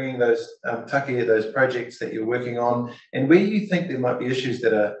keep bringing those takia, those projects that you're working on, and where you think there might be issues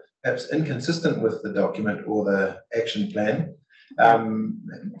that are perhaps inconsistent with the document or the action plan.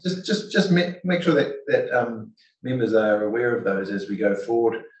 Just make sure that members are aware of those as we go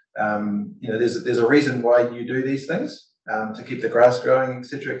forward. You know, there's a reason why you do these things, to keep the grass growing,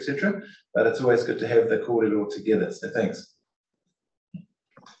 etc., etc. But it's always good to have the corridor together. So thanks.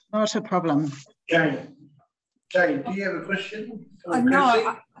 Not a problem. Jane, do you have a question?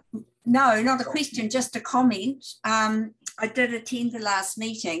 No, not a question, just a comment. I did attend the last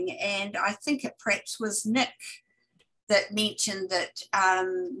meeting, and I think it perhaps was Nick that mentioned that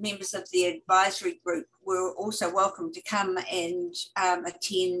members of the advisory group were also welcome to come and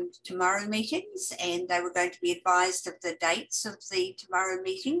attend Te Maru meetings, and they were going to be advised of the dates of the Te Maru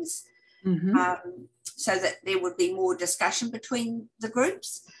meetings, so that there would be more discussion between the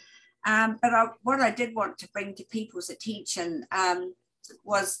groups. But what I did want to bring to people's attention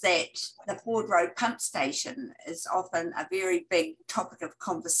was that the Ford Road pump station is often a very big topic of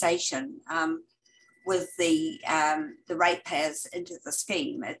conversation. with the ratepayers into the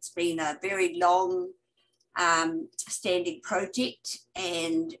scheme. It's been a very long standing project,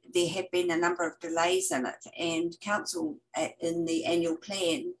 and there have been a number of delays in it, and council in the annual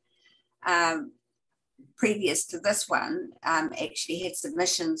plan previous to this one actually had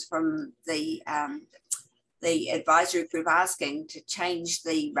submissions from the advisory group asking to change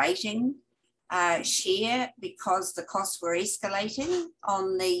the rating share because the costs were escalating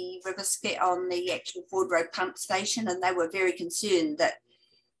on the on the actual Ford Road pump station, and they were very concerned that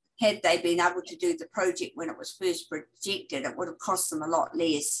had they been able to do the project when it was first projected, it would have cost them a lot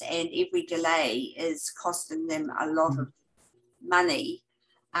less, and every delay is costing them a lot of money,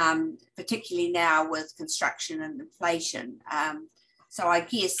 particularly now with construction and inflation. So I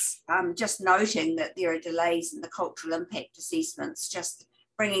guess just noting that there are delays in the cultural impact assessments, just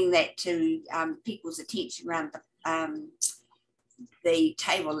bringing that to people's attention around the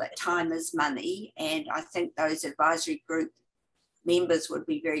table that time is money, and I think those advisory group members would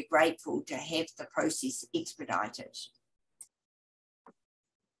be very grateful to have the process expedited.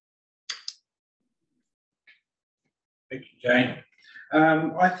 Thank you, Jane.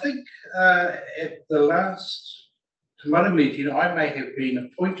 I think at the last Maru meeting, I may have been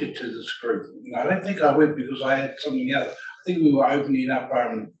appointed to this group. I don't think I went because I had something else. I think we were opening up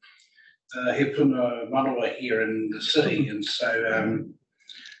Hepuna Manawa here in the city, and so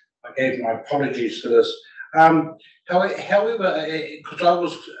I gave my apologies for this. However, because I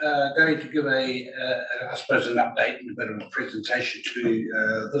was going to give I suppose, an update and a bit of a presentation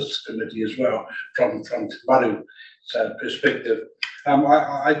to this committee as well from Maru's perspective.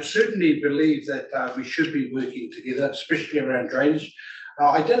 I certainly believe that we should be working together, especially around drainage.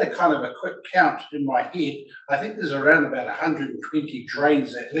 I did a kind of a quick count in my head. I think there's around about 120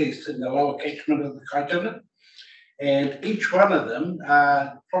 drains at least in the lower catchment of the Kaituna. And each one of them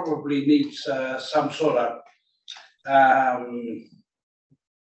probably needs some sort of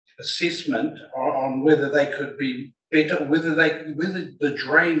assessment on whether they could be better, whether the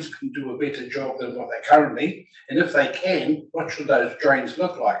drains can do a better job than what they currently, and if they can, what should those drains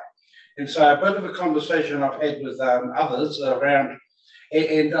look like? And so a bit of a conversation I've had with others around,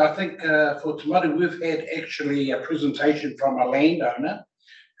 and I think for Te Maru, we've had actually a presentation from a landowner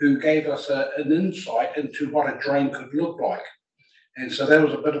who gave us an insight into what a drain could look like. And so that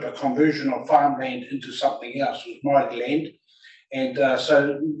was a bit of a conversion of farmland into something else, it was my land. And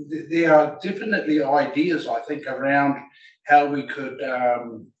so there are definitely ideas, I think, around how we could, I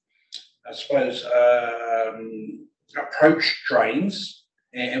suppose, approach drains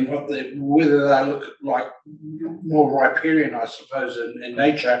and whether they look like more riparian, I suppose, in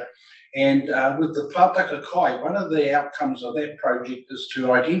nature. And with the Pātaka Kai, one of the outcomes of that project is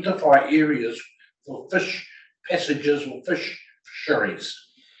to identify areas for fish passages or fish fisheries.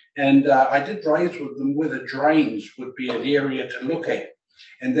 And I did raise with them whether drains would be an area to look at,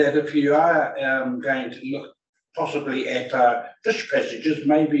 and that if you are going to look possibly at fish passages,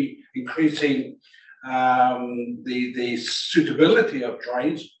 maybe increasing the suitability of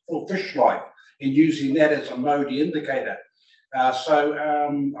drains for fish life and using that as a mode indicator. So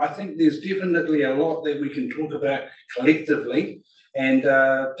I think there's definitely a lot that we can talk about collectively, and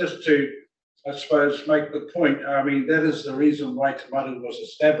just to, I suppose, make the point, I mean, that is the reason why Te Maru was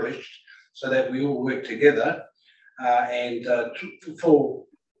established, so that we all work together and for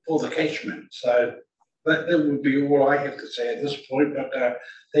the catchment. So that would be all I have to say at this point, but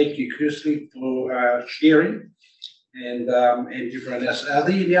thank you, Kirsty, for sharing, and everyone else. Are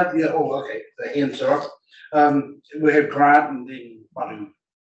there any other? Oh, okay, the hands are up. We have Grant and then Maru.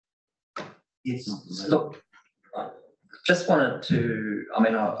 Yes, look, just wanted to, I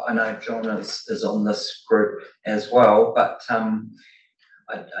mean, I know John is on this group as well, but I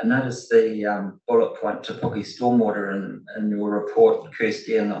noticed the bullet point Te Puke stormwater in your report,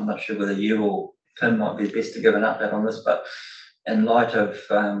 Kirsty, and I'm not sure whether you or Tim might be best to give an update on this, but in light of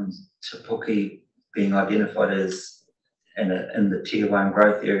Te Puke being identified as in the Tier 1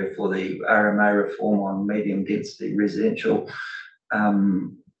 growth area for the RMA reform on medium density residential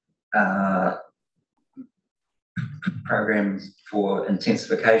programs for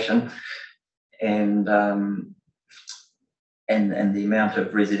intensification, and the amount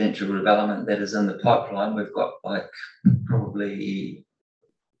of residential development that is in the pipeline, we've got like probably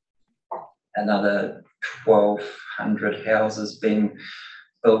another 1,200 houses being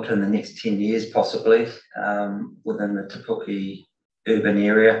built in the next 10 years, possibly, within the Te Puke urban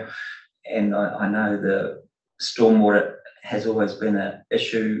area. And I know the stormwater has always been an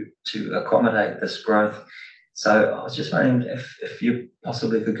issue to accommodate this growth. So I was just wondering if you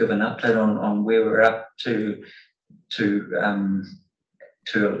possibly could give an update on where we're up to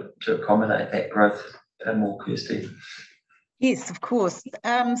to accommodate that growth more, Kirsty? Yes, of course.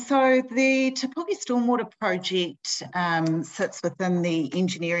 So the Te Puke Stormwater Project sits within the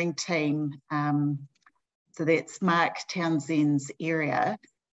engineering team. So that's Mark Townsend's area.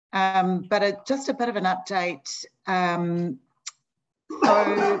 But just a bit of an update.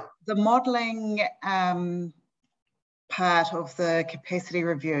 So the modelling part of the capacity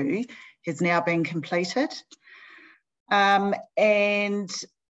review has now been completed. And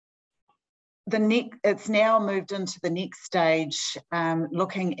it's now moved into the next stage,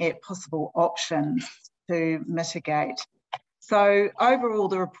 looking at possible options to mitigate. So overall,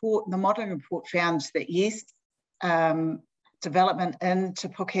 the modelling report found that yes, development in Te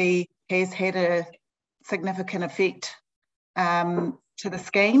Puke has had a significant effect to the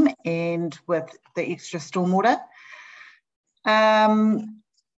scheme and with the extra stormwater.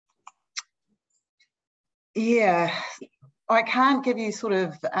 Yeah, I can't give you sort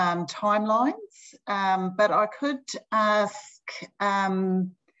of timelines, but I could ask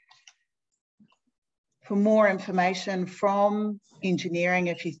for more information from engineering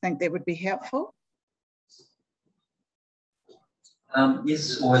if you think that would be helpful.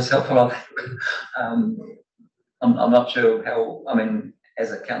 Yes, always helpful. I'm not sure how, I mean,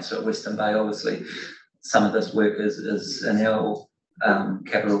 as a councillor at Western Bay, obviously, some of this work is in our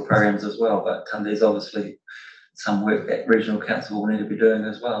capital programs as well, but there's obviously some work that regional council will need to be doing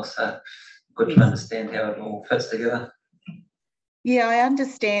as well. So good to understand how it all fits together. Yeah, I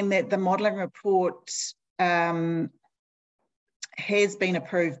understand that the modelling report has been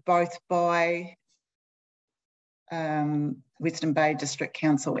approved both by Western Bay District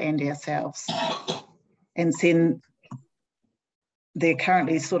Council and ourselves. And then they're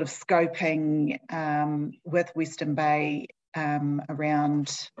currently sort of scoping with Western Bay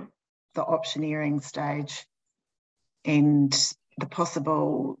around the optioneering stage and the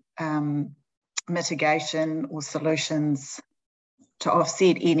possible mitigation or solutions to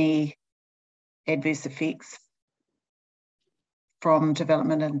offset any adverse effects from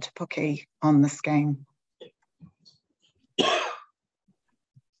development in Te Puke on the scheme.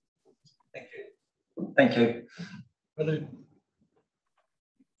 Thank you.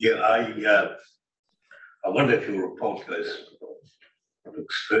 Yeah, I wonder if your report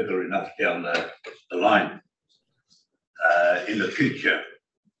looks further enough down the line. In the future,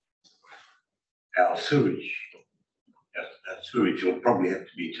 our sewage will probably have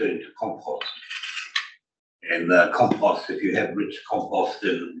to be turned to compost. And compost, if you have rich compost,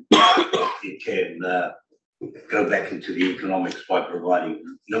 then it can go back into the economics by providing,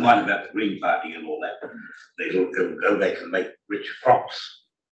 no mind about the Green Party and all that, they'll go back and make rich crops.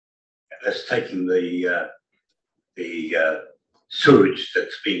 And that's taking the sewage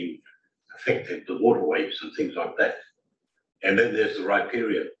that's been affected, the waterways and things like that. And then there's the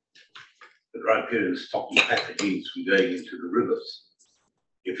riparian. The riparian is stopping pathogens from going into the rivers.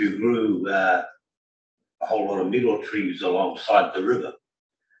 If you grew a whole lot of milo trees alongside the river,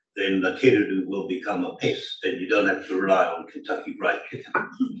 then the kiridu will become a pest, and you don't have to rely on Kentucky Fried Chicken.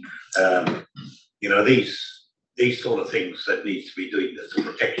 You know, these sort of things that needs to be doing. There's the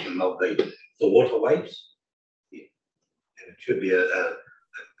protection of the waterways. Yeah. And it should be a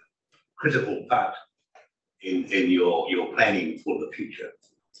critical part in your planning for the future.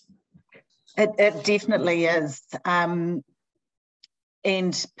 It definitely is. And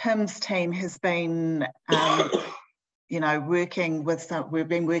Pim's team has been, you know, we've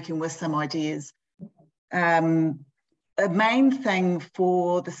been working with some ideas. The main thing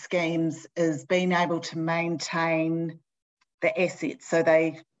for the schemes is being able to maintain the assets so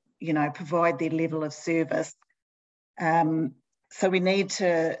they, you know, provide their level of service. So we need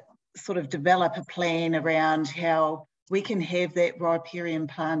to sort of develop a plan around how we can have that riparian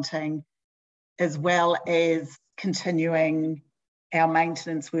planting as well as continuing our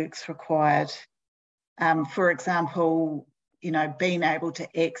maintenance works required. For example, you know, being able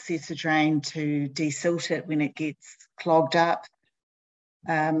to access a drain to desilt it when it gets clogged up.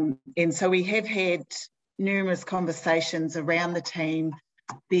 And so we have had numerous conversations around the team,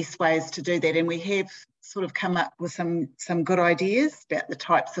 best ways to do that. And we have sort of come up with some good ideas about the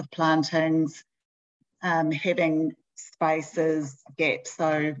types of plantings, having spaces, gaps,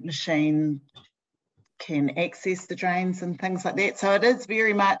 so machine can access the drains and things like that. So it is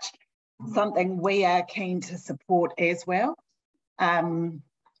very much something we are keen to support as well.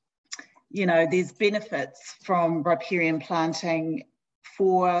 You know, there's benefits from riparian planting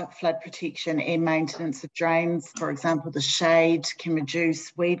for flood protection and maintenance of drains. For example, the shade can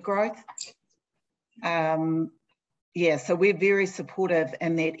reduce weed growth. Yeah, so we're very supportive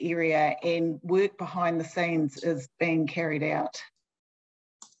in that area, and work behind the scenes is being carried out.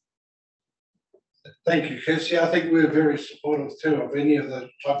 Thank you, Kirsty. I think we're very supportive too of any of the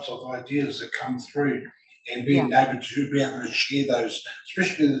types of ideas that come through, and being able to share those,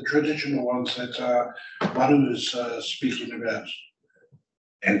 especially the traditional ones that Maru is speaking about.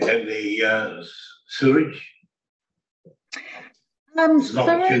 And the sewage? It's an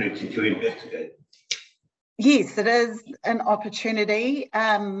opportunity to investigate. Yes, it is an opportunity.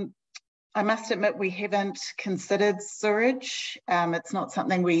 I must admit we haven't considered sewage. It's not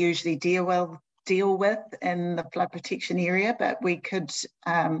something we usually deal with in the flood protection area, but we could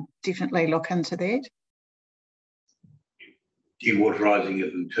definitely look into that. Dewaterising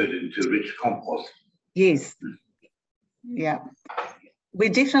it and turn it into rich compost. Yes. Yeah. We're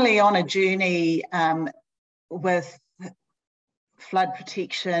definitely on a journey with flood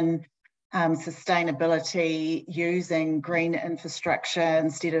protection, sustainability, using green infrastructure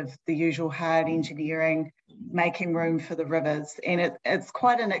instead of the usual hard engineering, making room for the rivers. And it's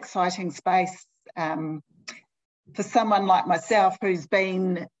quite an exciting space for someone like myself who's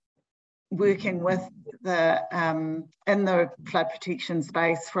been working with the in the flood protection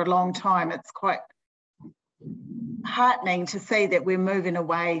space for a long time. It's quite heartening to see that we're moving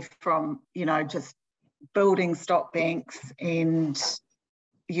away from, you know, just building stock banks and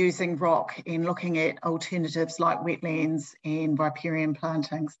using rock and looking at alternatives like wetlands and riparian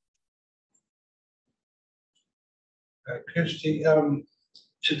plantings. Kirsty,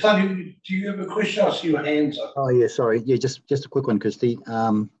 Chitani, do you have a question? I see your hands up. Oh yeah, sorry. Yeah, just a quick one, Kirsty.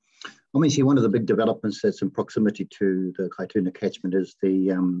 Obviously, one of the big developments that's in proximity to the Kaituna catchment is the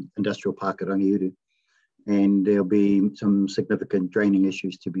industrial park at Rangiuru. And there'll be some significant draining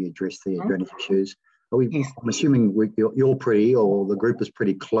issues to be addressed there, drainage issues. I'm assuming you're pretty, or the group is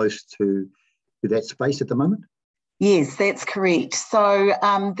pretty close to that space at the moment? Yes, that's correct. So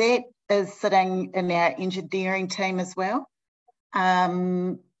that is sitting in our engineering team as well.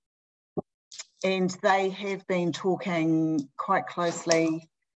 And they have been talking quite closely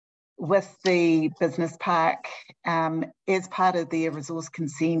with the business park as part of their resource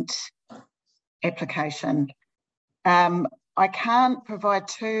consent application. I can't provide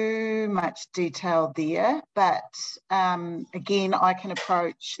too much detail there, but again, I can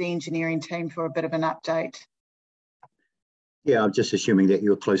approach the engineering team for a bit of an update. Yeah, I'm just assuming that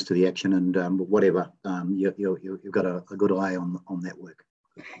you're close to the action and whatever, you've got a good eye on that work.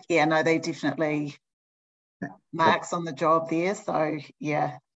 Yeah, no, they definitely marks on the job there, so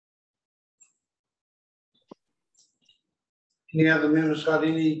yeah. Any other members got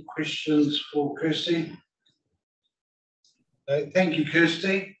any questions for Kirsty? Thank you,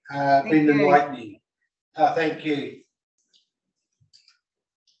 Kirsty. Been enlightening. Thank you.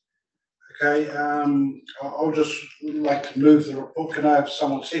 Okay, I'll just like to move the report. Can I have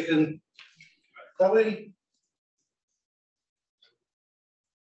someone second? Chloe?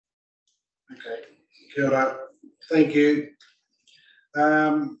 Okay, kia ora. Thank you.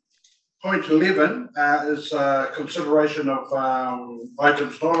 Point 11 is consideration of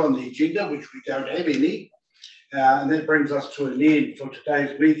items not on the agenda, which we don't have any. And that brings us to an end for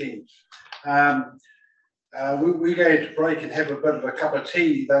today's meeting. We're going to break and have a bit of a cup of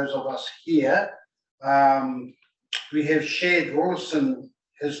tea, those of us here. We have Shad Rawson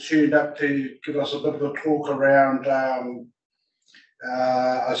has turned up to give us a bit of a talk around, I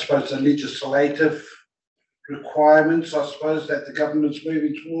suppose, the legislative requirements, I suppose, that the government's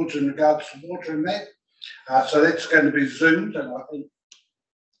moving towards in regards to water and that. So that's going to be Zoomed, and I think,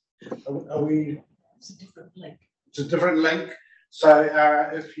 are we? It's a different link. It's a different link. So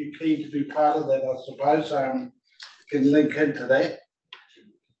if you're keen to be part of that, I suppose, you can link into that.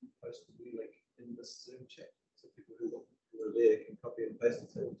 Post the link in this Zoom chat, so people who are there can copy and paste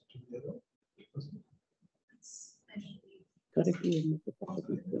it to the other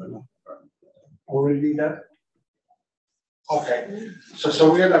one. Already done? Okay,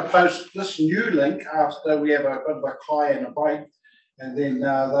 so we're going to post this new link after we have a bit of a cry and a break, and then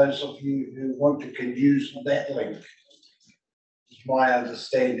those of you who want to can use that link. Is my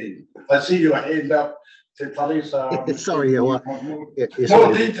understanding. I see your hand up, Tali, so sorry, more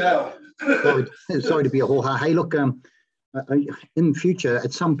detail. sorry to be a hoha. Hey, look, in future,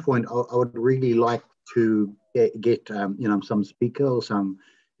 at some point, I would really like to get some speaker or some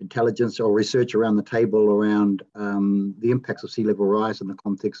intelligence or research around the table around the impacts of sea level rise in the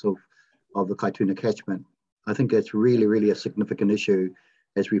context of the Kaituna catchment. I think that's really, really a significant issue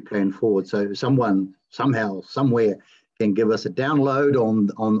as we plan forward. So someone, somehow, somewhere can give us a download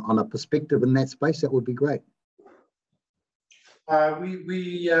on a perspective in that space, that would be great.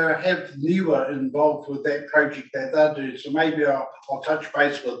 We have NIWA involved with that project that they're doing, so maybe I'll touch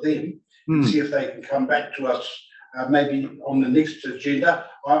base with them and see if they can come back to us maybe on the next agenda.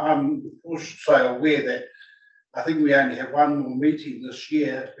 I'm also aware that I think we only have one more meeting this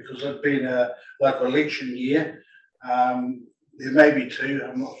year because it's been a local election year. There may be two,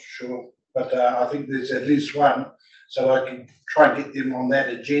 I'm not sure, but I think there's at least one. So I can try and get them on that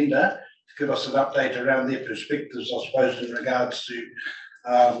agenda to give us an update around their perspectives, I suppose, in regards to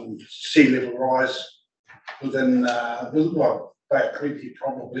sea level rise within, well, Bay of Plenty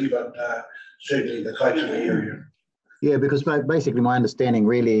probably, but certainly the Kaituna area. Yeah, because basically my understanding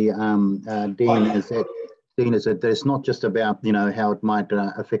really, Dean, is that it's not just about, you know, how it might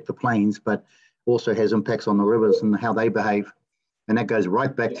affect the plains, but also has impacts on the rivers and how they behave. And that goes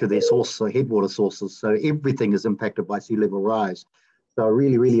right back to their source, so headwater sources. So everything is impacted by sea level rise. So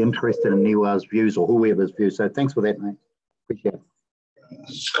really, really interested in Niua's views or whoever's views. So thanks for that, mate. Appreciate it.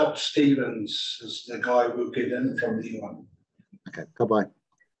 Scott Stevens is the guy we'll get in from Niua. Okay, bye-bye.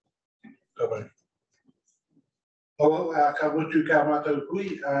 Bye-bye. Oh, ka mutu ka mātou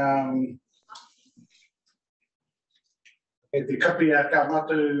hui. E te kapi a ka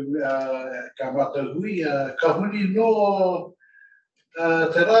mātou hui. Ka huri no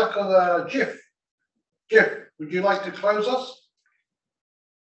te rākara Jeff. Jeff, would you like to close us?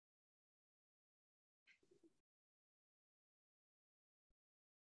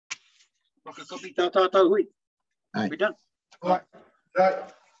 Waka kapi tā tātou hui. We done? Right.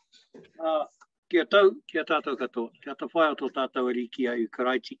 Kia tau, kia tātou katoa. Kia ta whai o tō tātou ari ki au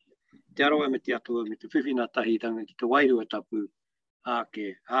karaiti. Te aroa me te atua me te whiwhina tahitanga ki te wairua tapu.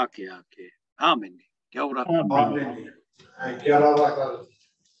 Ake. Āmene. Kia ora. Āmene. Kia ora waka.